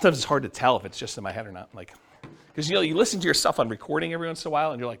 Sometimes it's hard to tell if it's just in my head or not. Because you listen to yourself on recording every once in a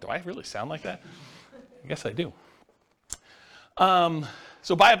while, and you're like, do I really sound like that? I guess I do.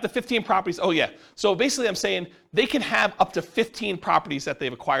 So buy up to 15 properties. Oh yeah. So basically I'm saying they can have up to 15 properties that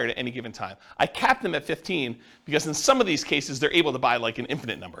they've acquired at any given time. I cap them at 15 because in some of these cases they're able to buy like an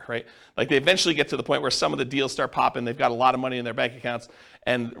infinite number, right? Like they eventually get to the point where some of the deals start popping, they've got a lot of money in their bank accounts,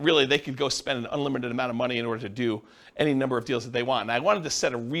 and really they could go spend an unlimited amount of money in order to do any number of deals that they want. And I wanted to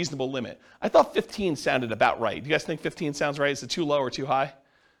set a reasonable limit. I thought 15 sounded about right. Do you guys think 15 sounds right? Is it too low or too high?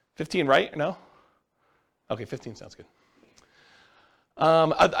 15 right or no? Okay, 15 sounds good.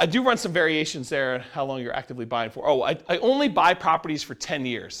 I do run some variations there on how long you're actively buying for. Oh, I only buy properties for 10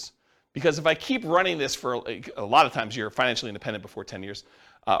 years. Because if I keep running this for, a lot of times you're financially independent before 10 years,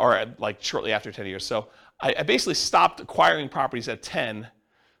 or like shortly after 10 years. So I basically stopped acquiring properties at 10,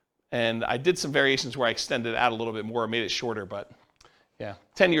 and I did some variations where I extended it out a little bit more, made it shorter, but yeah,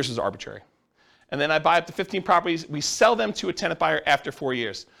 10 years is arbitrary. And then I buy up to 15 properties. We sell them to a tenant buyer after 4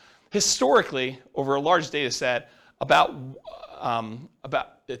 years. Historically, over a large data set,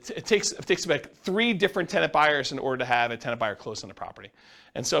 it takes about 3 different tenant buyers in order to have a tenant buyer close on the property.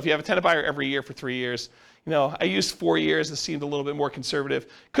 And so if you have a tenant buyer every year for 3 years, I used 4 years. This seemed a little bit more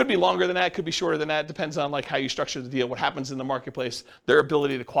conservative. Could be longer than that, could be shorter than that. Depends on how you structure the deal, what happens in the marketplace, their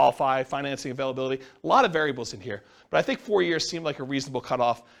ability to qualify, financing availability, a lot of variables in here. But I think 4 years seemed like a reasonable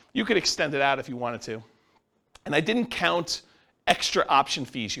cutoff. You could extend it out if you wanted to. And I didn't count extra option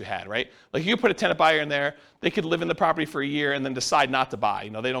fees you had, right? Like you put a tenant buyer in there, they could live in the property for a year and then decide not to buy.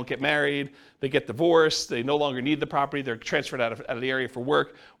 They don't get married, they get divorced, they no longer need the property, they're transferred out of the area for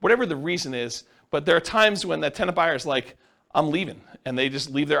work, whatever the reason is. But there are times when that tenant buyer is like, I'm leaving, and they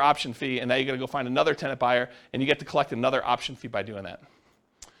just leave their option fee, and now you got to go find another tenant buyer, and you get to collect another option fee by doing that.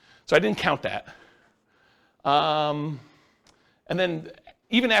 So I didn't count that. And then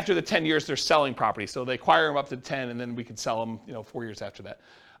even after the 10 years, they're selling property. So they acquire them up to 10, and then we can sell them 4 years after that.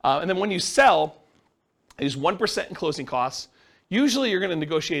 And then when you sell, it is 1% in closing costs. Usually you're going to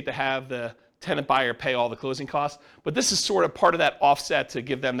negotiate to have the tenant buyer pay all the closing costs, but this is sort of part of that offset to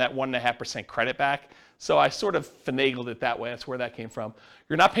give them that 1.5% credit back. So I sort of finagled it that way. That's where that came from.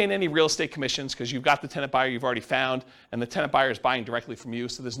 You're not paying any real estate commissions because you've got the tenant buyer you've already found, and the tenant buyer is buying directly from you,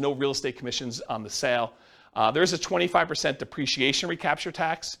 so there's no real estate commissions on the sale. There's a 25% depreciation recapture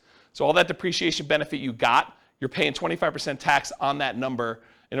tax. So all that depreciation benefit you got, you're paying 25% tax on that number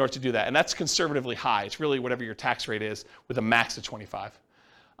in order to do that. And that's conservatively high. It's really whatever your tax rate is with a max of 25.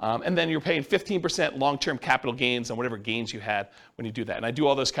 And then you're paying 15% long-term capital gains on whatever gains you had when you do that. And I do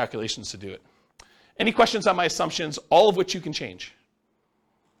all those calculations to do it. Any questions on my assumptions, all of which you can change?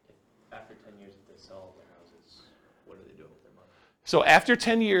 After 10 years, if they sell their houses, what do they do with their money? So after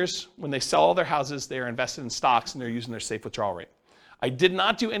 10 years, when they sell all their houses, they are invested in stocks and they're using their safe withdrawal rate. I did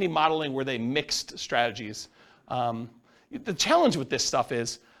not do any modeling where they mixed strategies. The challenge with this stuff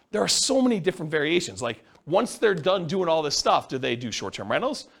is there are so many different variations. Like once they're done doing all this stuff, do they do short-term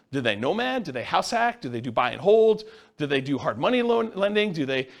rentals? Do they nomad? Do they house hack? Do they do buy and hold? Do they do hard money loan lending? Do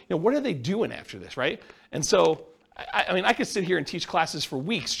they, what are they doing after this, right? And so, I mean, I could sit here and teach classes for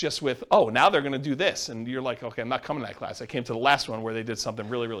weeks just with, oh, now they're going to do this. And you're like, okay, I'm not coming to that class. I came to the last one where they did something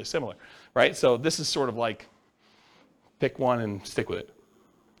really, really similar, right? So this is sort of like, pick one and stick with it.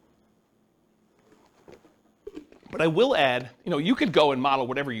 But I will add, you could go and model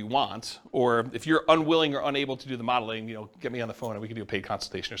whatever you want, or if you're unwilling or unable to do the modeling, get me on the phone and we can do a paid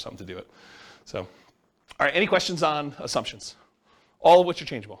consultation or something to do it. So, all right, any questions on assumptions? All of which are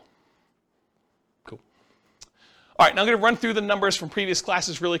changeable. Cool. All right, now I'm going to run through the numbers from previous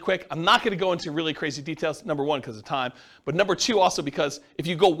classes really quick. I'm not going to go into really crazy details, number one, because of time, but number two, also because if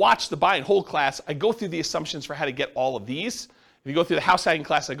you go watch the buy and hold class, I go through the assumptions for how to get all of these. If you go through the house hacking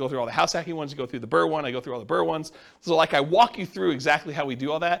class, I go through all the house hacking ones. You go through the Burr one, I go through all the Burr ones. So like I walk you through exactly how we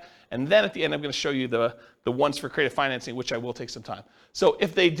do all that. And then at the end, I'm going to show you the ones for creative financing, which I will take some time. So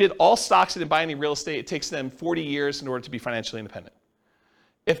if they did all stocks and didn't buy any real estate, it takes them 40 years in order to be financially independent.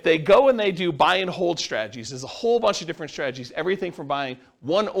 If they go and they do buy and hold strategies, there's a whole bunch of different strategies. Everything from buying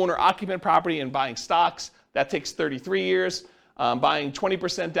one owner occupant property and buying stocks, that takes 33 years. Buying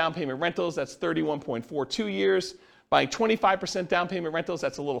 20% down payment rentals, that's 31.42 years. Buying 25% down payment rentals,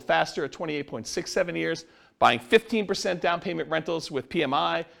 that's a little faster at 28.67 years. Buying 15% down payment rentals with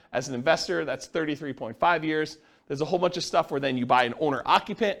PMI as an investor, that's 33.5 years. There's a whole bunch of stuff where then you buy an owner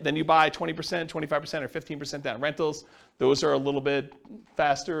occupant, then you buy 20%, 25%, or 15% down rentals. Those are a little bit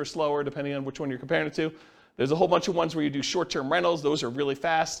faster or slower depending on which one you're comparing it to. There's a whole bunch of ones where you do short-term rentals. Those are really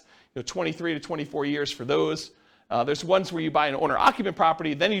fast, 23 to 24 years for those. There's ones where you buy an owner-occupant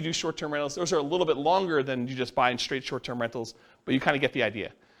property, then you do short-term rentals. Those are a little bit longer than you just buying straight short-term rentals, but you kind of get the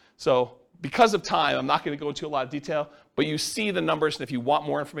idea. So because of time, I'm not going to go into a lot of detail, but you see the numbers, and if you want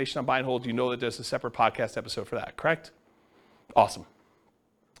more information on buy and hold, you know that there's a separate podcast episode for that, correct? Awesome.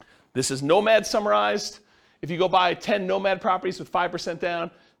 This is Nomad summarized. If you go buy 10 Nomad properties with 5%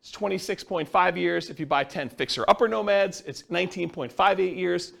 down, it's 26.5 years. If you buy 10 fixer-upper Nomads, it's 19.58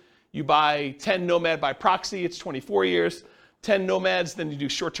 years. You buy 10 Nomad by proxy, it's 24 years. 10 Nomads, then you do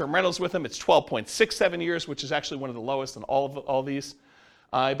short-term rentals with them, it's 12.67 years, which is actually one of the lowest in all these.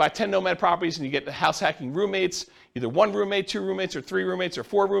 You buy 10 Nomad properties and you get the house hacking roommates, either one roommate, two roommates, or three roommates, or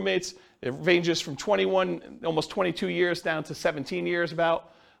four roommates. It ranges from 21, almost 22 years down to 17 years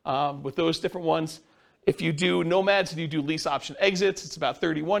about with those different ones. If you do Nomads and you do lease option exits, it's about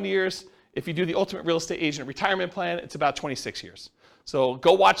 31 years. If you do the ultimate real estate agent retirement plan, it's about 26 years. So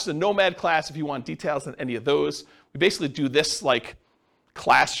go watch the Nomad class if you want details on any of those. We basically do this like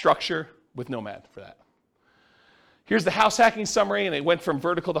class structure with Nomad for that. Here's the house hacking summary, and it went from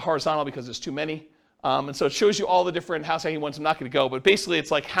vertical to horizontal because there's too many. And so it shows you all the different house hacking ones. I'm not going to go, but basically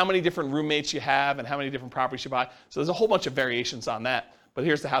it's like how many different roommates you have and how many different properties you buy. So there's a whole bunch of variations on that, but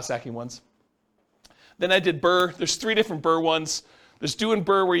here's the house hacking ones. Then I did Burr. There's 3 different Burr ones. There's doing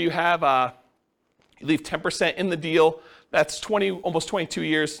Burr where you have, you leave 10% in the deal. That's almost 22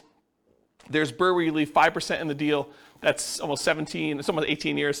 years. There's Burr where you leave 5% in the deal. That's almost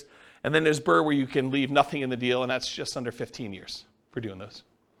 18 years. And then there's Burr where you can leave nothing in the deal, and that's just under 15 years for doing those.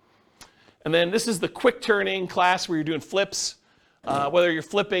 And then this is the quick turning class where you're doing flips, whether you're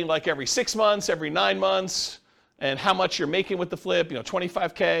flipping like every 6 months, every 9 months, and how much you're making with the flip,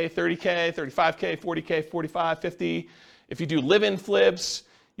 25K, 30K, 35K, 40K, 45, 50. If you do live-in flips,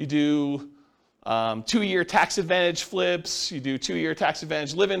 you do 2-year tax advantage flips, you do 2-year tax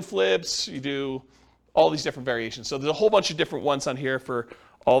advantage live-in flips, you do all these different variations. So there's a whole bunch of different ones on here for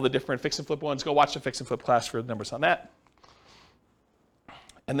all the different fix and flip ones. Go watch the fix and flip class for the numbers on that.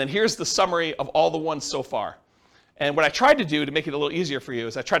 And then here's the summary of all the ones so far. And what I tried to do to make it a little easier for you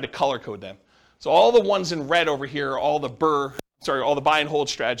is I tried to color code them. So all the ones in red over here are all the all the buy and hold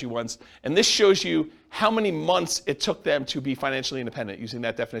strategy ones. And this shows you how many months it took them to be financially independent using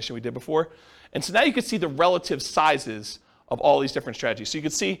that definition we did before. And so now you can see the relative sizes of all these different strategies. So you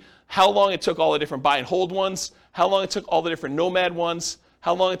can see how long it took all the different buy and hold ones, how long it took all the different Nomad ones,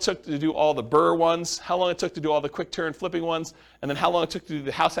 how long it took to do all the Burr ones, how long it took to do all the quick turn flipping ones, and then how long it took to do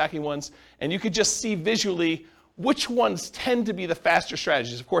the house hacking ones. And you could just see visually which ones tend to be the faster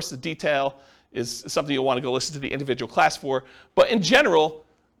strategies. Of course, the detail is something you'll want to go listen to the individual class for. But in general,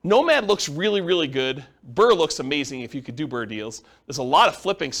 Nomad looks really, really good. Burr looks amazing if you could do Burr deals. There's a lot of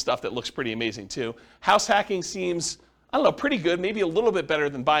flipping stuff that looks pretty amazing too. House hacking seems, I don't know, pretty good, maybe a little bit better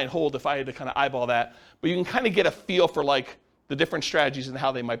than buy and hold if I had to kind of eyeball that. But you can kind of get a feel for like the different strategies and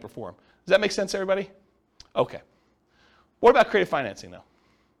how they might perform. Does that make sense, everybody? Okay. What about creative financing though?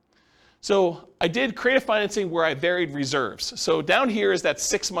 So I did creative financing where I varied reserves. So down here is that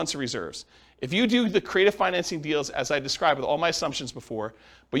 6 months of reserves. If you do the creative financing deals as I described with all my assumptions before,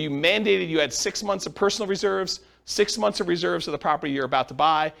 but you mandated you had 6 months of personal reserves, 6 months of reserves of the property you're about to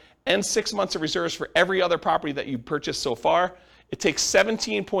buy, and 6 months of reserves for every other property that you purchased so far, it takes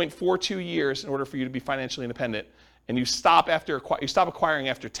 17.42 years in order for you to be financially independent, and you stop acquiring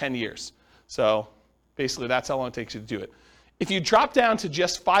after 10 years. So basically that's how long it takes you to do it. If you drop down to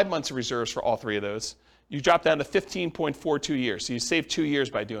just 5 months of reserves for all three of those, you drop down to 15.42 years. So you save 2 years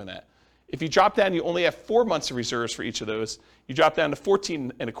by doing that. If you drop down, you only have 4 months of reserves for each of those, you drop down to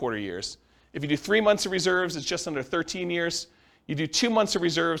 14.25 years. If you do 3 months of reserves, it's just under 13 years. You do 2 months of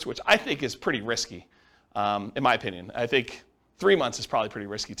reserves, which I think is pretty risky, in my opinion. I think 3 months is probably pretty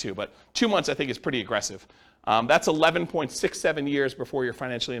risky too, but 2 months I think is pretty aggressive. That's 11.67 years before you're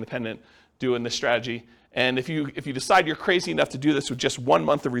financially independent doing this strategy. And if you decide you're crazy enough to do this with just 1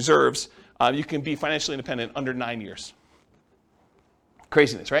 month of reserves, you can be financially independent under 9 years.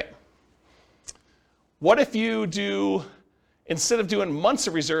 Craziness, right? What if you do, instead of doing months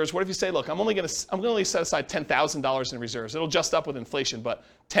of reserves, what if you say, look, I'm only going to set aside $10,000 in reserves. It'll adjust up with inflation, but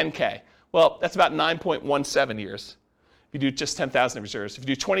 10K. Well, that's about 9.17 years. If you do just 10,000 in reserves. If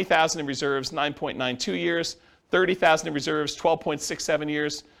you do 20,000 in reserves, 9.92 years. 30,000 in reserves, 12.67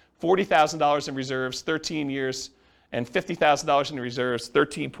 years. $40,000 in reserves, 13 years. And $50,000 in reserves,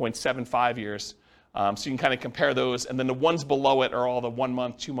 13.75 years. So you can kind of compare those, and then the ones below it are all the 1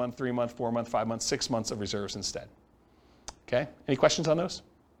 month, 2 month, 3 month, 4 month, 5 month, 6 months of reserves instead. Okay, any questions on those?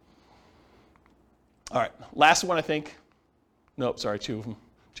 All right, last one I think. Nope, sorry, 2 of them,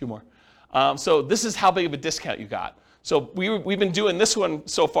 2 more. So this is how big of a discount you got. So we've been doing this one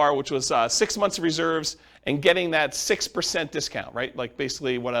so far, which was 6 months of reserves and getting that 6% discount, right? Like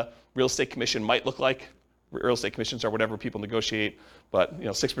basically what a real estate commission might look like. Real estate commissions are whatever people negotiate, but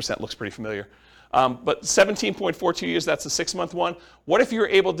 6% looks pretty familiar. But 17.42 years, that's the 6 month one. What if you were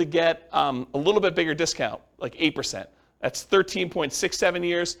able to get a little bit bigger discount, like 8%? That's 13.67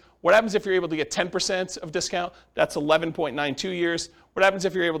 years. What happens if you're able to get 10% of discount? That's 11.92 years. What happens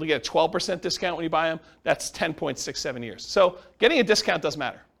if you're able to get a 12% discount when you buy them? That's 10.67 years. So getting a discount does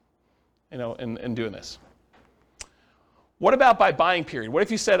matter, in doing this. What about by buying period? What if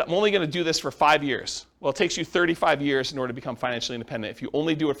you said, I'm only going to do this for 5 years? Well, it takes you 35 years in order to become financially independent. If you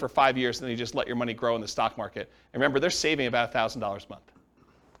only do it for 5 years, then you just let your money grow in the stock market. And remember, they're saving about $1,000 a month.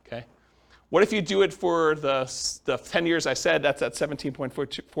 Okay? What if you do it for the 10 years I said? That's that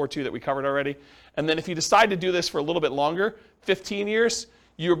 17.42 that we covered already. And then if you decide to do this for a little bit longer, 15 years,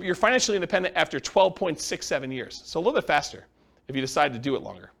 you're financially independent after 12.67 years. So a little bit faster if you decide to do it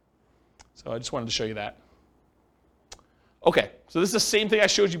longer. So I just wanted to show you that. Okay, so this is the same thing I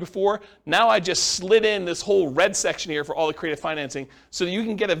showed you before. Now I just slid in this whole red section here for all the creative financing so that you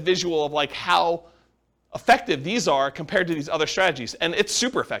can get a visual of like how effective these are compared to these other strategies. And it's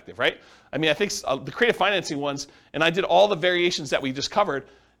super effective, right? I mean, I think the creative financing ones, and I did all the variations that we just covered,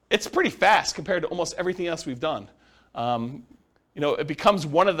 it's pretty fast compared to almost everything else we've done. It becomes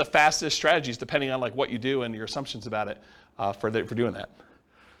one of the fastest strategies depending on like what you do and your assumptions about it for doing that.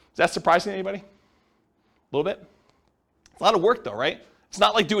 Is that surprising to anybody? A little bit? A lot of work though, right? It's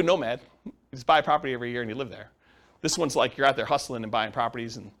not like doing Nomad. You just buy a property every year and you live there. This one's like you're out there hustling and buying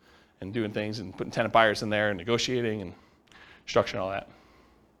properties and doing things and putting tenant buyers in there and negotiating and structuring all that.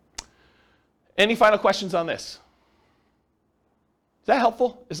 Any final questions on this? Is that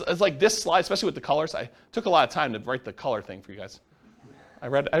helpful? It's like this slide, especially with the colors. I took a lot of time to write the color thing for you guys. I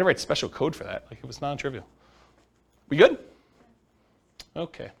had to write special code for that. Like it was non-trivial. We good?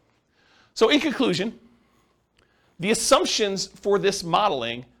 Okay. So in conclusion, the assumptions for this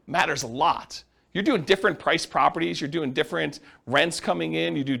modeling matters a lot. You're doing different price properties, you're doing different rents coming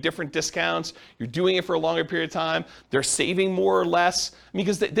in, you do different discounts, you're doing it for a longer period of time, they're saving more or less. I mean,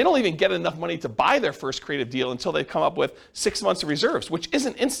 because they don't even get enough money to buy their first creative deal until they come up with 6 months of reserves, which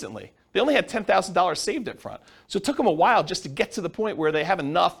isn't instantly. They only had $10,000 saved up front. So it took them a while just to get to the point where they have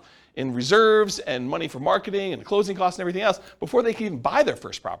enough in reserves and money for marketing and closing costs and everything else before they can even buy their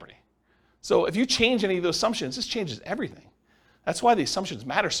first property. So if you change any of those assumptions, this changes everything. That's why the assumptions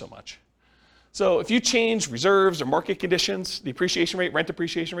matter so much. So if you change reserves or market conditions, the appreciation rate, rent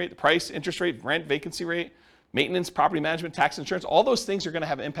appreciation rate, the price, interest rate, rent, vacancy rate, maintenance, property management, tax, insurance, all those things are going to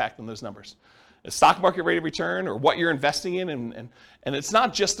have an impact on those numbers. The stock market rate of return or what you're investing in, and it's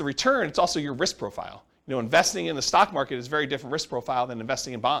not just the return, it's also your risk profile. Investing in the stock market is a very different risk profile than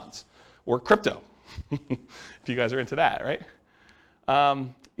investing in bonds or crypto, if you guys are into that, right?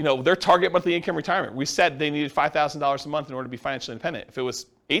 Their target monthly income retirement. We said they needed $5,000 a month in order to be financially independent. If it was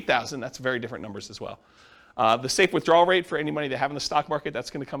 $8,000, that's very different numbers as well. The safe withdrawal rate for any money they have in the stock market, that's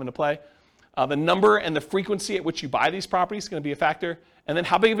going to come into play. The number and the frequency at which you buy these properties is going to be a factor. And then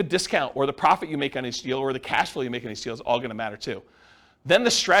how big of a discount or the profit you make on each deal or the cash flow you make on each deal is all going to matter too. Then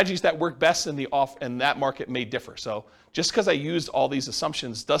the strategies that work best in that market may differ. So just because I used all these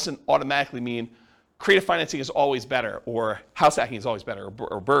assumptions doesn't automatically mean creative financing is always better, or house hacking is always better,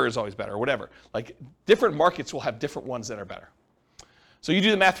 or BRRRR is always better, or whatever. Like, different markets will have different ones that are better. So you do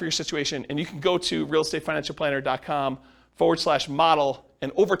the math for your situation, and you can go to realestatefinancialplanner.com/model,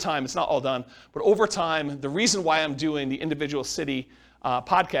 and over time, it's not all done, but over time, the reason why I'm doing the individual city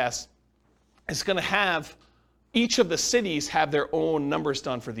podcast is going to have each of the cities have their own numbers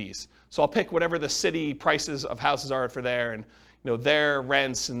done for these. So I'll pick whatever the city prices of houses are for there, and their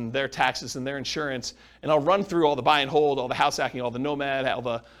rents and their taxes and their insurance, and I'll run through all the buy and hold, all the house hacking, all the nomad, all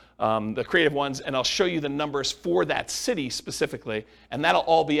the creative ones, and I'll show you the numbers for that city specifically, and that'll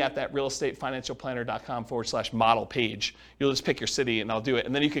all be at that realestatefinancialplanner.com/model page. You'll just pick your city, and I'll do it,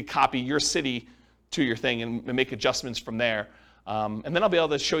 and then you can copy your city to your thing and make adjustments from there, and then I'll be able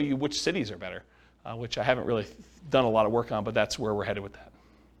to show you which cities are better, which I haven't really done a lot of work on, but that's where we're headed with that.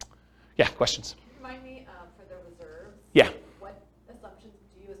 Yeah, questions? Remind me for the reserves. Yeah.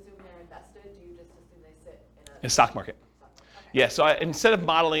 In the stock market. Yeah, so instead of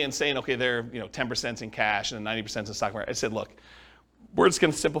modeling and saying, okay, they're 10% in cash and 90% in stock market, I said, look, we're just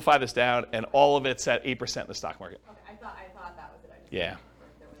going to simplify this down, and all of it's at 8% in the stock market. Okay, I thought that was it. I just yeah.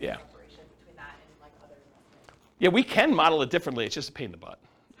 There was yeah. a separation between that and like other investments. Yeah, we can model it differently. It's just a pain in the butt.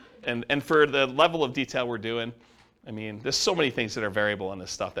 And for the level of detail we're doing, I mean, there's so many things that are variable in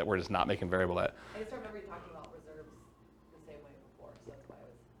this stuff that we're just not making variable at. I just remember you talking about reserves the same way before, so that's why I was.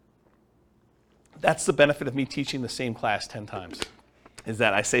 That's the benefit of me teaching the same class 10 times, is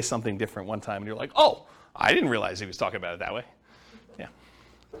that I say something different one time and you're like, oh, I didn't realize he was talking about it that way. Yeah.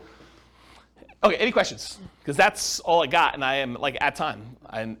 Okay, any questions? Because that's all I got, and I am like at time,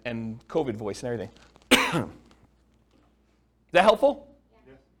 and COVID voice and everything. Is that helpful?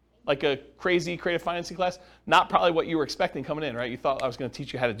 Yeah. Like a crazy creative financing class? Not probably what you were expecting coming in, right? You thought I was going to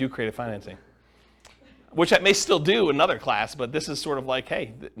teach you how to do creative financing. Which I may still do another class, but this is sort of like,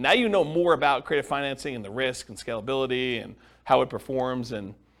 hey, now you know more about creative financing and the risk and scalability and how it performs,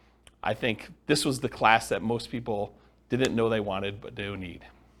 and I think this was the class that most people didn't know they wanted but do need.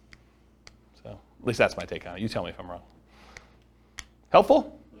 So at least that's my take on it. You tell me if I'm wrong.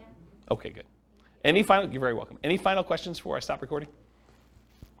 Helpful? Yeah. Okay, good. You're very welcome. Any final questions before I stop recording?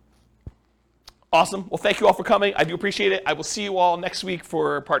 Awesome. Well, thank you all for coming. I do appreciate it. I will see you all next week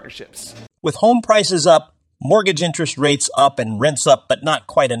for partnerships. With home prices up, mortgage interest rates up, and rents up, but not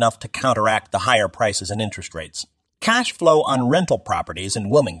quite enough to counteract the higher prices and interest rates, cash flow on rental properties in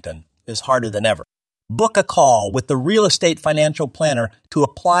Wilmington is harder than ever. Book a call with the Real Estate Financial Planner to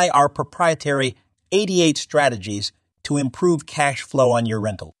apply our proprietary 88 strategies to improve cash flow on your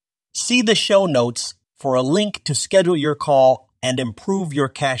rental. See the show notes for a link to schedule your call and improve your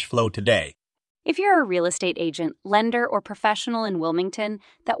cash flow today. If you're a real estate agent, lender, or professional in Wilmington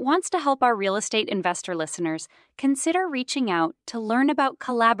that wants to help our real estate investor listeners, consider reaching out to learn about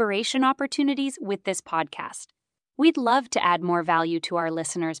collaboration opportunities with this podcast. We'd love to add more value to our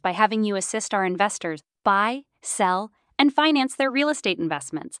listeners by having you assist our investors buy, sell, and finance their real estate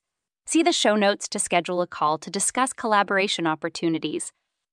investments. See the show notes to schedule a call to discuss collaboration opportunities.